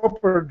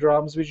proper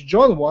drums, which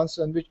John wants,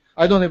 and which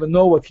I don't even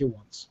know what he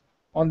wants.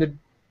 Only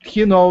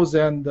he knows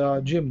and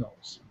Jim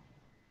knows.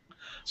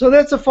 So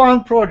that's a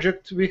fun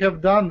project. We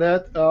have done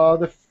that,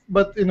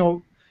 but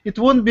it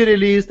won't be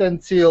released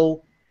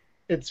until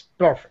it's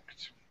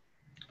perfect.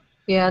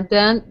 Yeah,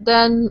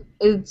 then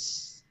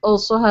it's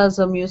also has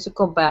a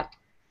musical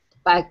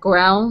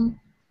background.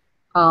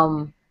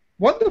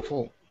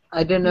 Wonderful.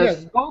 I don't know.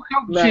 Yes, go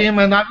help Jim,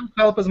 and I will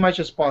help as much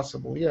as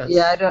possible. Yes.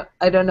 Yeah,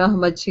 I don't know how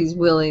much he's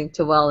willing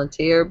to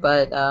volunteer,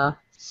 but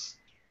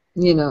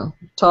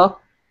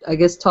talk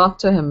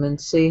to him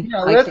and see.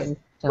 Yeah,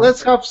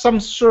 let's have some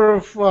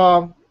sort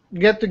of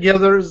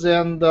get-togethers,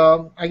 and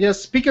I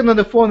guess speaking on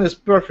the phone is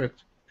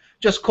perfect.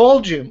 Just call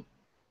Jim,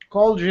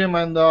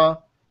 and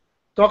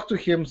talk to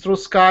him through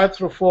Skype,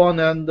 through phone,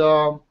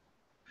 and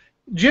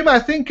Jim, I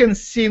think, can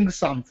sing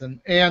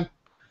something, and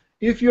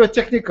if you are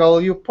technical,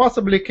 you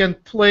possibly can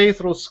play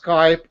through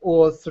Skype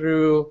or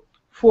through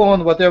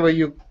phone, whatever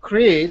you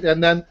create,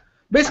 and then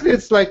basically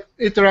it's like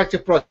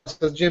interactive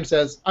process. Jim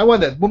says, I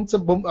want that, boom,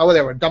 boom, or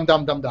whatever, dum,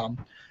 dum, dum,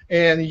 dum.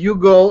 And you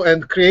go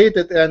and create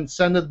it and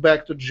send it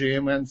back to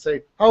Jim and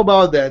say, how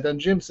about that? And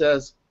Jim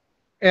says,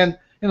 and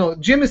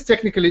Jim is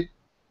technically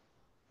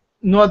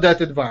not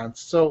that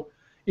advanced. So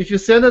if you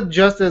send it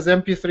just as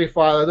MP3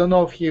 file, I don't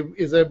know if he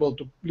is able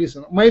to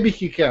listen. Maybe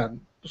he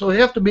can. So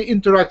it have to be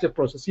interactive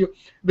process.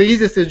 The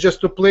easiest is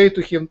just to play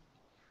to him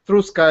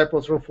through Skype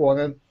or through phone,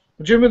 and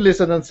Jim will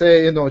listen and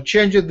say,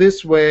 change it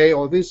this way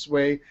or this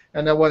way,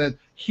 and I want it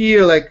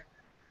here, like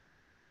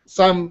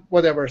some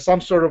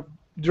sort of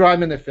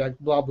drumming effect,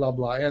 blah blah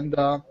blah, and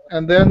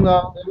then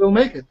we'll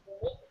make it.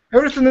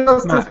 Everything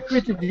else is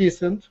pretty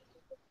decent.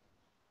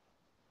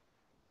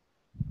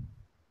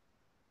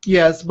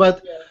 Yes,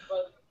 but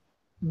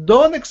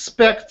don't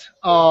expect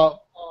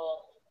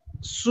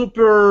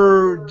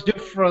super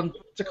different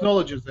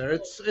technologies there.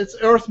 It's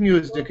Earth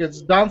music.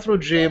 It's done through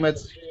Jim.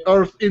 It's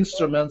Earth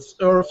instruments,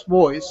 Earth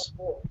voice,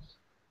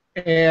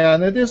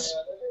 and it is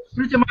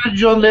pretty much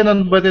John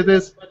Lennon. But it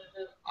is,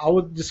 I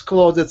would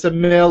disclose, it's a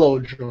mellow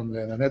John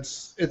Lennon.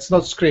 It's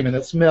not screaming.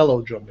 It's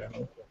mellow John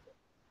Lennon,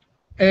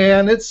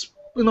 and it's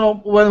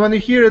when you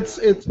hear it,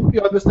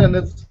 you understand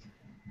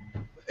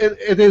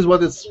it is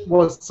what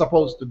was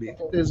supposed to be.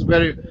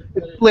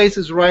 It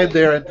places right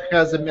there. It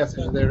has a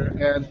message there,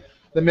 and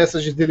the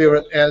message is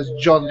delivered as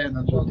John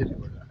Lennon would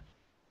deliver that.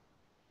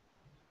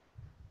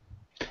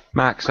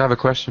 Max, I have a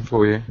question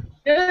for you.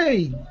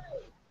 Hey!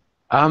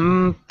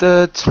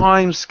 The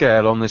time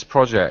scale on this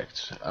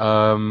project,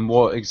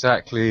 what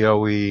exactly are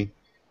we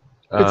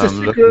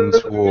looking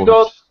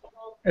towards?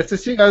 It's a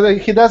secret.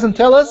 He doesn't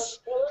tell us.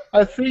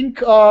 I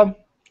think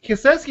he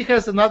says he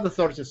has another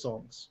 30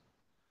 songs.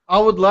 I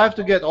would love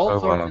to get all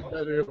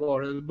 30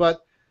 recorded,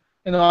 but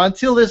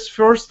until this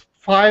first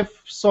 5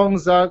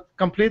 songs are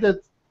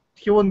completed,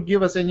 he won't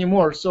give us any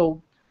more.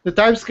 So the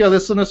time scale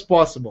as soon as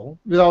possible,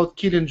 without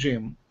killing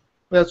Jim,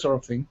 that sort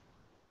of thing.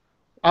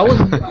 I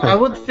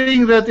would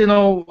think that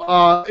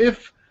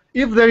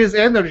if there is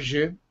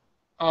energy,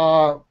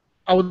 I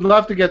would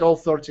love to get all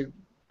 30.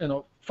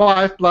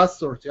 5 plus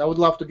 30. I would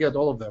love to get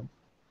all of them.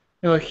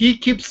 He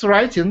keeps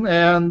writing,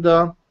 and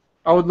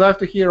I would love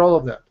to hear all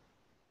of that.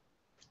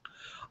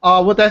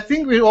 What I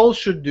think we all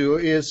should do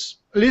is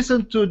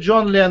listen to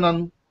John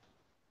Lennon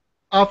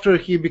after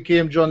he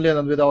became John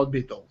Lennon without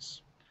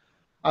Beatles.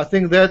 I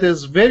think that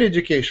is very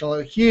educational.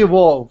 He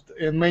evolved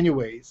in many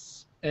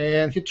ways,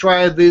 and he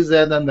tried this,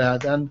 that, and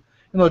that, and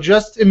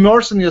just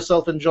immersing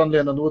yourself in John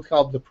Lennon would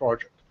help the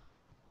project.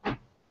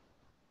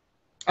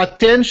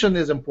 Attention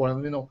is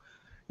important.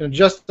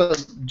 Just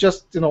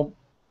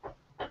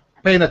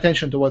paying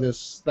attention to what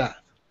is that.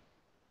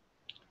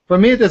 For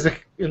me, it is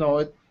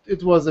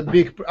it was a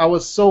big. I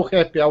was so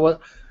happy.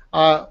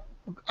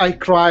 I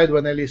cried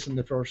when I listened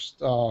the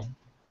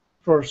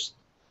first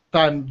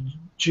time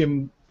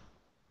Jim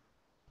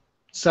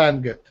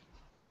sang it.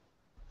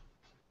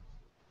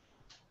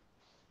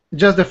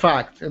 Just the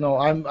fact,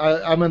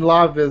 I'm in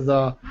love with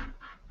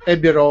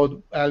Abbey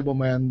Road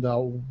album and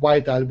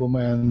White album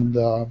and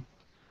the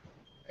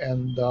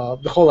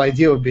whole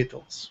idea of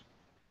Beatles.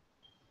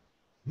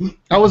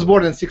 I was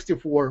born in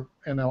 '64,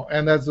 and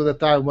that's the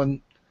time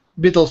when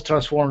Beatles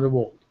transformed the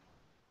world.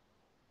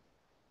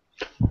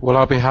 Well,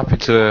 I'll be happy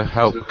to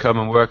help come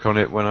and work on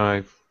it when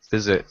I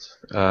visit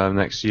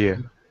next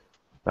year.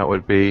 That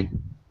would be,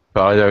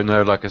 but I don't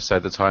know, like I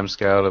said, the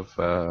timescale of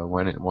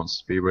when it wants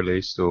to be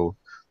released or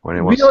when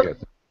it wants to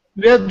get.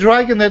 We are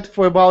dragging it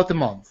for about a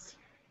month.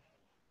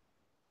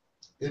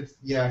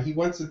 Yeah, he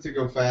wants it to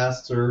go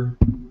faster.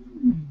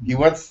 He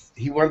wants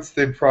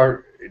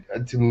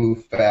to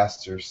move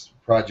faster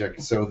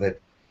project so that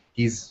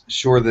he's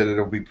sure that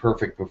it'll be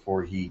perfect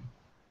before he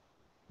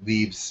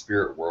leaves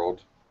Spirit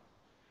World.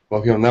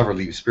 Well, he'll never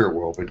leave Spirit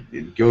World, but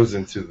it goes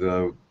into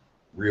the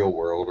real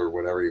world or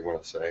whatever you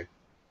want to say.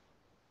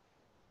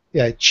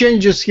 Yeah, it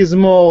changes his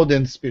mode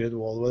in Spirit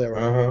World,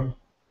 whatever.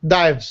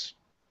 Dives.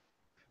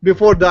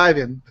 Before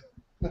diving.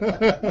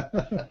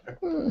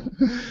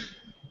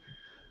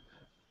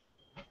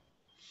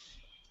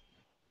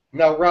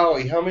 Now,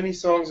 Rowley, how many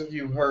songs have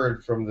you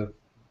heard from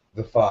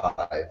the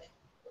 5?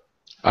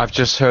 I've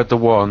just heard the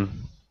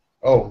one.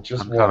 Oh,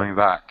 just one. Coming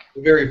back.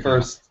 The very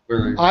first.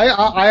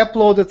 I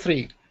uploaded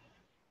 3.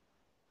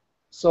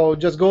 So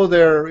just go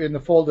there in the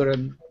folder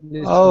and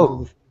listen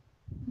to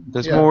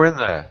there's more in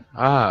there.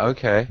 Ah,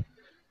 okay.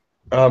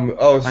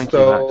 Thank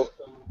you,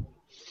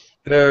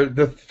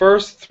 the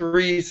first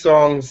 3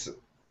 songs.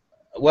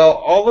 Well,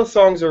 all the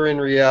songs are in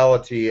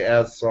reality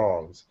as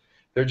songs.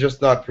 They're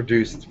just not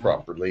produced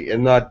properly,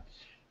 and the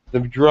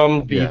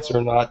drum beats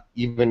are not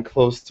even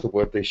close to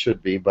what they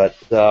should be. But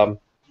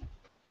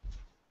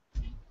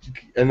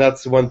and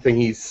that's one thing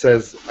he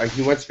says.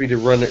 He wants me to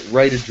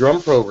write a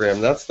drum program.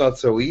 That's not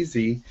so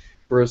easy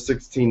for a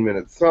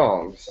 16-minute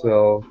song.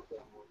 So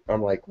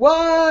I'm like,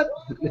 what?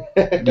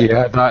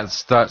 Yeah,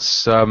 that's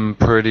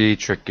pretty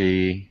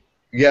tricky.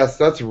 Yes,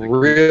 that's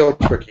real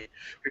tricky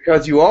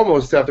because you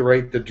almost have to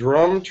write the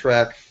drum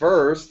track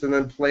first and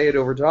then play it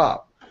over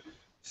top.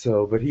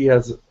 So, but he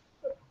has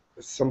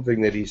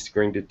something that he's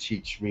going to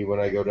teach me when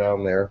I go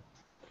down there.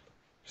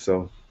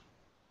 So.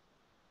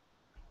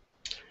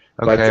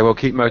 Okay, well,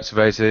 keep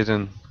motivated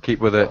and keep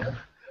with it.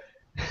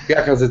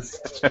 Yeah, because it's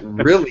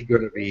really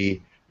going to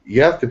be.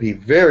 You have to be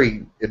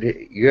very.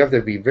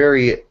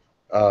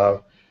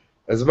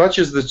 As much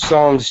as the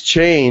songs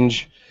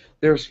change,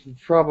 there's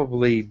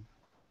probably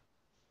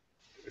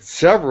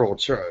several.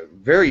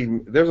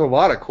 There's a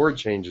lot of chord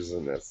changes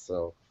in this,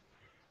 so.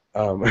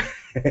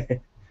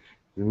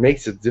 It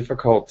makes it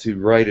difficult to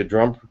write a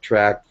drum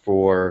track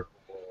for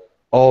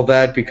all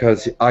that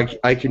because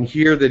I can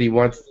hear that he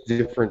wants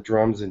different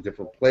drums in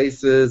different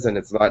places, and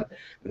it's not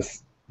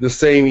the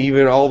same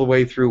even all the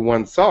way through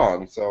one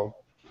song. So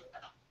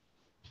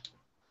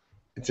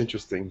it's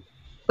interesting.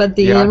 But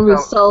the end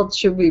result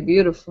should be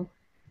beautiful.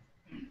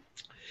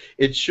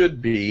 It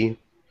should be,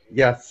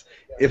 yes.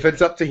 If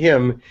it's up to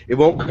him, it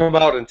won't come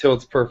out until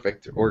it's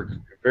perfect or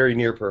very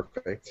near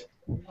perfect.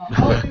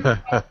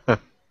 Huh?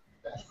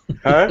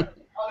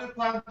 How do you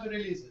plan to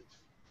release it?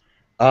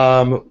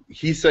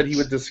 He said he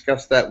would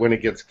discuss that when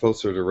it gets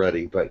closer to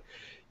ready, but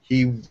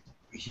he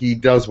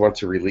does want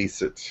to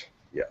release it.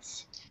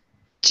 Yes.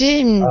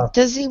 Jim,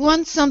 does he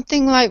want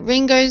something like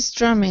Ringo's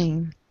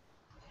drumming?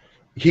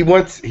 He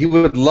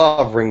would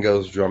love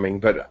Ringo's drumming,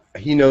 but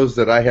he knows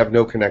that I have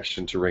no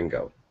connection to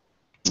Ringo.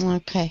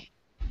 Okay.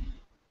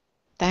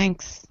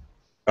 Thanks.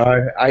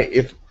 Who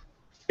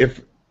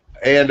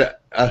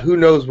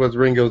knows what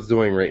Ringo's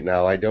doing right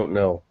now? I don't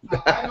know.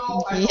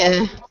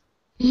 Yeah.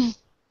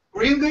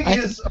 Ringo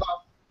is.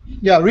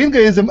 Ringo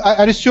is.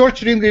 I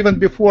researched Ringo even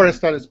before I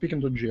started speaking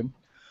to Jim.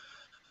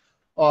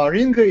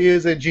 Ringo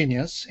is a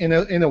genius in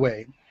a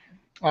way.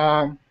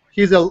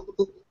 He's a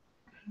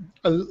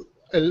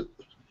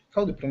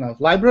how do you pronounce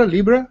Libra?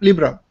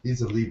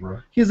 He's a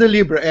Libra. He's a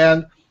Libra,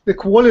 and the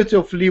quality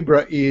of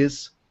Libra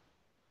is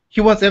he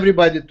wants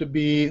everybody to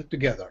be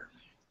together.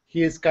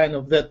 He is kind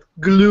of that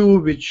glue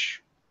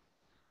which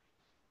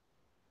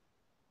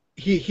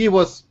he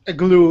was a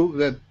glue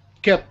that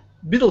kept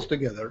Beatles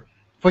together.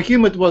 For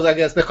him, it was, I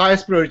guess, the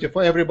highest priority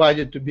for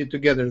everybody to be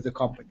together as a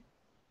company.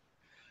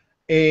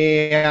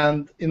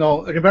 And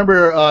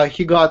remember,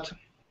 he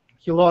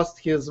lost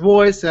his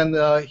voice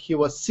and he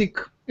was sick.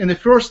 In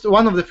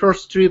one of the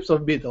first trips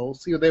of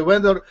Beatles, they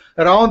went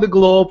around the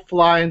globe,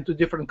 flying to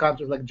different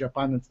countries like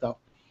Japan and stuff.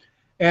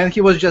 And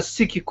he was just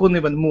sick; he couldn't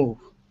even move.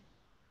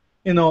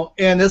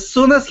 And as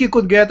soon as he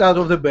could get out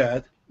of the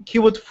bed, he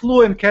would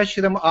flew and catch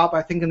them up,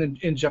 I think,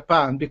 in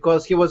Japan,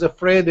 because he was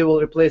afraid they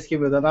will replace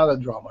him with another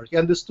drummer. He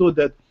understood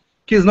that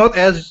he's not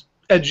as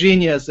a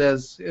genius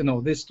as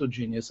these two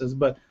geniuses,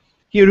 but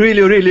he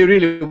really, really,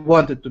 really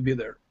wanted to be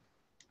there.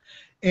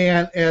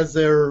 And as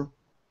their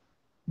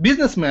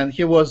businessman,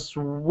 he was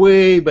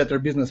way better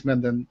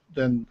businessman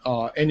than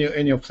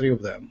any of three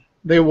of them.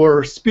 They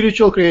were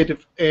spiritual,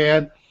 creative,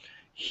 and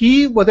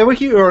whatever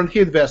he earned, he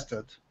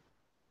invested,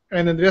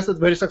 and invested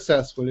very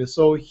successfully.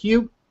 So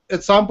he,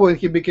 at some point,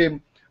 he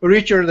became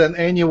richer than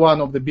any one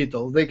of the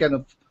Beatles. They kind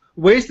of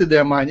wasted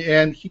their money,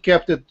 and he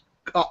kept it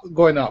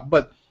going up.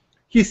 But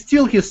his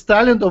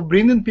talent of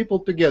bringing people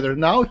together.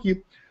 Now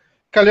he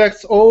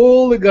collects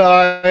all the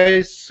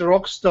guys,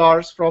 rock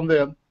stars from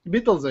the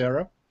Beatles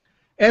era,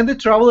 and they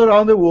travel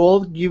around the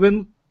world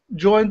giving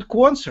joint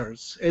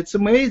concerts. It's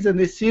amazing.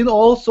 They seen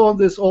also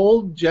this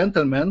old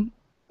gentlemen,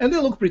 and they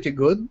look pretty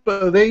good,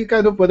 but they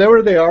kind of,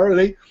 whatever they are,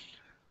 they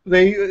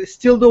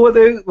still do what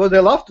they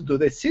love to do.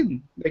 They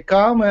sing. They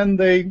come and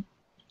they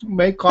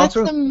make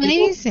concerts. That's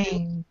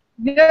amazing.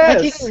 Yes,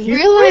 I didn't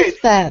realize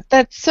that.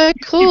 That's so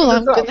cool.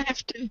 I'm going to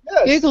have to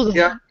Google that.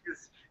 Yeah,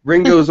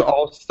 Ringo's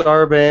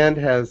all-star band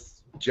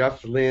has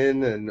Jeff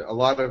Lynne and a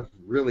lot of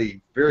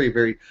really very,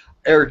 very...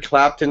 Eric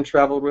Clapton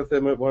traveled with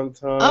him at one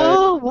time.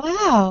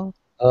 Oh,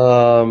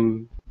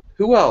 wow.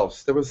 Who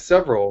else? There was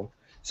several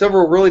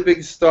really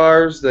big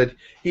stars that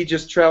he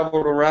just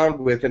traveled around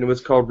with, and it was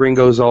called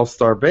Ringo's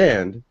All-Star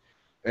Band.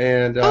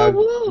 And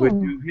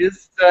would do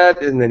his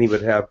set, and then he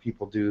would have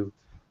people do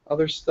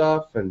other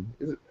stuff.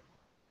 And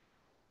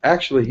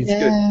actually, he's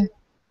good.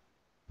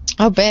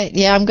 I'll bet.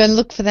 Yeah, I'm going to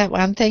look for that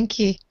one. Thank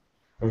you.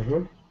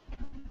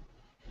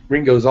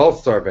 Ringo's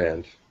All-Star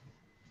Band.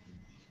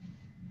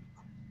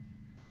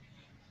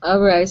 All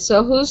right.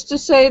 So who's to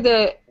say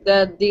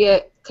that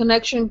the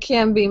connection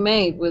can be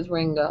made with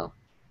Ringo?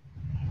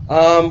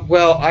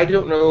 Well, I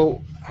don't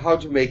know how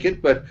to make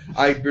it, but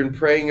I've been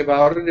praying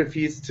about it. If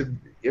he's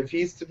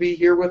to be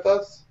here with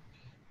us,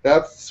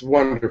 that's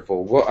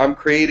wonderful. Well, I'm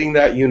creating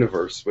that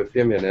universe with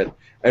him in it,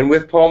 and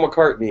with Paul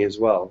McCartney as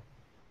well,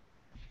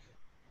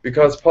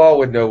 because Paul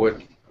would know what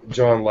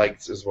John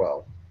likes as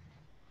well.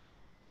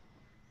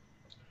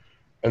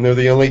 And they're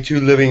the only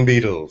two living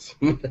Beatles.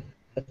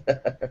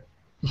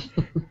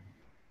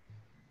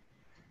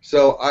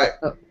 So I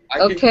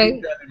can keep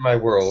that in my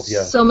world,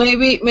 yeah. So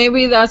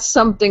maybe that's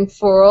something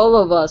for all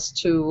of us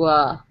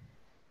to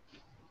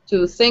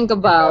think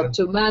about,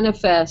 to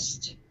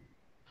manifest,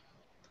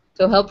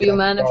 to help you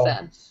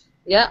manifest.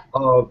 Yeah.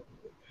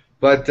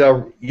 But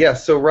yeah,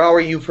 so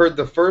Rowie, you've heard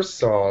the first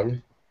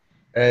song,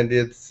 and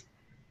it's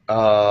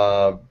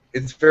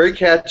very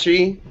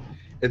catchy.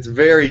 It's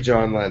very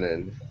John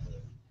Lennon.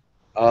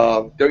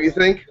 Don't you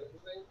think?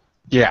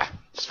 Yeah,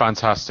 it's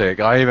fantastic.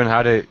 I even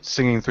had it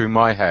singing through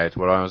my head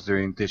when I was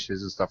doing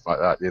dishes and stuff like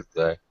that the other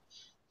day.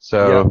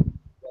 So,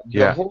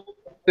 yeah. The whole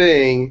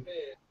thing,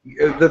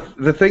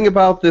 the thing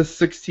about this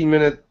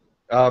 16-minute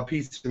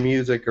piece of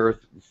music, or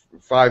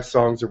 5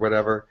 songs or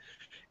whatever,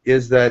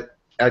 is that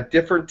at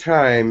different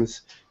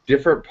times,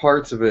 different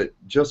parts of it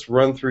just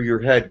run through your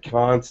head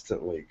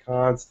constantly.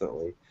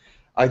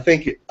 I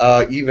think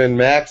even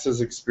Max has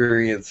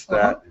experienced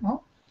that,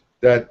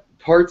 that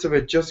parts of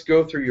it just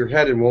go through your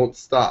head and won't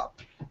stop.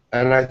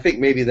 And I think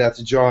maybe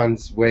that's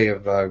John's way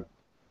of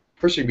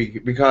pushing me,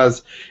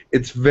 because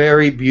it's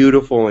very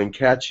beautiful and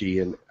catchy,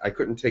 and I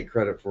couldn't take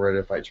credit for it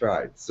if I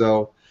tried.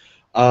 So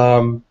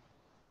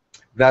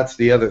that's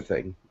the other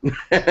thing.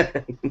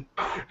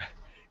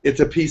 It's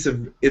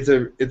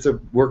a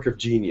work of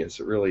genius.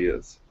 It really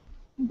is.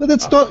 But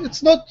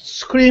it's not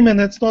screaming.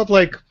 It's not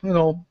like,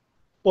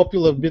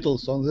 popular Beatles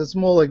songs. It's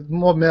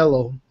more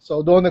mellow.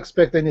 So don't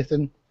expect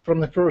anything from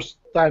the first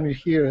time you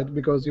hear it,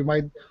 because you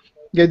might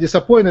get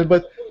disappointed.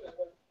 But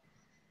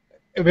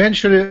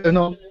eventually,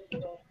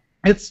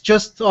 it's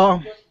just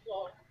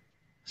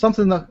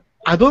something that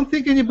I don't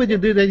think anybody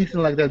did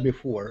anything like that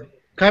before.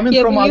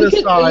 Coming from other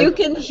side, you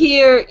can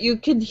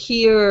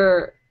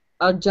hear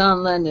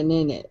John Lennon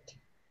in it.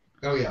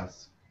 Oh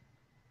yes.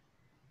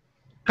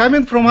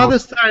 Coming from other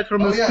side,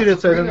 from the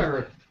spirit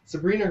side.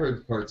 Sabrina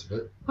heard parts of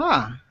it.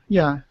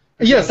 Yeah.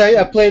 Yes,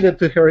 I played it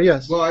to her.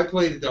 Yes. Well, I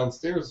played it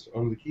downstairs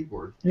on the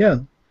keyboard. Yeah.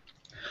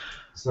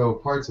 So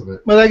parts of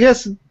it. But I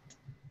guess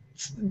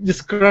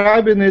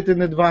describing it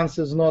in advance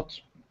is not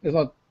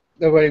a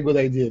very good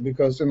idea,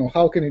 because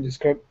how can you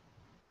describe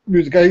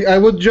music? I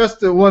would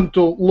just want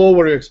to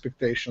lower your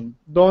expectation.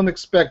 Don't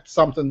expect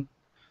something.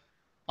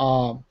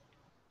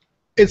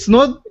 It's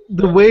not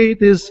the way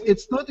it is.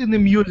 It's not in the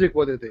music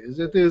what it is.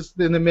 It is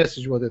in the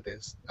message what it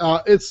is.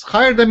 It's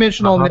higher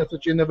dimensional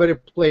message in a very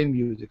plain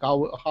music.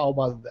 How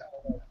about that?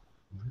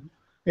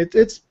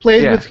 It's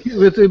played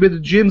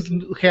with Jim's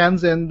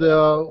hands and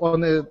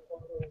on a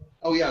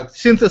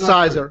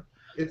synthesizer.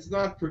 It's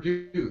not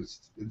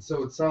produced, and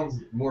so it sounds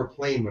more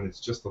plain when it's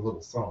just a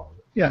little song.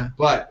 Yeah.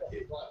 But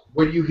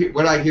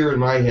what I hear in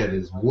my head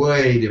is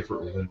way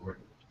different than what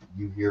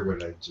you hear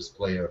when I just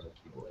play on the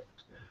keyboard.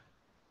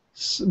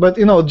 But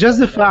just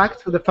the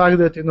fact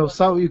that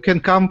so you can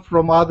come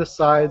from other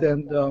side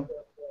and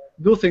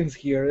do things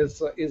here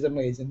is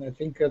amazing. I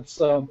think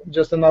it's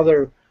just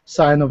another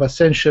sign of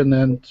ascension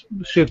and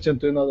shifting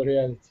to another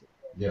reality.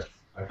 Yes.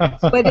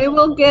 But it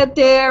will get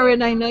there,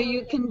 and I know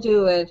you can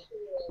do it.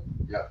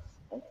 Yes.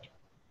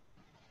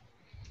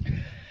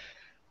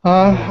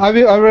 Are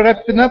we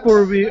wrapping up,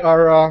 or we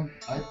are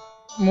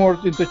more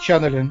into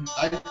channeling?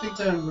 I think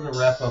that I'm going to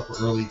wrap up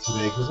early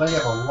today because I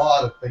have a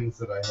lot of things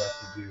that I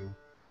have to do.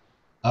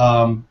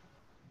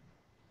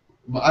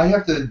 I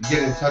have to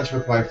get in touch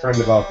with my friend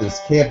about this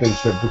camping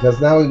trip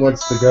because now he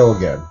wants to go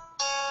again.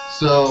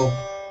 So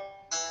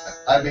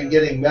I've been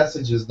getting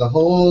messages the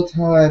whole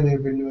time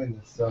we've been doing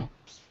this. So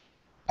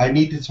I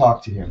need to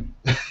talk to him.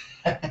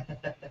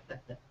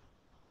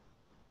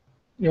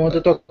 You want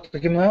to talk to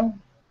him now?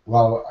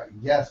 Well,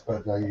 yes,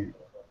 but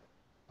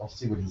I'll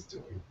see what he's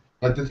doing.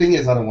 But the thing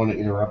is, I don't want to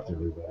interrupt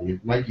everybody.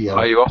 It might be.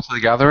 Are you off to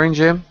the gathering,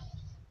 Jim?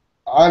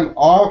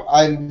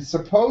 I'm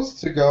supposed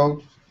to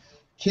go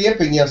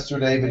camping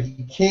yesterday, but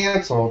he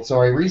canceled,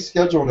 so I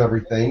rescheduled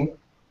everything.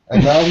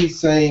 And now he's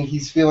saying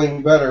he's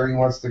feeling better. He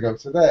wants to go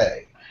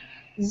today.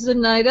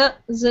 Zenaida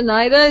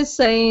is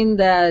saying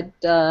that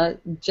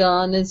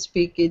John is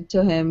speaking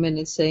to him and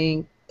is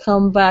saying,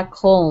 "Come back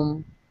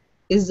home."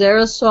 Is there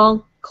a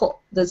song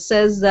that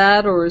says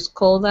that, or is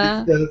called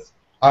that? It says,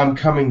 "I'm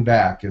coming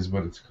back" is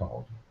what it's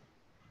called.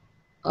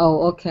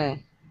 Oh,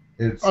 okay.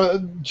 It's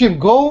Jim,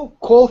 go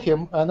call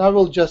him, and I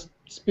will just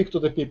speak to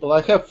the people. I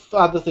have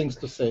other things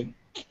to say.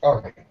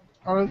 Okay.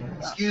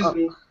 Excuse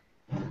me.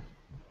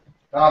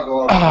 I'll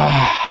go.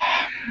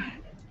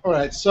 All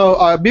right.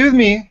 So be with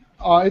me.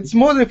 It's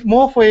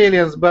more for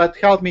aliens, but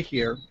help me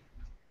here.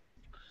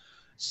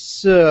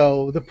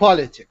 So the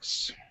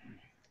politics.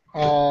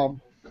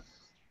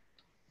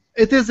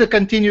 It is a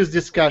continuous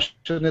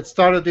discussion. It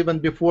started even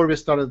before we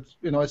started.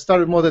 It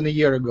started more than a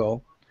year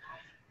ago.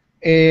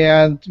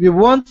 And we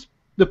want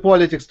the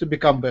politics to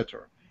become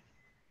better.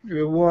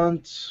 We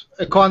want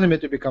economy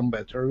to become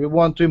better. We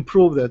want to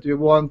improve that. We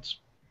want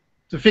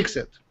to fix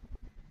it.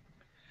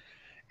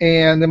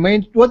 And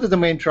what is the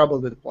main trouble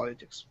with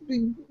politics?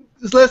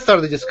 Let's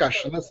start the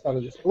discussion.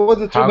 What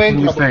are the How main can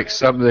you troubles? fix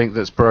something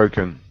that's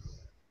broken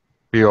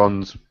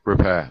beyond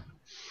repair?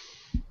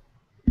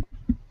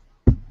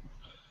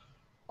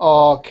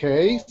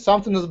 Okay,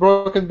 something is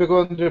broken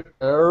beyond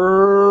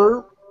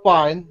repair.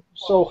 Fine.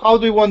 So how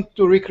do you want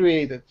to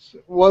recreate it?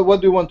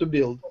 What do you want to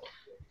build?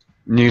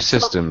 New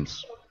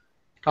systems.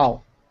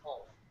 How?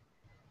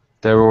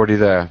 They're already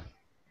there.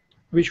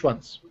 Which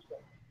ones?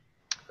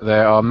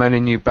 There are many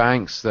new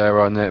banks. There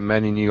are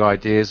many new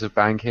ideas of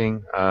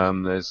banking.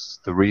 There's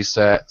the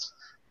reset.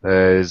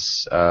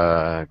 There's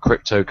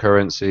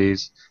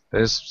cryptocurrencies.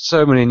 There's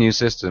so many new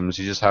systems.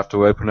 You just have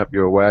to open up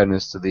your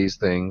awareness to these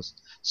things,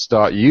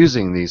 start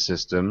using these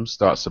systems,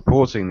 start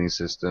supporting these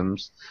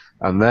systems,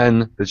 and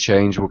then the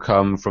change will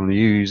come from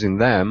you using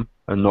them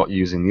and not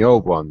using the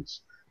old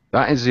ones.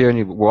 That is the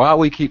only. While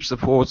we keep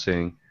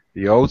supporting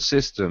the old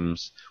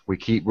systems, we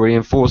keep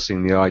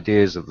reinforcing the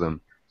ideas of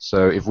them.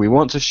 So if we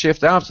want to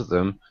shift out of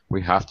them,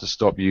 we have to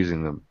stop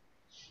using them.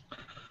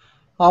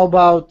 How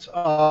about,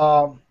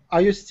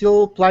 are you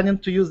still planning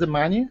to use the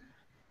money?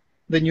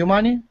 The new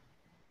money?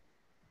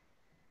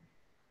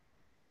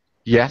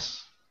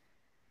 Yes.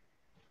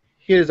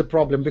 Here is a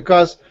problem,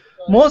 because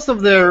most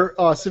of their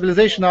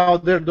civilization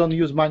out there don't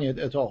use money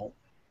at all.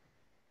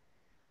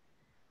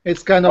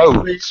 It's kind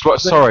of...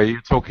 Sorry,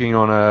 you're talking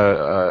on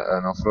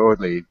an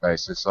off-worldly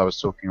basis. I was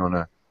talking on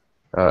a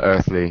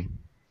earthly...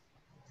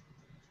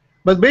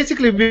 But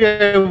basically, we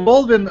are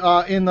evolving.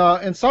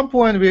 In some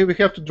point, we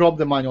have to drop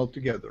the money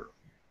altogether.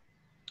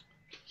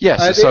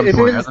 Yes, at some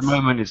point. At the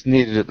moment, it's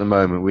needed. At the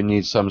moment, we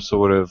need some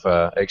sort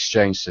of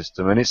exchange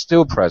system, and it's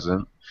still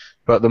present.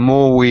 But the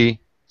more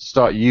we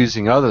start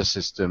using other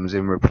systems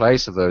in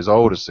replace of those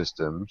older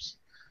systems,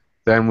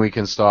 then we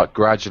can start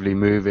gradually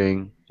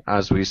moving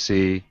as we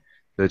see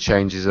the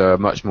changes are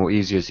much more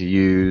easier to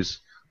use,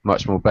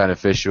 much more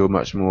beneficial,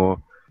 much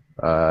more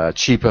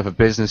cheaper for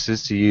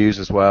businesses to use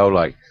as well,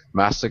 like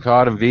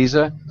MasterCard and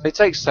Visa. They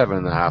take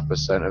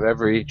 7.5% of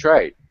every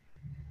trade.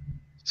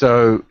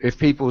 So if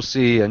people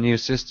see a new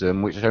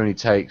system which only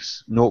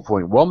takes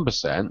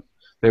 0.1%,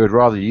 they would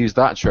rather use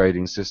that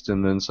trading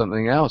system than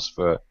something else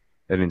for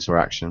an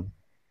interaction.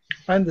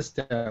 I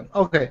understand.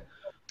 Okay.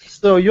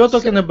 So you're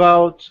talking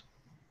about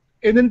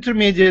an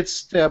intermediate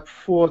step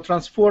for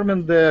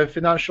transforming the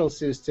financial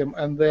system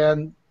and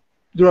then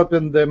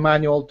dropping the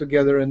money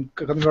altogether and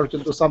convert it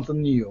into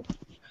something new.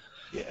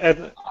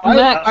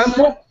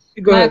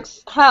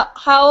 Max,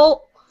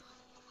 how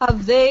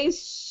have they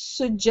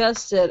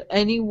suggested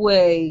any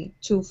way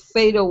to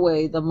fade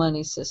away the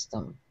money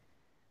system?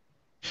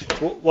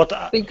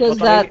 Because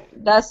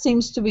that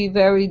seems to be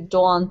very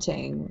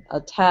daunting a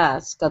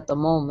task at the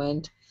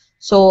moment.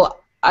 So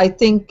I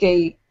think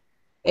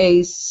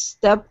a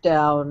step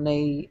down,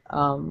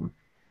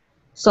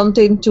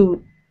 something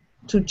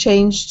to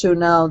change to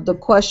now. The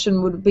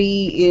question would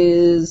be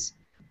is,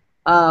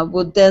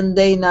 would then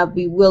they not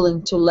be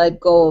willing to let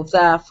go of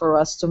that for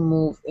us to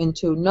move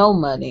into no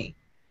money?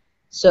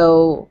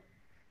 So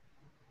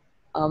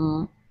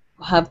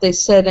have they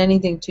said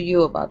anything to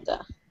you about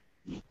that?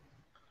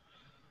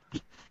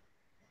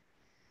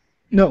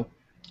 No,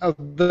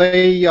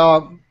 they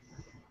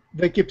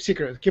keep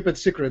it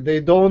secret. They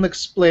don't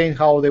explain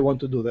how they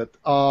want to do that.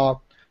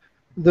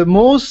 the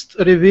most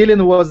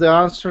revealing was the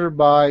answer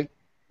by,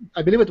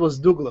 I believe it was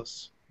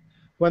Douglas.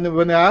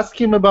 When I asked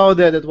him about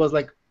that, it was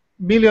like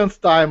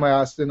millionth time I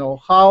asked,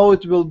 how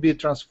it will be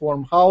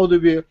transformed, how do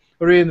we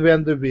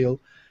reinvent the wheel.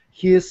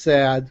 He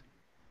said,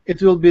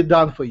 it will be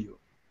done for you.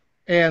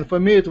 And for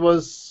me, it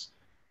was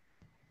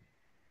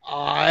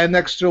an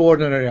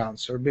extraordinary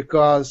answer,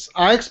 because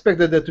I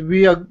expected that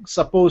we are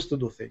supposed to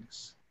do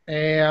things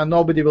and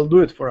nobody will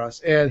do it for us.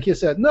 And he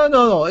said,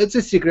 no, it's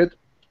a secret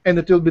and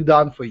it will be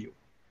done for you.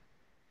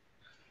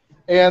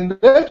 And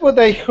that's what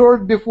I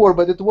heard before,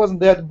 but it wasn't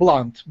that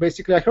blunt.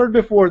 Basically, I heard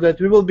before that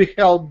we will be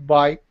helped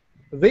by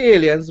the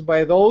aliens,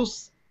 by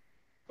those,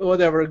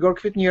 whatever, Girk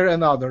Fitneer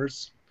and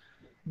others.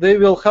 They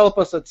will help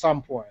us at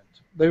some point.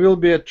 There will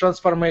be a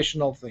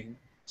transformational thing.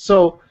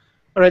 So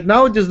right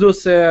now this dude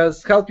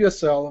says, help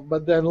yourself,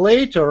 but then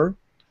later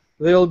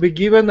they will be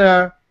given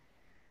a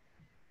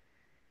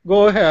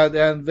go ahead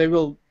and they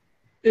will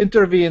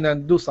intervene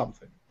and do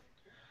something,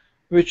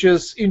 which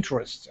is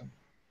interesting.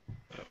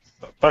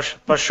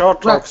 Bashar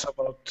talks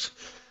about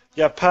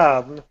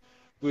Japan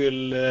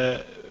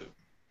will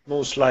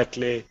most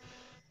likely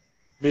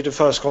be the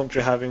first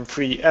country having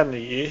free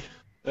energy,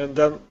 and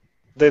then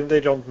they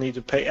don't need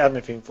to pay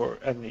anything for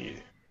energy.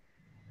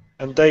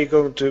 And they're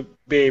going to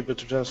be able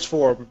to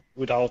transform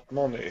without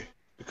money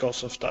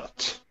because of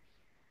that.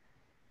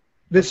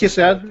 Did he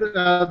said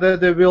that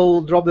they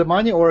will drop the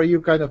money, or are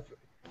you kind of...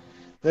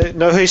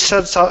 No, he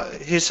said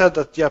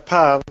that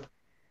Japan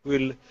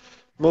will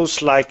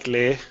most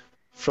likely,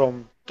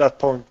 from that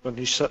point when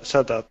he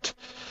said that,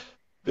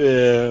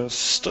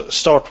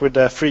 start with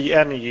the free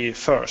energy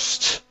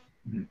first.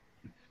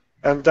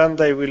 And then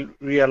they will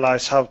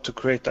realize how to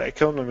create an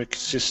economic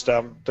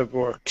system that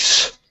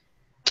works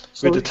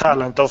with the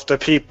talent of the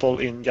people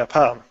in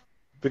Japan.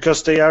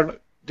 Because they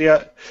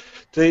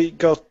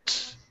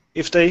got,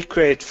 if they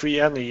create free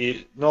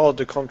energy, no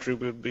other country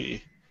will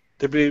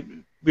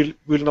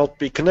not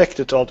be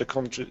connected to other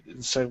countries in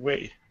the same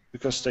way,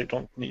 because they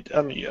don't need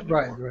energy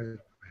anymore. Right.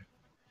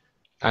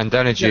 And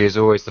energy is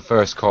always the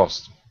first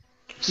cost.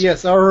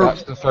 Yes,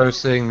 that's the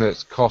first thing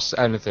that costs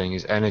anything,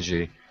 is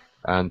energy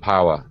and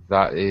power.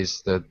 That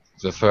is the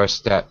first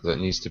step that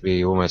needs to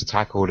be almost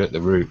tackled at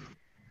the root.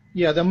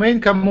 Yeah, the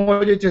main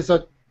commodities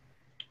that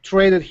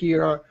traded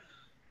here are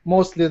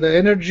mostly the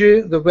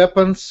energy, the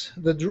weapons,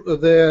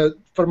 the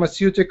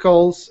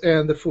pharmaceuticals,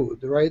 and the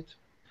food, right?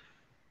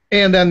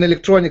 And then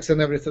electronics and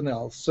everything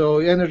else. So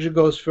energy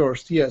goes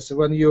first. Yes,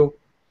 when you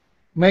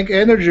make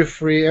energy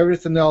free,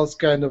 everything else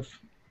kind of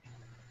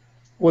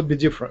would be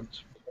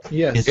different.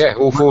 Yes. Yeah, it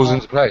all falls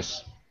into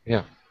place.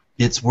 Yeah.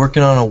 It's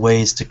working on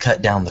ways to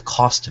cut down the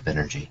cost of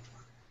energy,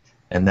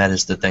 and that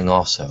is the thing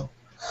also.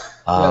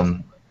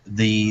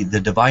 The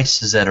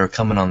devices that are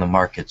coming on the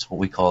markets, what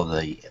we call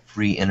the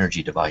free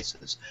energy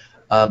devices,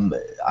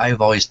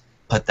 I've always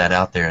put that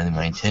out there, and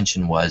my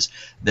intention was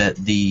that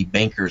the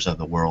bankers of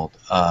the world,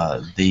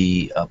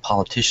 the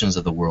politicians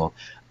of the world,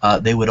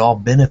 they would all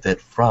benefit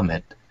from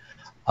it,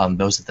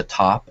 those at the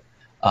top.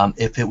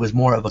 If it was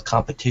more of a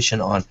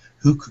competition on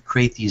who could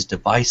create these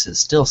devices,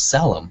 still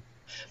sell them,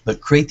 but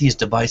create these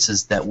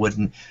devices that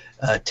wouldn't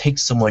take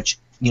so much,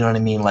 you know what I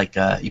mean, like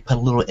you put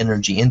a little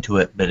energy into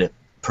it, but it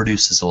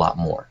produces a lot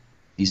more,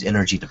 these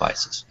energy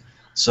devices.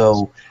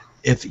 So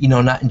if,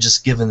 not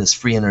just giving this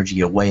free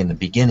energy away in the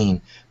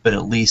beginning, but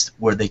at least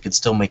where they could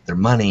still make their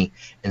money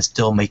and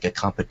still make a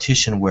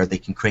competition where they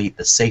can create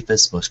the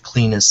safest, most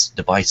cleanest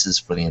devices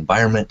for the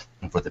environment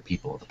and for the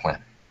people of the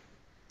planet.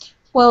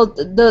 Well,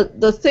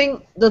 the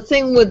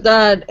thing with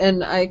that,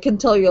 and I can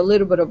tell you a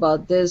little bit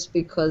about this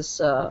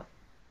because of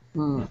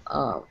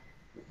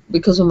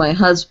my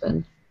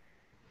husband.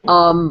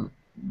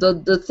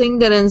 The thing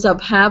that ends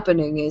up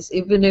happening is,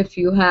 even if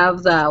you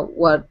have that,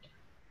 what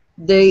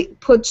they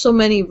put so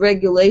many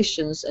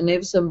regulations and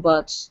ifs and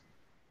buts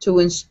to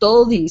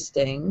install these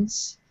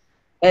things,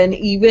 and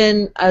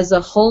even as a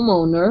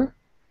homeowner,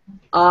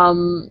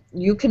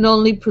 you can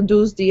only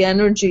produce the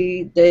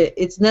energy that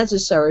it's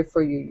necessary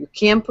for you. You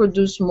can't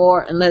produce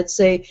more, and let's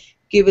say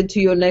give it to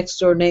your next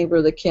door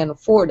neighbor that can't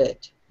afford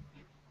it.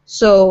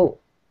 So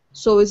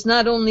it's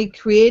not only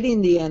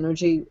creating the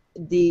energy,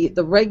 the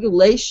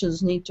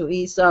regulations need to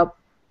ease up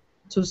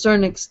to a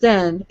certain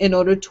extent in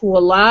order to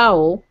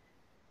allow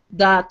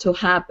that to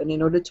happen,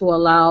 in order to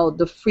allow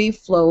the free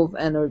flow of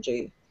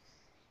energy.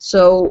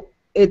 So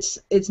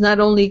it's not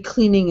only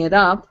cleaning it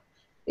up,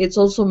 it's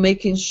also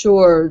making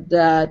sure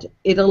that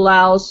it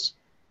allows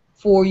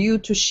for you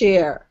to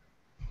share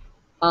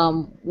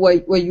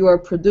what you are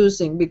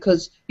producing,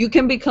 because you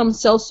can become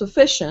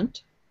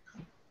self-sufficient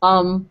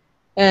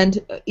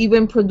and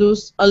even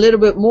produce a little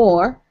bit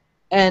more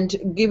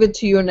and give it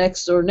to your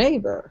next door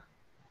neighbor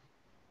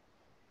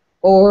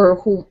or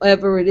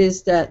whoever it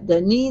is that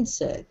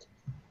needs it.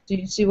 Do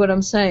you see what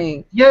I'm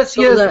saying? Yes,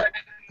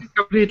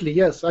 completely,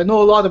 yes. I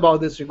know a lot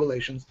about these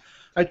regulations.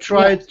 I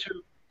tried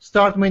to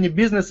start many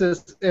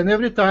businesses, and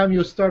every time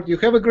you start, you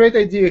have a great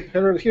idea,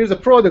 here's a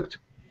product,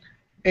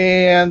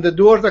 and the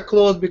doors are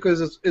closed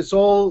because it's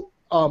all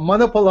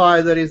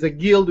monopolized. There is a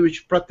guild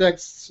which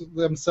protects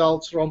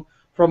themselves from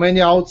from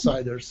any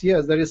outsiders.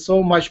 Yes, there is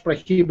so much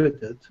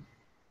prohibited.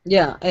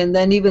 Yeah, and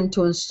then even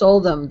to install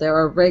them, there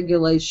are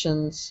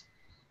regulations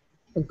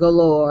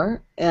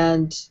galore,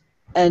 and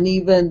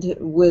even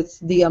with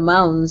the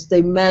amounts,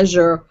 they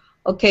measure.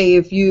 Okay,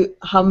 if you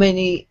how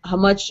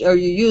much are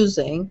you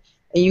using,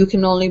 and you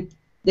can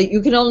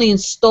only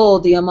install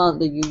the amount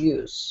that you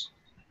use.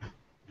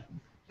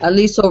 At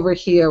least over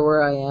here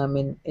where I am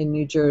in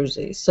New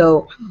Jersey.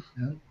 So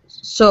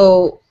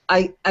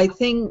I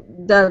think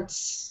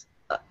that's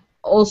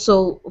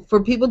also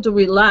for people to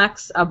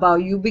relax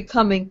about you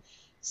becoming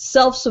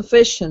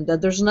self-sufficient, that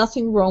there's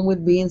nothing wrong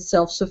with being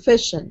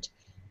self-sufficient,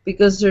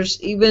 because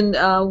there's even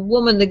a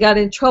woman that got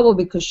in trouble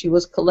because she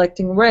was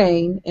collecting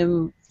rain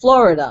in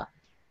Florida.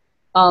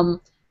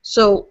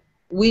 So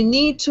we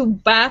need to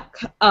back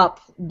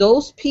up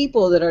those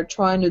people that are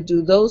trying to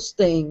do those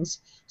things,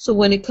 so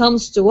when it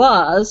comes to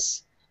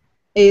us,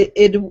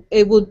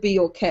 it would be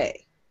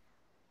okay.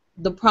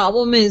 The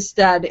problem is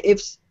that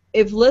if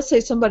let's say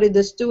somebody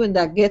that's doing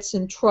that gets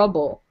in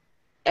trouble,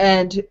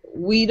 and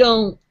we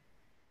don't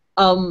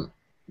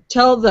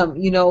tell them,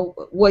 you know,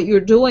 what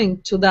you're doing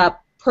to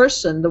that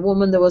person, the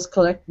woman that was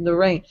collecting the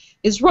rain,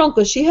 is wrong,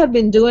 because she had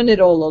been doing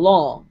it all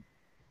along.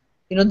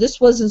 You know,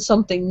 this wasn't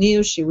something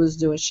new she was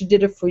doing. She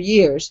did it for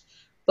years,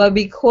 but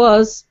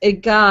because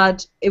it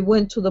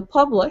went to the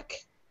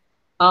public,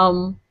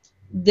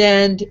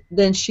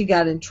 then she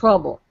got in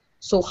trouble.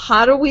 So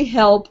how do we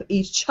help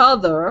each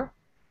other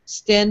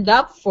stand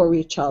up for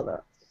each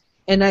other?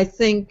 And I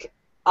think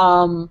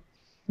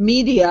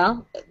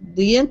media,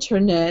 the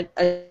internet,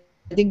 I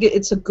think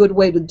it's a good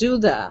way to do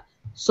that.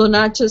 So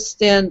not just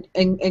stand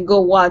and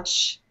go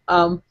watch,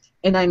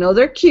 and I know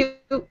they're cute,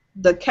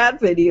 the cat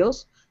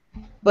videos,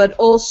 but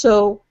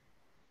also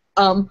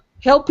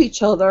help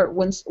each other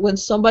when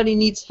somebody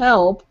needs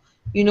help.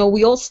 You know,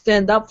 we all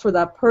stand up for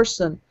that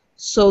person,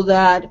 so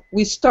that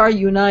we start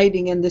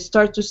uniting and they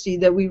start to see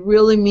that we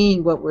really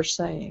mean what we're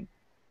saying.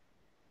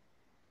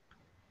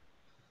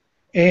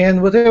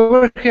 And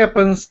whatever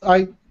happens,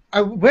 I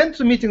went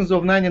to meetings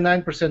of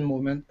 99%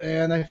 movement,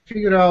 and I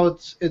figured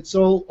out it's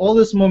all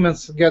these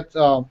movements get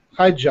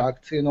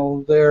hijacked. You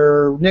know,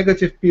 they're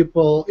negative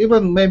people,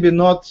 even maybe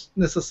not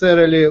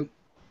necessarily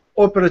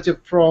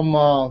operative from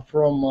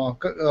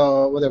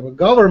whatever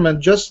government,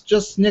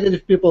 just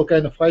negative people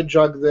kind of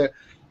hijack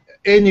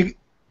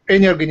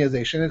any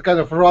organization. It kind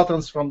of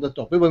rottens from the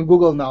top. Even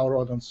Google now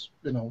rottens.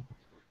 You know,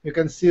 you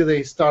can see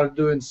they start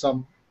doing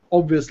some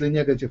obviously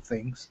negative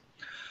things.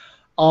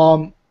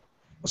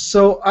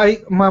 So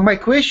my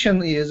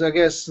question is, I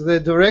guess the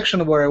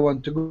direction where I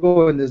want to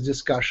go in this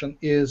discussion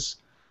is,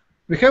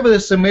 we have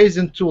this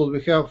amazing tool.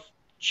 We have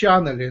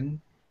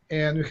channeling,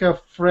 and we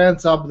have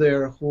friends up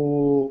there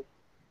who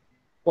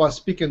are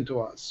speaking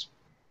to us.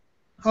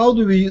 How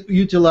do we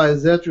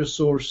utilize that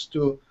resource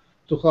to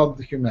help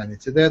the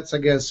humanity? That's, I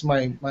guess,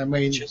 my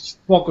main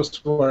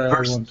focus where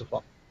I want to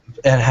focus.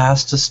 It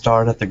has to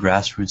start at the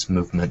grassroots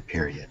movement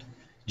period.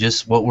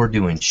 Just what we're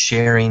doing,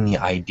 sharing the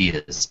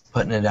ideas,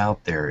 putting it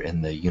out there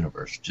in the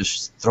universe,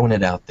 just throwing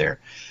it out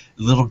there.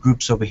 Little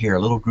groups over here,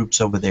 little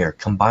groups over there,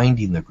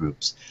 combining the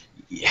groups.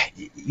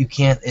 You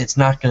can't, it's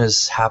not going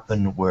to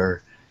happen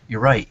where,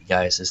 you're right,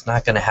 guys, it's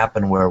not going to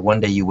happen where one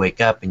day you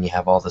wake up and you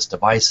have all these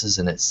devices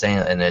and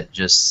it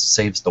just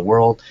saves the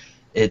world.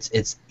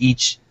 It's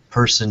each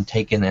person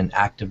taking an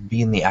active,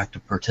 being the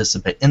active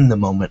participant in the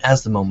moment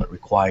as the moment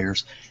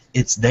requires.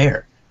 It's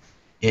there.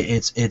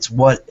 It's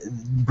what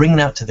bringing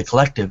out to the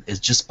collective is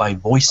just by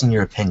voicing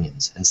your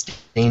opinions and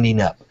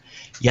standing up.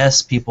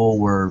 Yes, people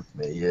were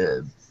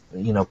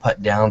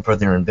put down for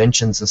their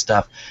inventions and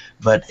stuff,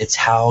 but it's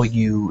how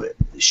you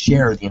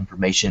share the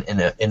information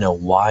in a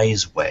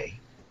wise way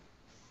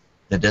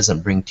that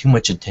doesn't bring too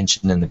much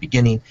attention in the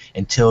beginning,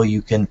 until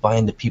you can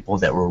find the people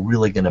that were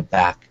really going to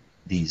back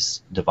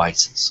these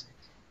devices.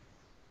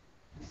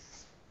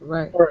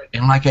 Right.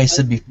 And like I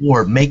said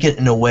before, make it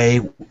in a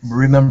way,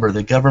 remember,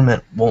 the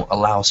government won't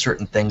allow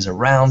certain things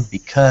around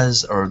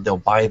or they'll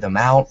buy them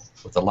out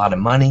with a lot of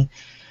money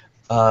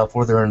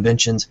for their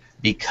inventions,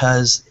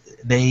 because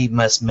they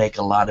must make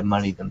a lot of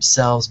money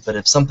themselves. But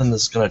if something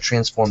that's going to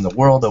transform the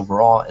world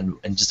overall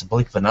in just a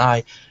blink of an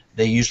eye,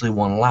 they usually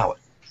won't allow it,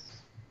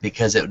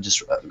 because it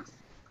just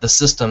the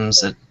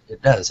systems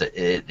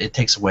it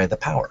takes away the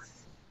power.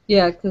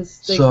 Yeah,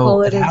 because they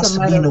call it. So it has to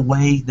be in a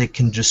way that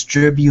can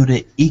distribute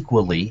it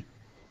equally,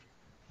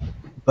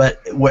 but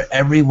where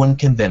everyone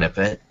can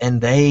benefit,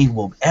 and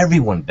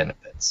everyone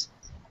benefits,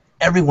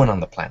 everyone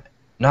on the planet,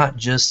 not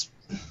just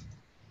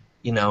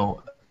the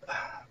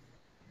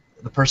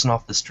person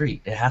off the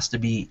street. It has to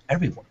be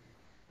everyone.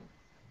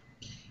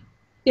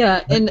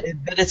 Yeah,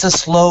 but it's a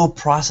slow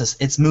process.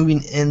 It's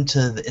moving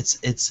into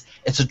it's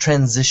a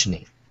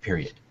transitioning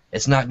period.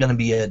 It's not going to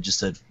be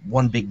just a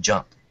one big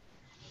jump.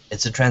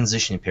 It's a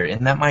transitioning period,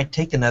 and that might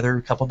take another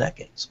couple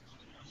decades.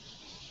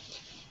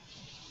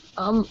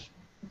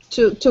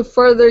 To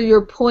further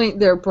your point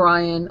there,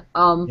 Brian,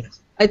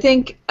 yes. I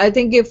think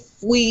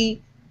if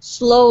we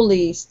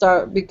slowly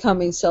start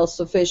becoming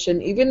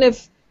self-sufficient, even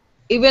if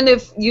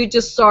you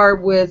just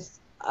start with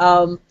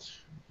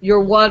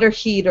your water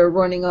heater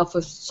running off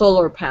a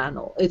solar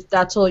panel. If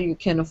that's all you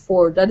can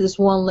afford, that is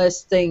one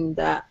less thing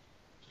that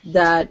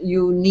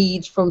you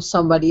need from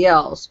somebody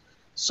else.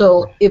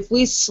 So if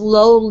we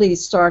slowly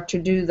start to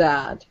do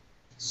that,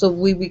 so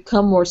we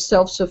become more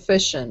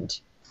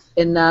self-sufficient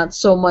and not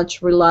so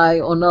much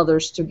rely on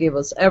others to give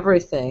us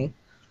everything,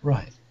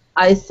 Right.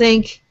 I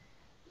think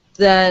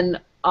then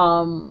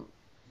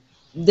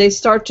they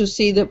start to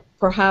see that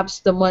perhaps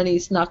the money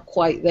is not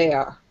quite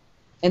there,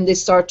 and they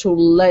start to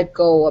let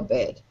go a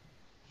bit.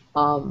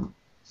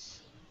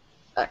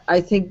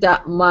 I think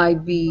that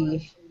might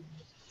be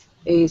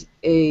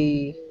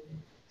maybe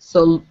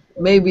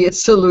a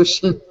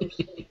solution.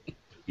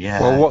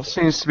 Yeah. Well, what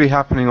seems to be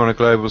happening on a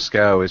global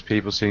scale is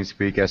people seem to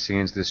be getting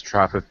into this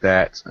trap of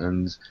debt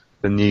and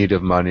the need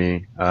of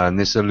money, and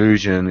this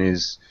illusion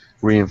is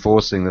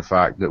reinforcing the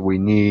fact that we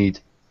need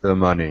the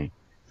money.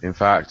 In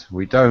fact,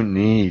 we don't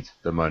need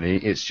the money.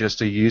 It's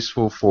just a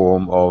useful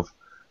form of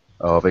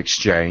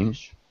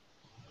exchange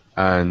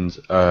and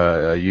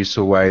a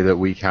useful way that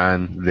we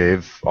can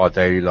live our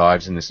daily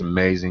lives in this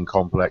amazing,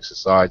 complex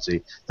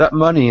society that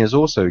money has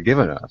also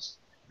given us.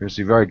 We must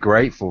be very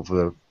grateful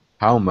for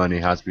how money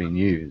has been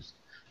used.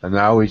 And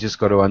now we just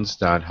got to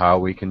understand how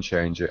we can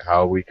change it,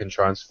 how we can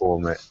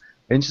transform it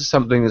into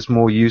something that's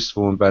more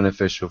useful and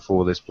beneficial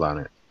for this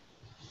planet.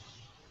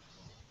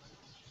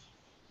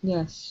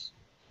 Yes.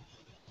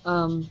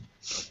 By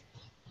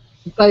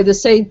the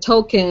same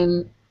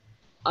token,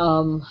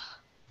 I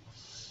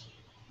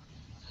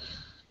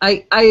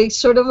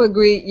sort of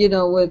agree, you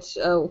know, with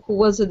who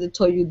was it that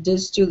told you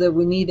this too, that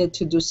we needed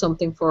to do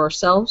something for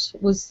ourselves?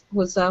 Was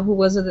that, who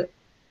was it?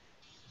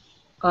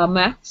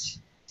 Max?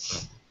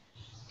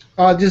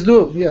 Just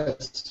do,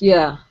 yes.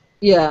 Yeah,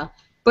 yeah.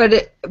 But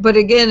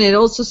again, it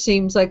also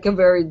seems like a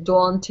very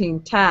daunting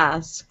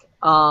task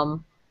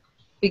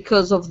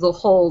because of the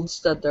holds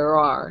that there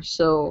are.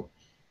 So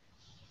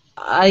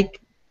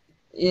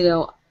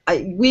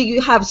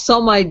we have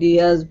some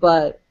ideas,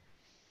 but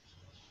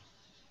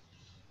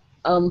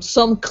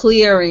some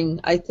clearing,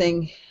 I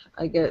think,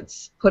 I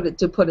guess, put it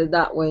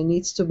that way,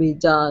 needs to be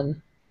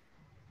done.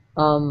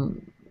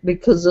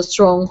 Because the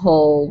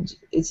stronghold,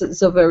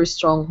 it's a very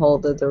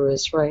stronghold that there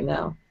is right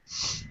now.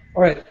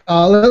 All right,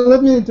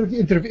 let me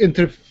intervene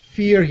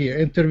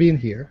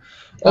here.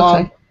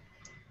 Okay.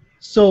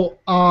 So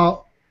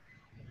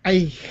I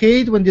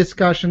hate when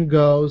discussion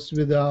goes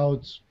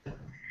without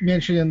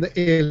mentioning the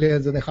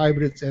aliens and the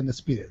hybrids and the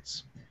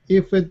spirits.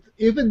 If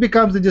it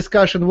becomes a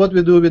discussion, what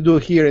we do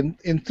here in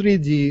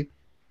 3D,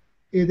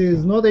 it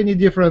is not any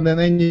different than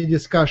any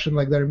discussion.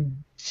 Like there are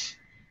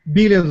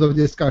billions of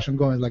discussion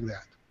going like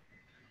that.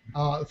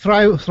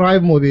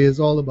 Thrive movie is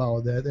all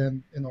about that,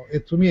 and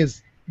it to me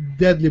is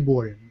deadly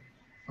boring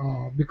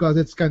because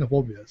it's kind of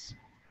obvious.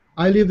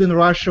 I lived in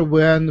Russia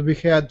when we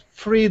had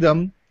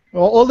freedom.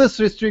 Well, all these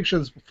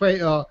restrictions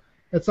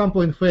at some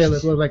point failed.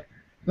 It was like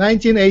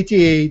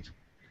 1988.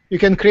 You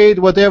can create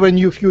whatever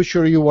new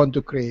future you want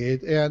to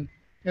create, and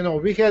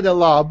we had a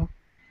lab.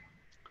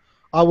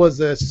 I was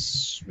a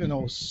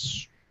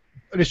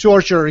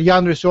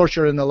young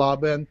researcher in the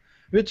lab, and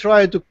we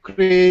tried to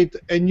create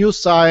a new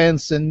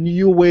science, a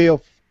new way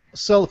of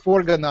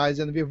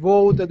self-organizing. We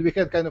voted. We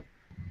had kind of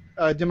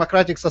a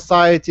democratic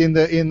society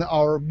in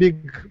our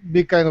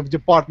big kind of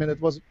department. It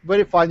was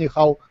very funny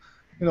how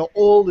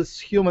all these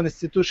human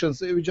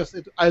institutions.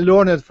 I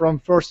learned it from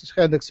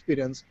first-hand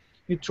experience.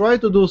 We try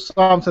to do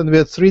something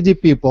with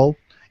 3D people,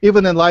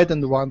 even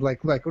enlightened ones,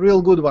 like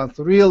real good ones,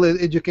 real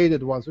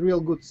educated ones, real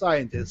good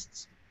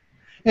scientists,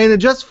 and it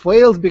just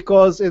fails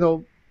because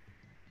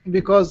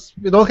because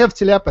we don't have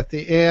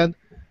telepathy, and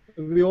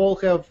we all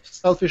have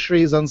selfish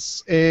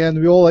reasons,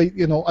 and we all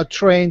are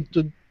trained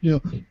to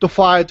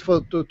fight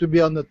to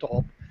be on the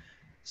top.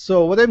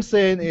 So what I'm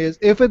saying is,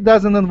 if it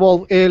doesn't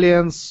involve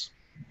aliens,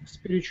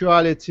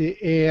 spirituality,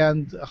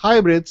 and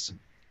hybrids,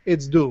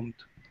 it's doomed.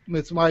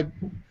 It's my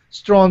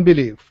strong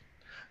belief.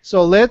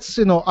 So let's,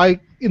 I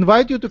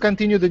invite you to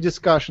continue the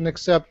discussion,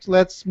 except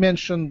let's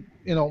mention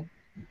the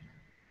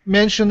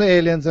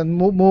aliens and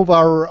move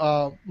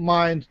our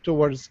mind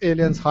towards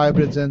aliens,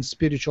 hybrids, and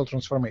spiritual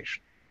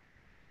transformation.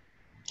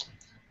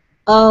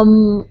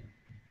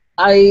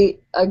 I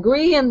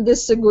agree and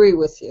disagree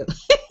with you.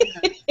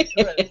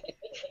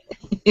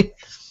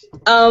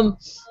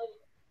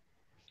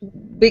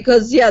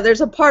 Because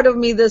there's a part of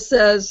me that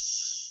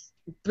says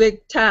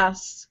big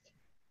task,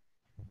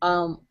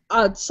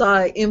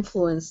 outside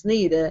influence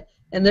needed,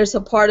 and there's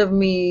a part of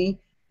me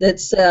that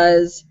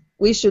says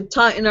we should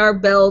tighten our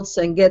belts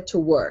and get to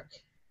work.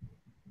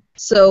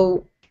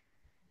 So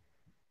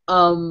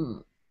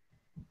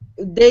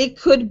they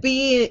could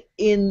be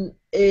in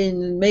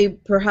maybe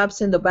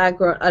perhaps in the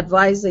background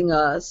advising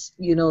us,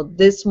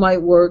 this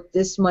might work,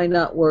 this might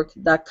not work,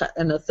 that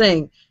kind of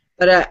thing.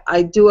 But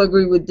I do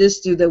agree with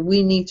this dude that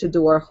we need to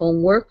do our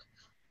homework.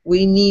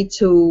 We need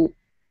to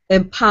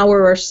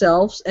empower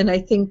ourselves, and I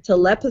think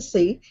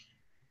telepathy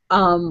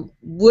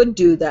would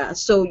do that.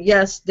 So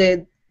yes,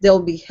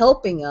 they'll be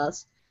helping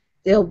us.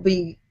 They'll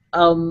be,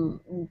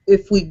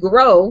 if we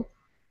grow,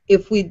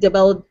 if we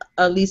develop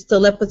at least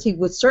telepathy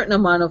with certain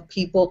amount of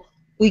people,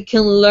 we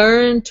can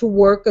learn to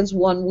work as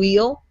one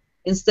wheel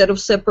instead of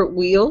separate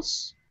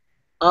wheels,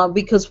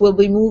 because we'll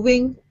be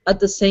moving at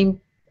the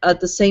same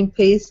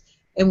pace,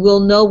 and we'll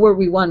know where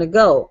we want to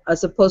go,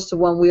 as opposed to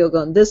one wheel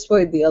going this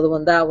way, the other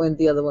one that way, and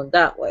the other one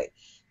that way.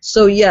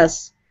 So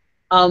yes,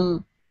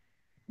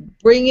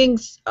 bringing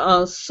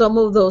some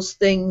of those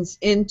things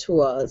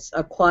into us,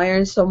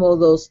 acquiring some of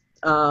those,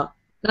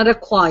 not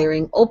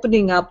acquiring,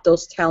 opening up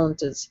those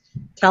talents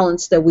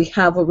that we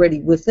have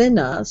already within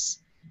us,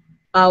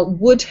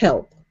 would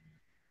help.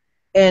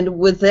 And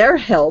with their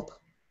help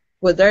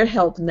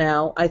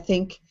now, I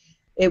think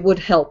it would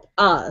help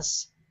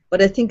us.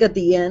 But I think at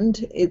the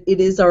end, it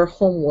is our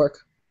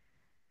homework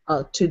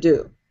to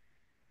do.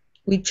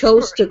 We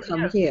chose to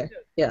come here.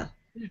 Yeah.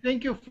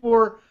 Thank you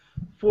for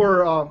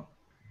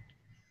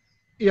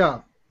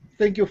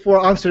thank you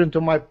for answering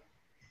to my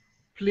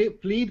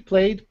plead.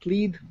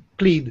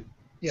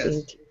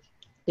 Yes.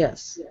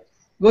 Yes.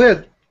 Go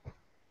ahead.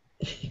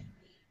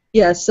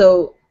 Yeah.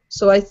 So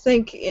I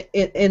think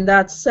in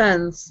that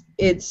sense,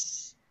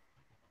 it's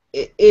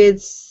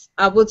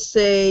I would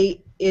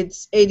say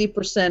it's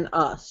 80%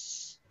 us.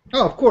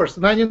 Oh, of course,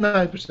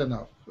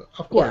 99%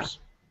 of course.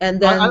 Yeah.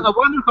 And then I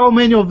wonder how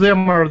many of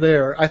them are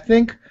there. I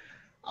think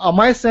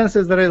my sense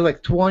is there are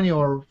like 20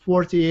 or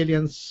 40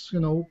 aliens,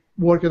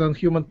 working on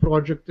human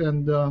project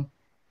and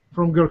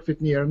from Girk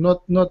Fitneer.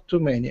 Not too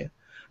many.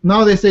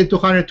 Now they say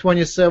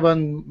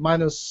 227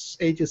 minus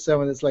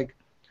 87 is like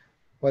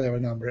whatever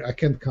number, I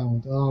can't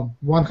count.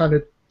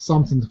 100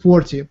 something,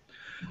 40.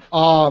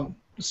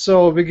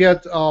 So we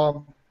get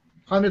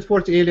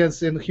 140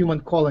 aliens in human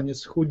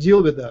colonies who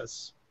deal with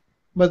us.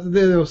 But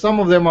some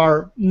of them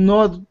are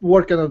not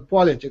working on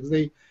politics.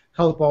 They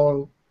help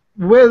our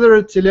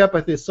weather,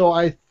 telepathy. So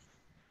I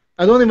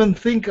don't even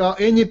think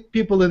any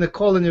people in the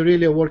colony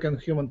really work on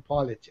human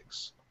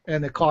politics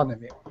and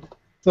economy.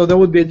 So there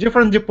would be a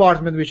different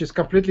department which is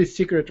completely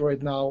secret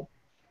right now.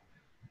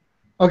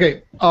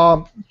 Okay,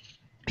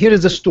 here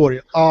is the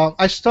story.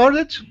 I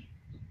started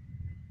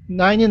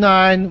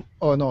 2009.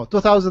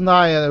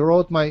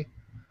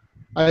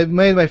 I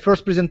made my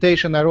first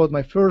presentation. I wrote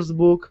my first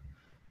book.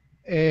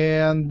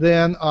 And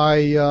then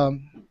I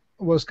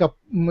was a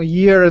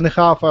year and a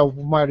half of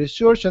my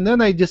research, and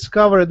then I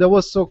discovered there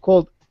was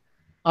so-called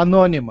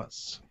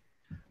Anonymous.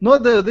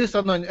 Not this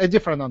Anonymous, a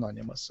different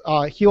Anonymous.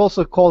 He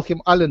also called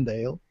him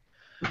Allendale.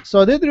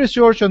 So I did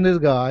research on this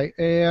guy,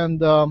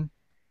 and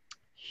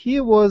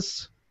he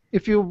was,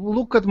 if you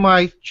look at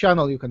my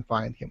channel, you can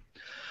find him.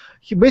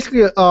 He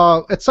basically,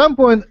 at some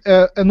point,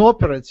 an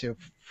operative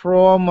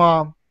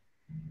from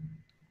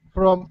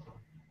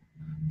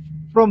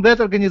that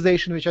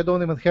organization, which I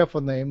don't even have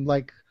a name,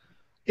 like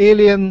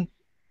Alien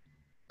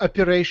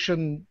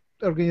Operation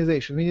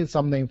Organization. We need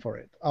some name for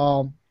it.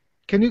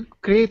 Can you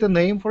create a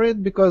name for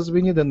it? Because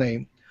we need a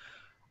name.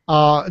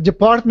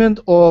 Department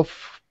of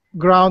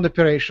Ground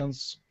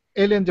Operations.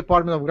 Alien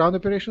Department of Ground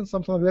Operations,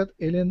 something like that.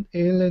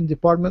 Alien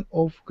Department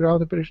of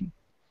Ground Operations.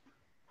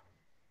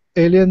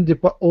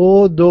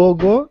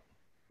 Odogo.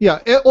 Yeah,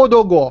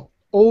 Odogo.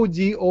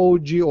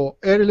 O-D-O-G-O.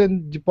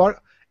 Alien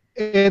Department.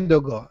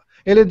 Odogo.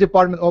 Alien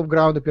Department of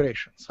Ground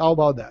Operations. How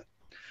about that?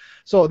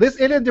 So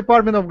this Alien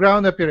Department of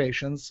Ground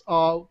Operations,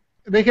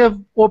 they have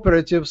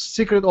operatives,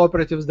 secret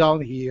operatives down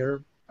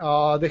here.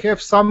 They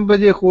have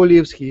somebody who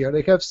lives here.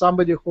 They have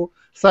somebody who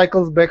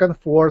cycles back and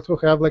forth, who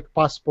have like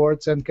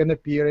passports and can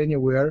appear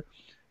anywhere,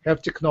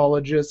 have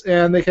technologies,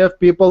 and they have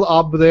people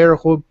up there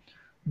who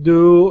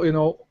do,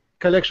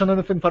 collection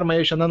of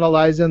information,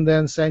 analyzing,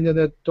 then sending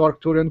it to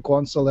Arcturian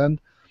consul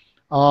and,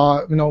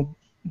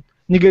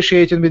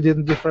 negotiating with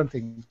different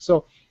things.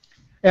 So.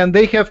 And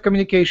they have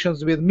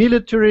communications with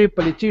military,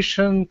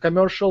 politicians,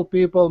 commercial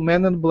people,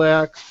 men in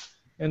black,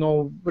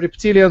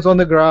 reptilians on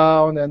the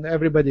ground, and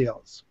everybody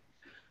else.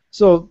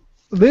 So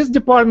this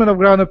Department of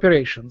Ground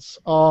Operations,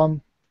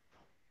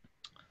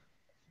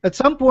 at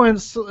some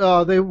points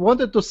they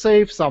wanted to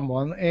save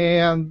someone,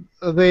 and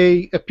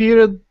they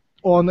appeared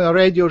on a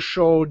radio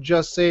show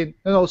just saying,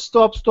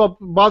 stop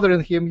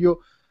bothering him.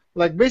 You,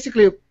 like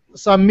basically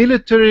some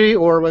military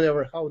or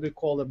whatever, how do you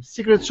call them,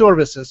 secret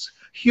services,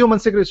 human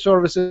secret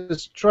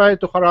services tried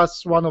to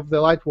harass one of the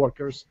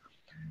Lightworkers,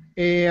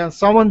 and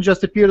someone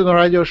just appeared on a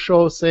radio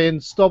show saying,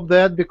 stop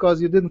that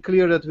because you didn't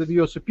clear it with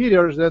your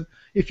superiors, and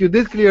if you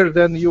did clear it,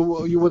 then you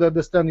would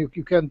understand you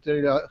can't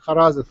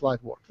harass the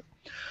Lightworker.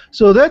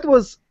 So that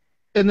was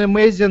an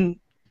amazing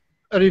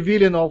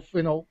revealing of,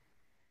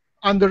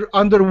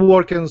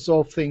 underworkings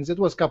of things. It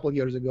was a couple of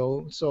years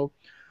ago, so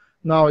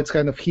now it's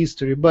kind of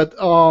history, but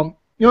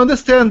you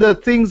understand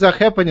that things are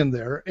happening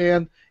there,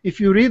 and if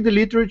you read the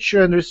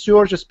literature and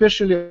research,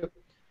 especially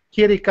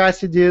Kerry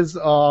Cassidy's,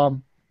 how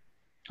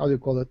do you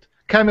call it,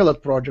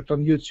 Camelot project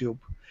on YouTube,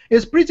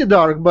 it's pretty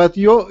dark, but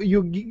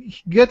you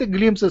get a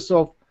glimpses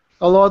of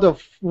a lot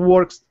of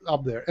works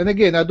up there. And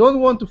again, I don't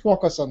want to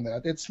focus on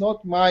that. It's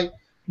not my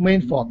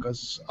main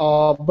focus,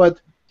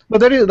 but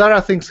there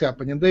are things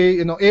happening.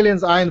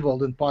 Aliens are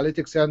involved in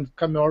politics and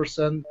commerce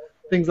and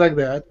things like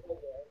that.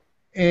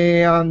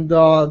 and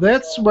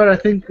that's where I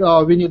think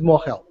we need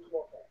more help.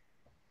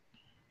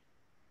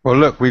 Well,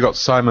 look, we got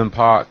Simon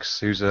Parkes,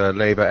 who's a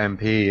Labour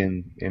MP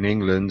in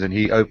England, and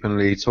he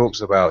openly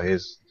talks about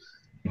his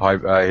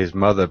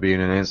mother being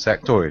an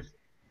insectoid.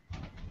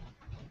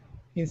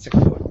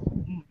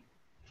 Insectoid.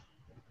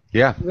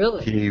 Yeah.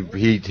 Really?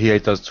 He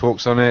does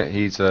talks on it.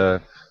 He's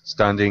a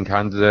standing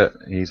candidate.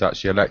 He's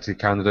actually elected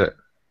candidate,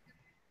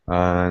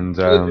 and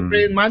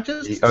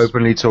he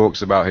openly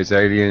talks about his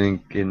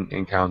alien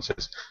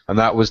encounters, and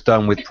that was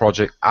done with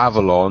Project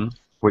Avalon,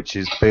 which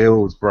is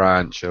Bill's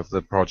branch of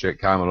the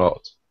Project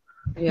Camelot.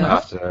 Yeah.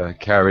 After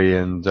Kerry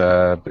and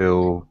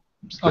Bill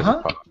split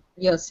apart.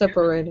 Yeah,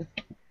 separated.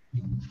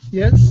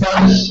 Yes.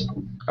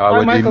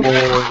 We'd be more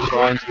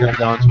inclined to go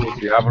down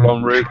towards the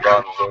Avalon route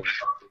rather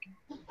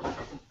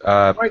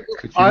than.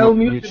 Could you I'll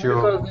mute you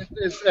because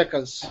it's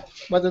echoes.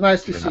 But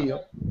nice to see you.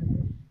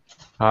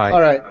 Hi.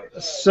 All right.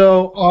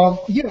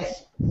 So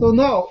yes. So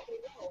now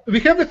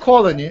we have the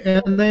colony,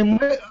 and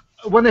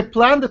when I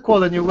planned the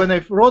colony, when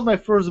I wrote my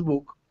first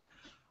book,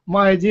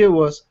 my idea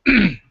was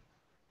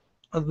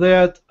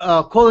that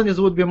colonies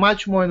would be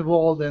much more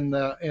involved in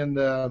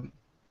the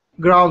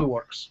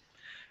groundworks,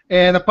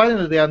 and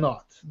apparently they are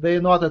not. They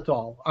are not at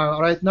all.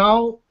 Right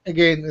now,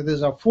 again,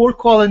 there are 4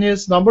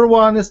 colonies. Number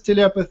 1 is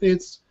telepathy.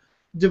 It's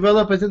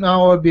developing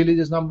our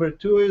abilities. Number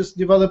 2 is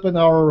developing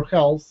our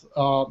health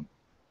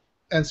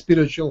and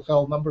spiritual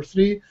health. Number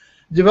 3,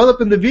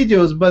 developing the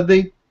videos, but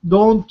they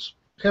don't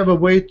have a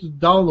way to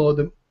download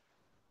them.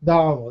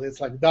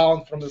 It's like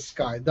down from the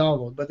sky,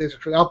 download, but they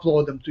actually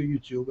upload them to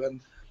YouTube and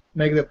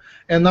make them.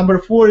 And number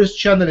 4 is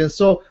channeling.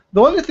 So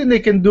the only thing they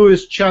can do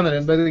is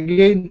channeling. But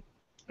again,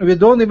 we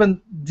don't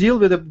even deal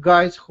with the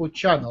guys who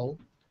channel.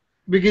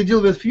 We can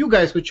deal with few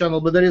guys who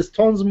channel, but there is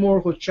tons more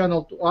who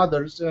channel to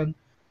others. And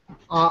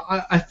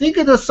I think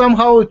it is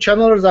somehow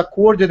channelers are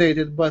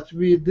coordinated, but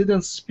we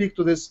didn't speak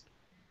to this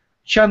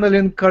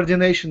channeling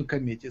coordination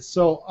committee.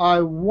 So I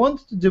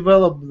want to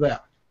develop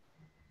that.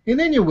 In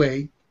any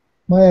way,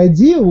 my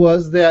idea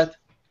was that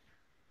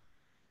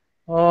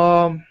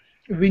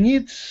we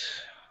need.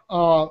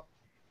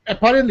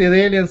 Apparently, the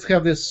aliens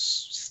have this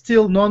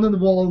still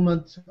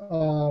non-involvement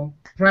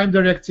prime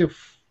directive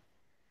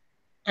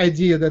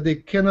idea that they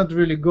cannot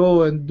really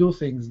go and do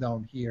things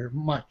down here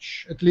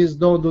much. At least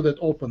don't do that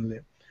openly.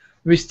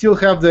 We still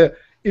have the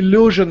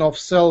illusion of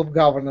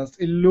self-governance,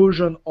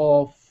 illusion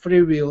of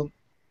free will,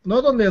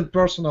 not only on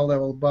personal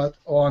level but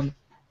on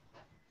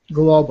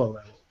global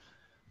level.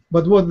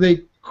 But what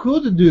they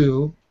could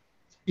do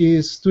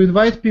is to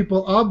invite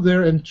people up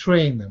there and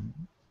train them,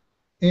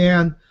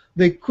 and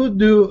they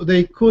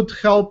could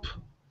help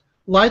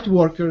light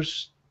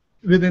workers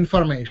with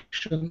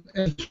information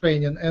and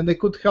training, and they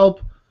could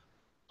help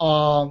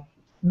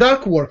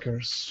dark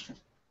workers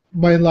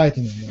by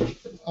enlightening them.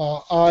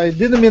 I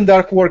didn't mean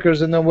dark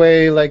workers in a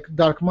way like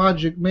dark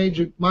magic,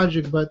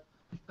 but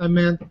I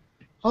meant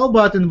how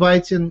about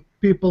inviting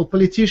people,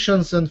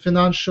 politicians and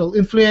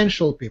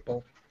influential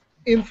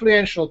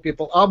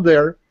people up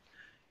there,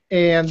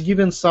 and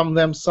giving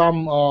them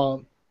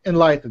some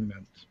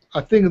enlightenment.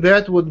 I think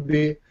that would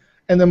be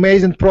an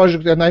amazing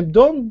project, and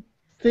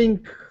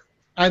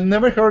I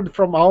never heard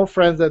from our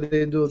friends that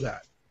they do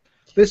that.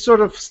 They sort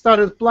of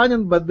started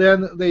planning, but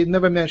then they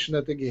never mentioned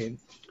it again.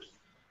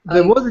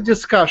 There was a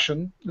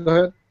discussion. Go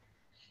ahead.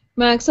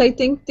 Max, I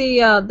think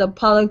the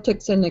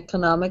politics and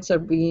economics are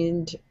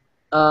being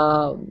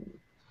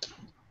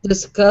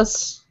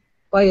discussed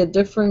by a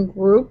different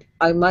group.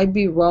 I might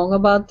be wrong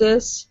about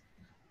this,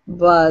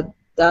 but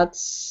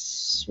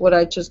that's what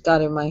I just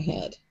got in my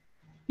head.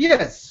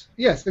 Yes,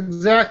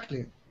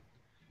 exactly.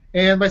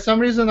 And by some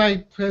reason,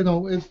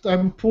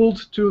 I'm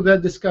pulled to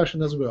that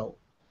discussion as well.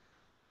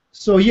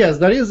 So yes,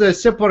 there is a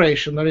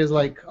separation. There is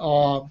like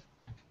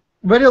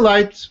very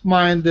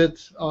light-minded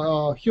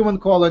human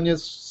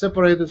colonies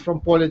separated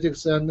from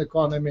politics and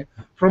economy,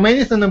 from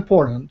anything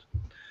important,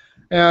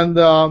 and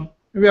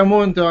we are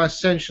moving to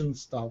ascension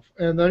stuff.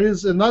 And there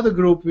is another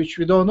group which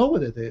we don't know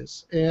what it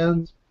is,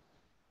 and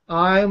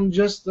I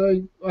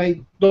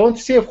don't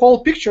see a whole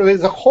picture.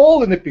 There's a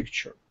hole in the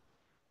picture.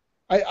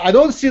 I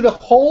don't see the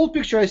whole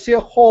picture. I see a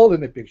hole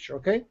in the picture.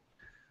 Okay,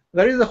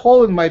 there is a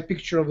hole in my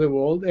picture of the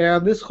world,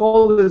 and this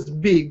hole is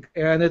big,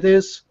 and it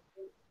is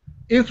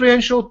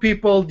influential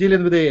people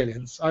dealing with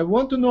aliens. I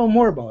want to know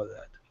more about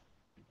that.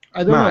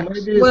 I don't know.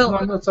 Maybe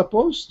it's not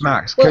supposed to.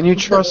 Max, can you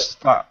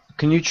trust that?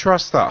 Can you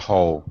trust that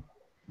hole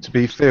to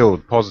be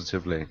filled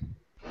positively?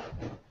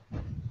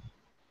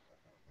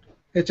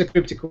 It's a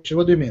cryptic question.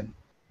 What do you mean?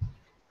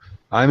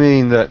 I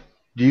mean that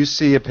you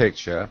see a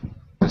picture,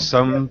 there's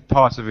some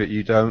part of it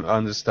you don't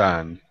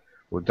understand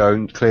or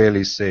don't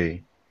clearly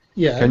see.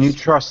 Yes. Can you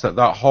trust that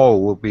that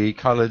hole will be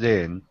coloured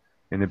in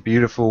a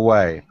beautiful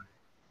way?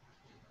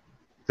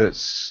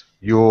 That's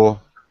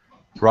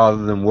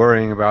rather than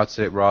worrying about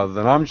it,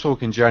 I'm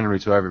talking generally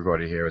to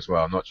everybody here as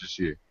well, not just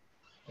you.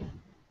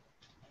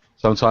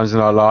 Sometimes in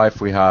our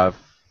life we have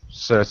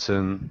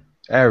certain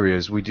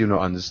areas we do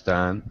not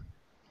understand,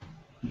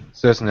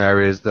 certain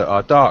areas that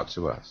are dark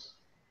to us.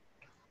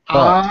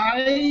 But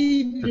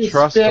I the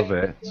trust of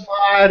respect it.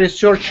 my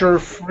researcher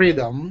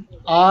freedom.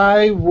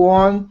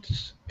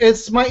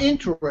 It's my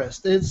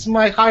interest, it's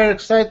my higher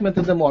excitement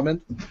at the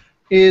moment,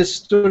 is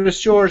to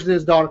research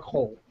this dark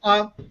hole.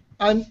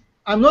 I'm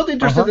not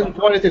interested in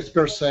politics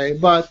per se,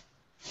 but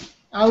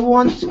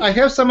I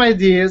have some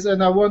ideas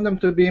and I want them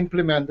to be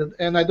implemented,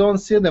 and I don't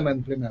see them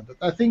implemented.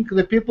 I think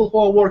the people who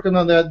are working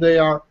on that, they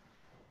are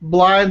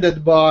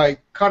blinded by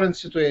current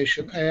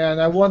situation,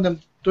 and I want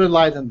them to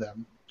enlighten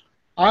them.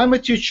 I'm a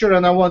teacher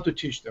and I want to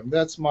teach them.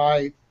 That's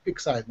my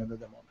excitement at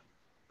the moment.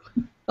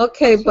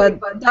 Okay, but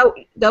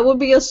that would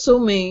be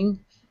assuming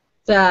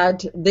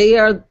that they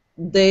are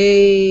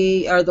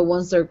the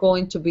ones that are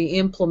going to be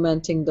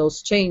implementing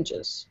those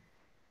changes.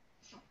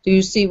 Do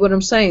you see what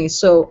I'm saying?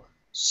 So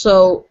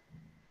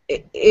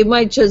it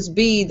might just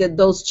be that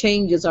those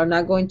changes are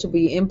not going to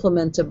be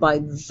implemented by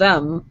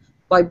them,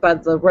 by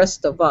the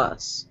rest of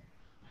us,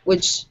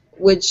 which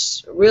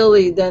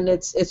really then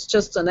it's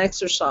just an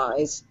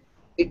exercise,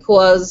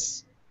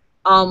 because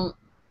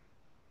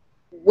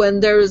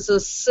when there is a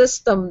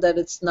system that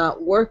it's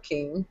not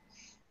working,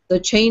 the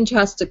change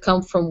has to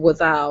come from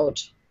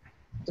without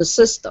the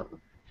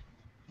system.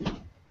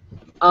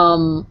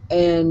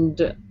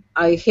 And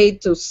I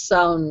hate to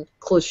sound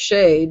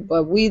cliched,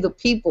 but we the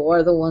people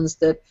are the ones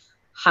that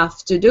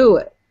have to do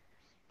it.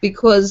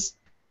 Because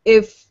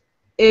if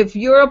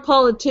you're a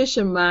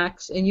politician,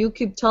 Max, and you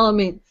keep telling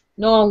me,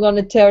 no, I'm going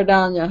to tear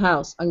down your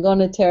house, I'm going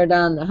to tear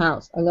down the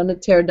house, I'm going to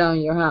tear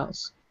down your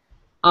house,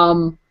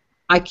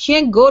 I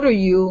can't go to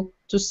you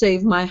to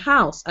save my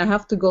house. I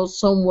have to go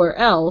somewhere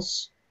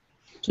else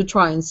to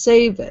try and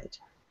save it.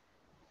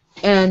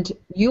 And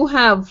you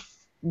have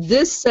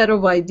this set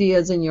of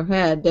ideas in your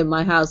head that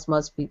my house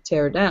must be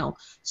teared down.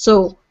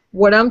 So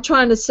what I'm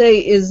trying to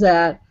say is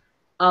that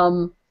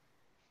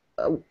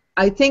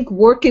I think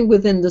working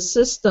within the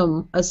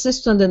system, a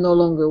system that no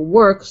longer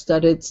works,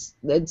 that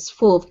it's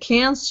full of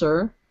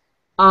cancer,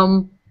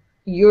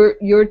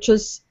 you're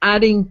just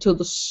adding to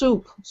the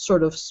soup, so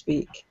to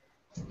speak.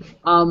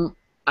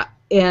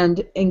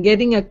 And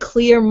getting a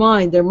clear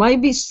mind. There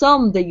might be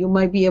some that you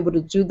might be able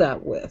to do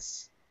that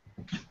with.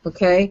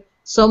 Okay?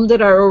 Some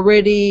that are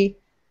already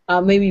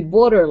maybe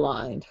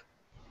borderline.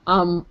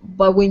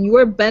 But when you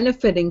are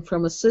benefiting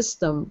from a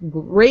system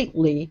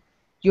greatly,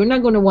 you're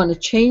not going to want to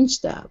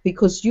change that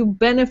because you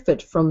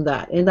benefit from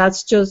that. And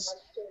that's just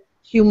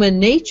human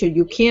nature.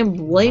 You can't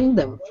blame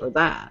them for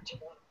that.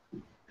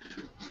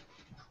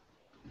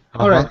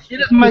 All right,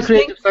 here's my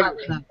creative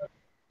solution.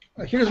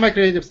 Here's my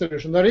creative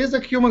solution. There is a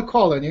human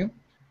colony,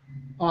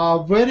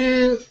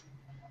 very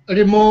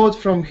remote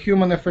from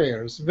human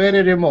affairs,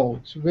 very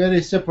remote,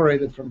 very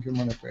separated from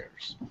human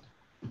affairs.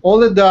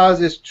 All it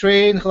does is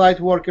train light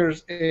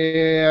workers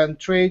and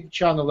train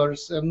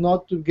channelers and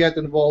not to get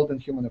involved in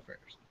human affairs.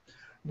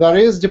 There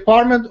is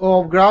Department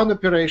of Ground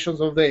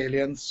Operations of the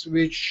aliens,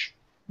 which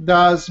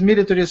does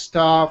military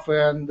stuff,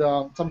 and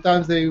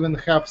sometimes they even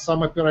have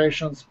some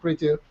operations,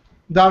 pretty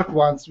dark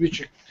ones,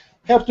 which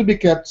have to be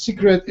kept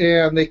secret,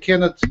 and they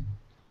cannot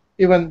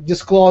even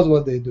disclose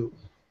what they do.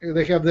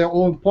 They have their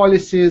own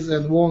policies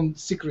and own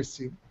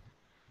secrecy.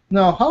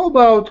 Now, how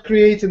about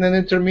creating an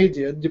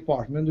intermediate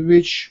department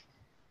which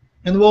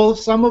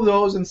involves some of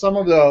those and some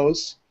of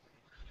those,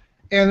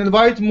 and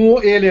invite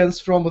more aliens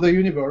from the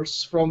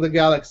universe, from the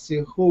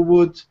galaxy, who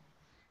would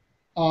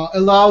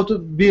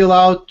be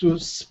allowed to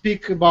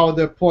speak about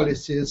their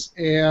policies,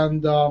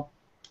 and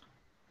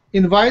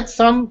invite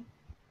some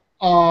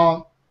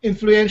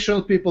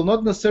influential people,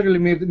 not necessarily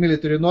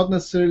military, not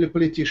necessarily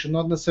politicians,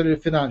 not necessarily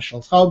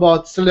financials. How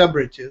about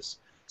celebrities?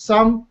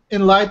 Some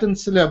enlightened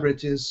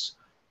celebrities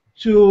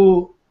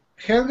to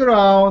hang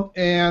around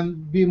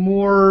and be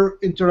more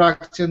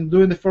interacting,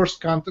 doing the first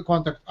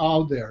contact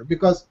out there,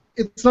 because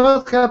it's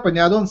not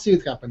happening. I don't see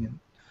it happening.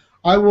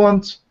 I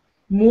want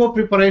more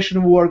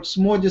preparation works,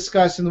 more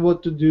discussing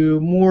what to do,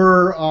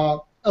 more.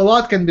 A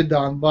lot can be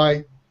done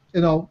by,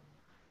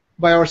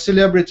 by our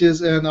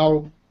celebrities and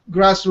our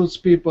grassroots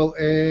people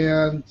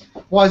and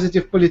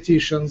positive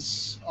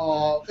politicians,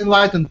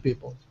 enlightened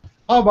people.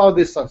 How about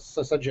this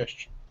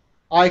suggestion?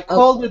 I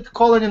called it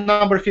colony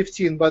number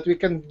 15, but we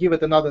can give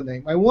it another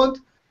name. I want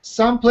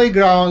some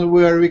playground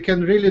where we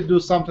can really do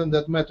something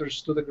that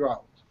matters to the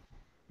ground.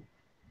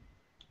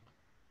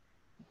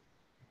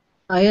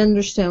 I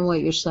understand what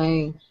you're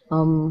saying,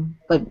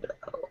 but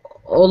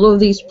all of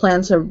these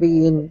plans are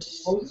being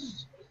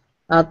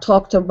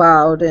talked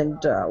about, and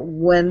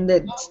when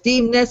it's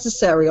deemed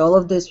necessary, all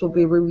of this will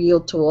be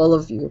revealed to all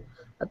of you.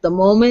 At the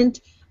moment,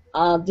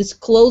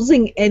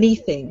 disclosing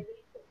anything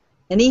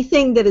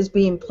that is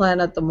being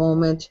planned at the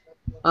moment,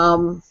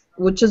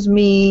 would just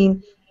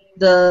mean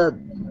the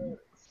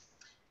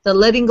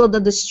letting go, the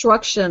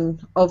destruction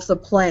of the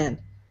plan.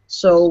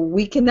 So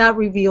we cannot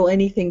reveal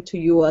anything to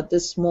you at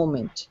this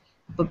moment.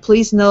 But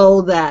please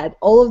know that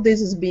all of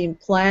this is being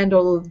planned,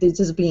 all of this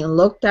is being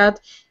looked at,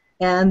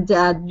 and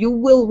that you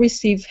will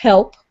receive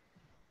help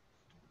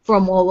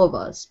from all of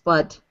us.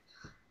 But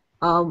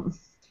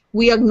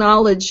we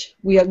acknowledge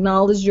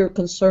your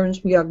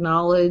concerns. We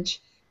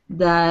acknowledge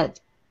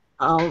that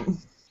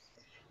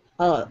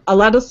a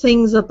lot of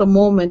things at the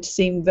moment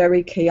seem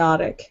very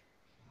chaotic,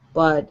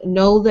 but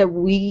know that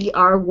we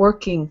are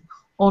working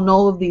on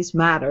all of these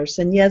matters.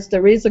 And yes,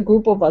 there is a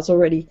group of us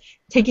already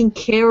taking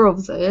care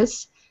of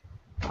this,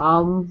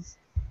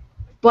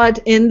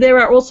 but there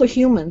are also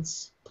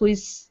humans.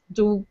 Please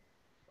do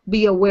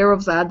be aware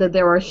of that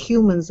there are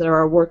humans that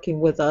are working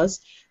with us.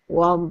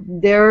 Well,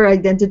 their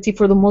identity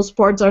for the most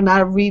part are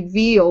not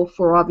revealed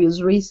for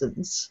obvious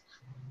reasons.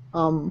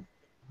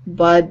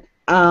 But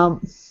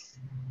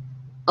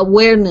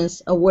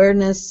awareness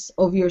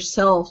of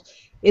yourself,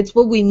 it's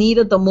what we need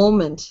at the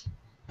moment,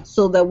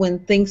 so that when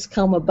things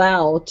come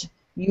about,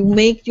 you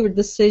make your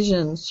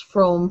decisions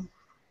from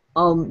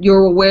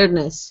your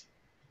awareness,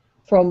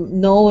 from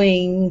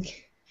knowing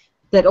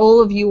that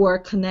all of you are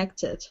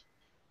connected.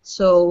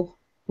 So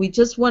we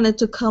just wanted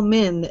to come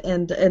in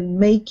and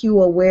make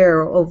you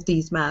aware of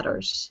these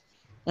matters.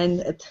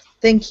 And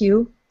thank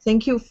you.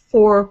 Thank you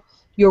for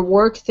your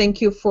work.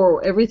 Thank you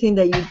for everything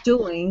that you're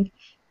doing.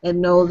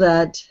 And know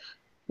that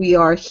we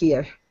are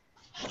here.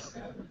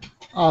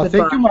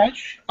 Thank you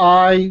much.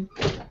 I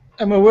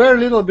am aware a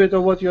little bit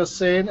of what you're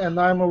saying, and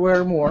I'm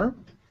aware more.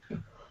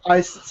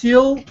 I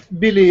still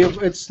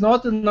believe it's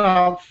not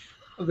enough.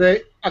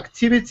 The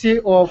activity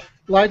of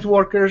light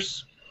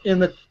workers in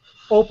the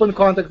open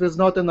contact is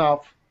not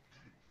enough,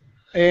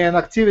 and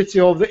activity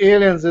of the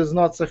aliens is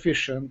not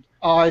sufficient.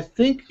 I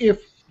think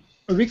if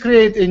we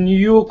create a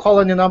new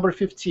colony number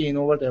 15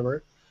 or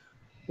whatever,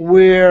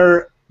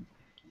 where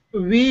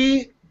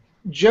we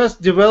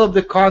just develop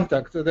the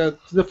contact, that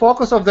the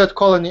focus of that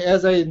colony,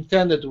 as I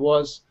intended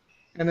was,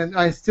 and then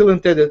I still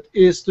intended,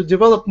 is to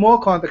develop more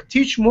contact,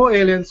 teach more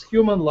aliens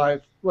human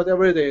life,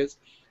 whatever it is,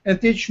 and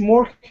teach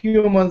more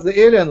humans the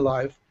alien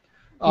life.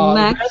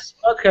 Max, that's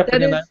not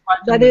happening.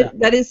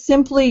 That is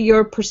simply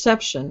your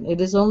perception.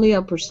 It is only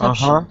a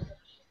perception.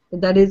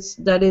 That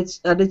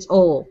is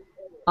all.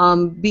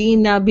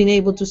 Not being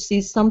able to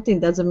see something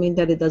doesn't mean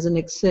that it doesn't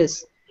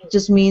exist. It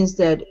just means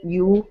that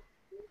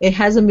it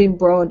hasn't been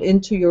brought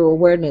into your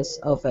awareness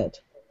of it.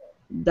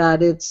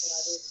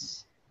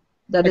 It's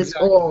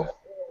all.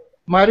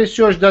 My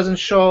research doesn't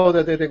show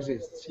that it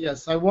exists.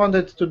 Yes, I want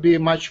it to be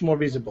much more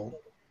visible.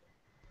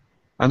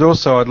 And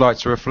also, I'd like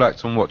to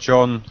reflect on what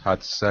John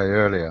had to say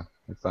earlier,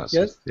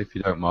 if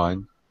you don't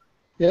mind.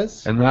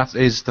 Yes. And that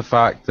is the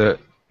fact that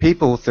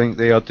people think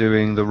they are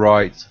doing the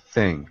right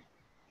thing.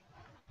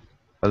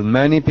 And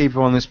many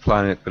people on this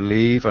planet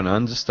believe and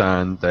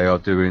understand they are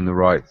doing the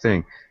right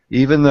thing,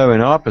 even though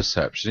in our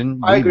perception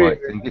we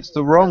might think it's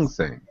the wrong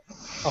thing,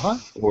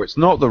 or it's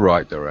not the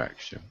right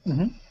direction.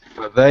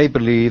 But they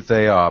believe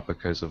they are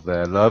because of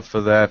their love for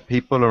their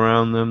people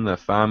around them, their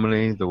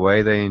family, the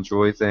way they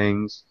enjoy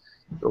things.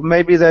 Or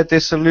maybe they're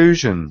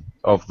disillusioned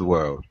of the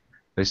world.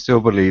 They still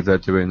believe they're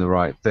doing the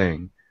right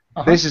thing.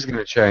 This is going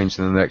to change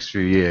in the next few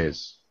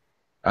years.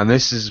 And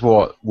this is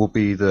what will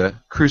be the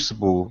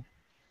crucible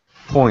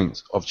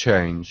point of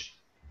change.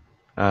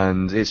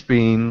 And it's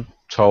been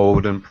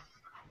told and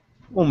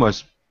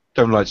almost,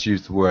 don't like to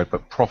use the word,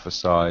 but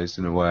prophesized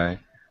in a way,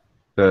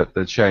 that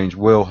the change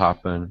will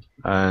happen.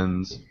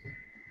 And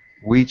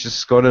we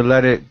just got to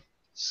let it,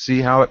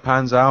 see how it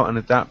pans out and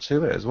adapt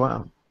to it as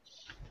well.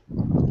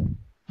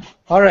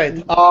 All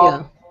right.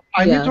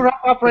 I need to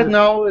wrap up right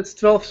now. It's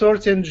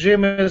 12:30, and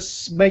Jim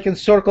is making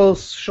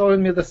circles,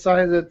 showing me the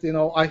sign that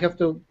I have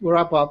to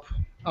wrap up.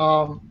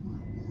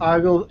 I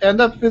will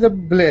end up with a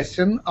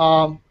blessing.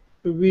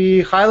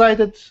 We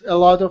highlighted a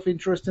lot of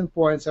interesting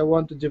points. I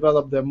want to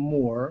develop them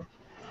more.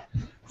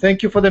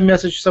 Thank you for the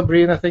message,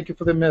 Sabrina. Thank you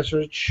for the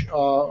message,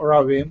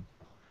 Ravi.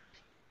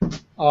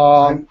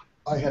 I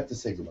have to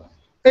say goodbye.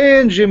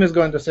 And Jim is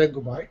going to say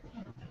goodbye.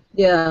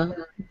 Yeah,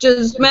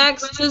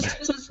 Max,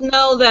 just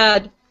know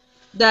that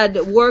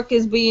work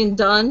is being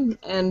done,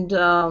 and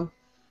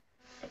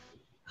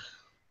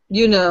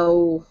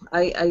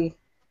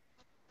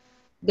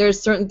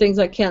there's certain things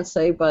I can't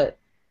say, but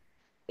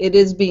it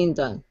is being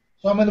done.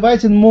 So I'm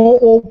inviting more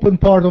open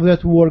part of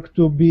that work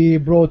to be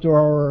brought to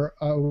our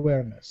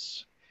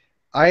awareness.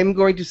 I'm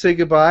going to say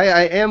goodbye.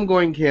 I am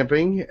going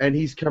camping, and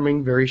he's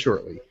coming very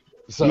shortly.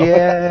 So.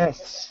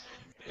 Yes.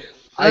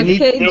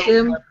 Okay,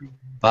 Jim.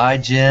 Bye,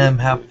 Jim.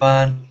 Have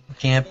fun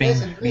camping.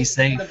 Be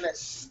safe.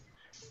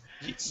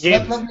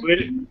 Jim,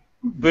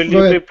 will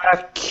you be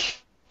back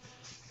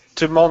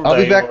to Monday?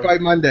 I'll be back by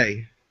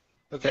Monday.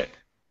 Okay.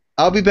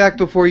 I'll be back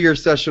before your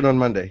session on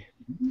Monday.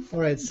 All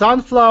right.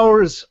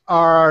 Sunflowers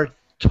are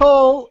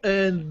tall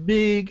and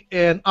big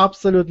and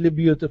absolutely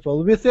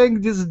beautiful. We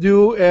thank this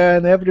dew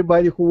and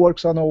everybody who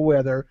works on our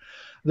weather.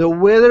 The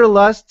weather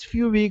last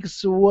few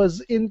weeks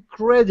was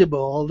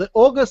incredible. The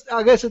August,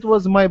 I guess it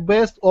was my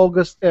best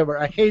August ever.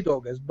 I hate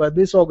August, but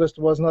this August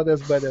was not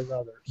as bad as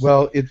others.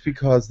 Well, it's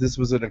because this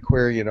was an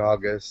Aquarian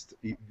August.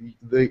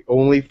 The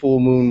only full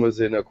moon was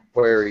in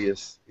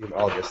Aquarius in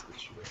August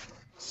this year.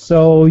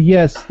 So,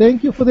 yes,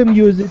 thank you for the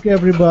music,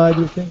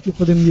 everybody. Thank you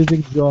for the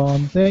music,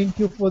 John. Thank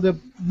you for the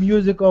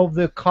music of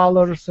the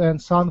colors and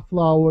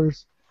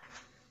sunflowers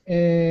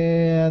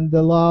and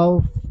the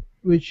love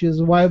which is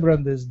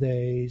vibrant these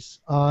days.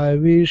 I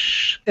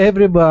wish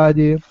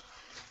everybody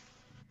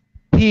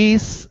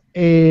peace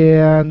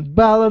and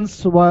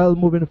balance while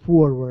moving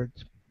forward.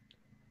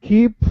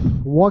 Keep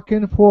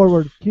walking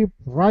forward, keep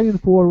running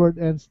forward,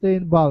 and stay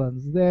in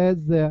balance. That's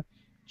the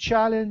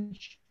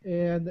challenge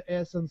and the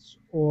essence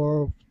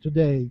of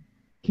today.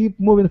 Keep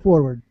moving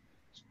forward,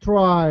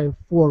 strive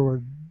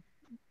forward,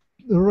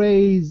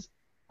 raise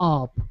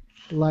up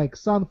like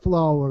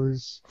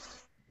sunflowers,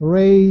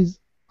 raise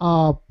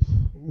up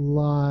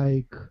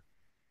like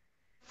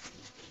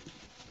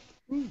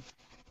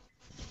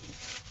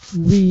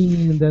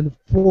wind and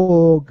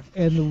fog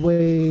and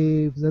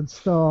waves and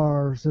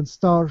stars and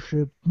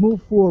starship.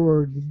 Move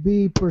forward,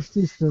 be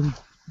persistent,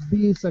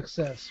 be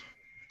successful.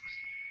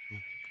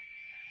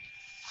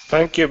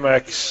 Thank you,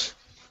 Max.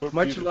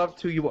 Much love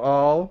to you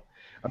all.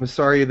 I'm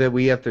sorry that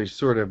we have to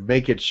sort of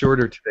make it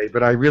shorter today,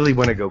 but I really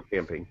want to go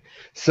camping.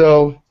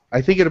 So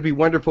I think it'll be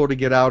wonderful to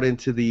get out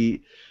into the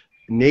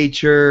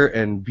nature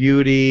and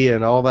beauty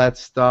and all that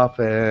stuff.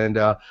 And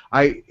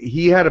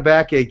he had a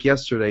backache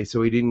yesterday,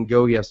 so he didn't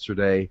go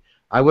yesterday.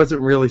 I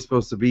wasn't really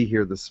supposed to be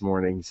here this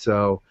morning,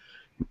 so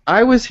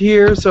I was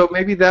here. So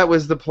maybe that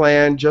was the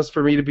plan, just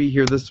for me to be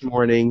here this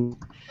morning.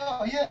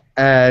 Oh, yeah.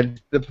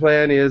 And the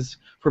plan is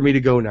for me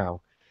to go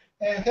now.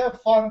 And have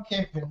fun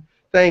camping.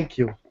 Thank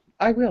you.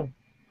 I will.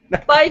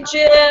 Bye,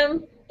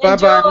 Jim.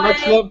 Bye-bye. Enjoy.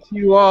 Much love to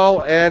you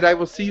all, and I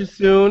will see you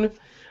soon.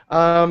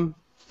 I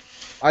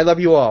love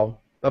you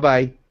all.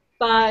 Bye-bye.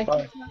 Bye.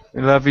 Bye.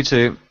 We love you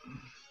too.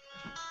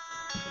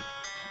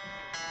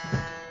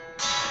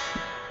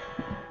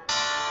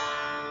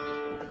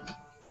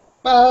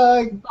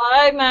 Bye.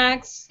 Bye,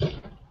 Max.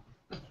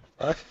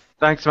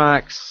 Thanks,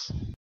 Max.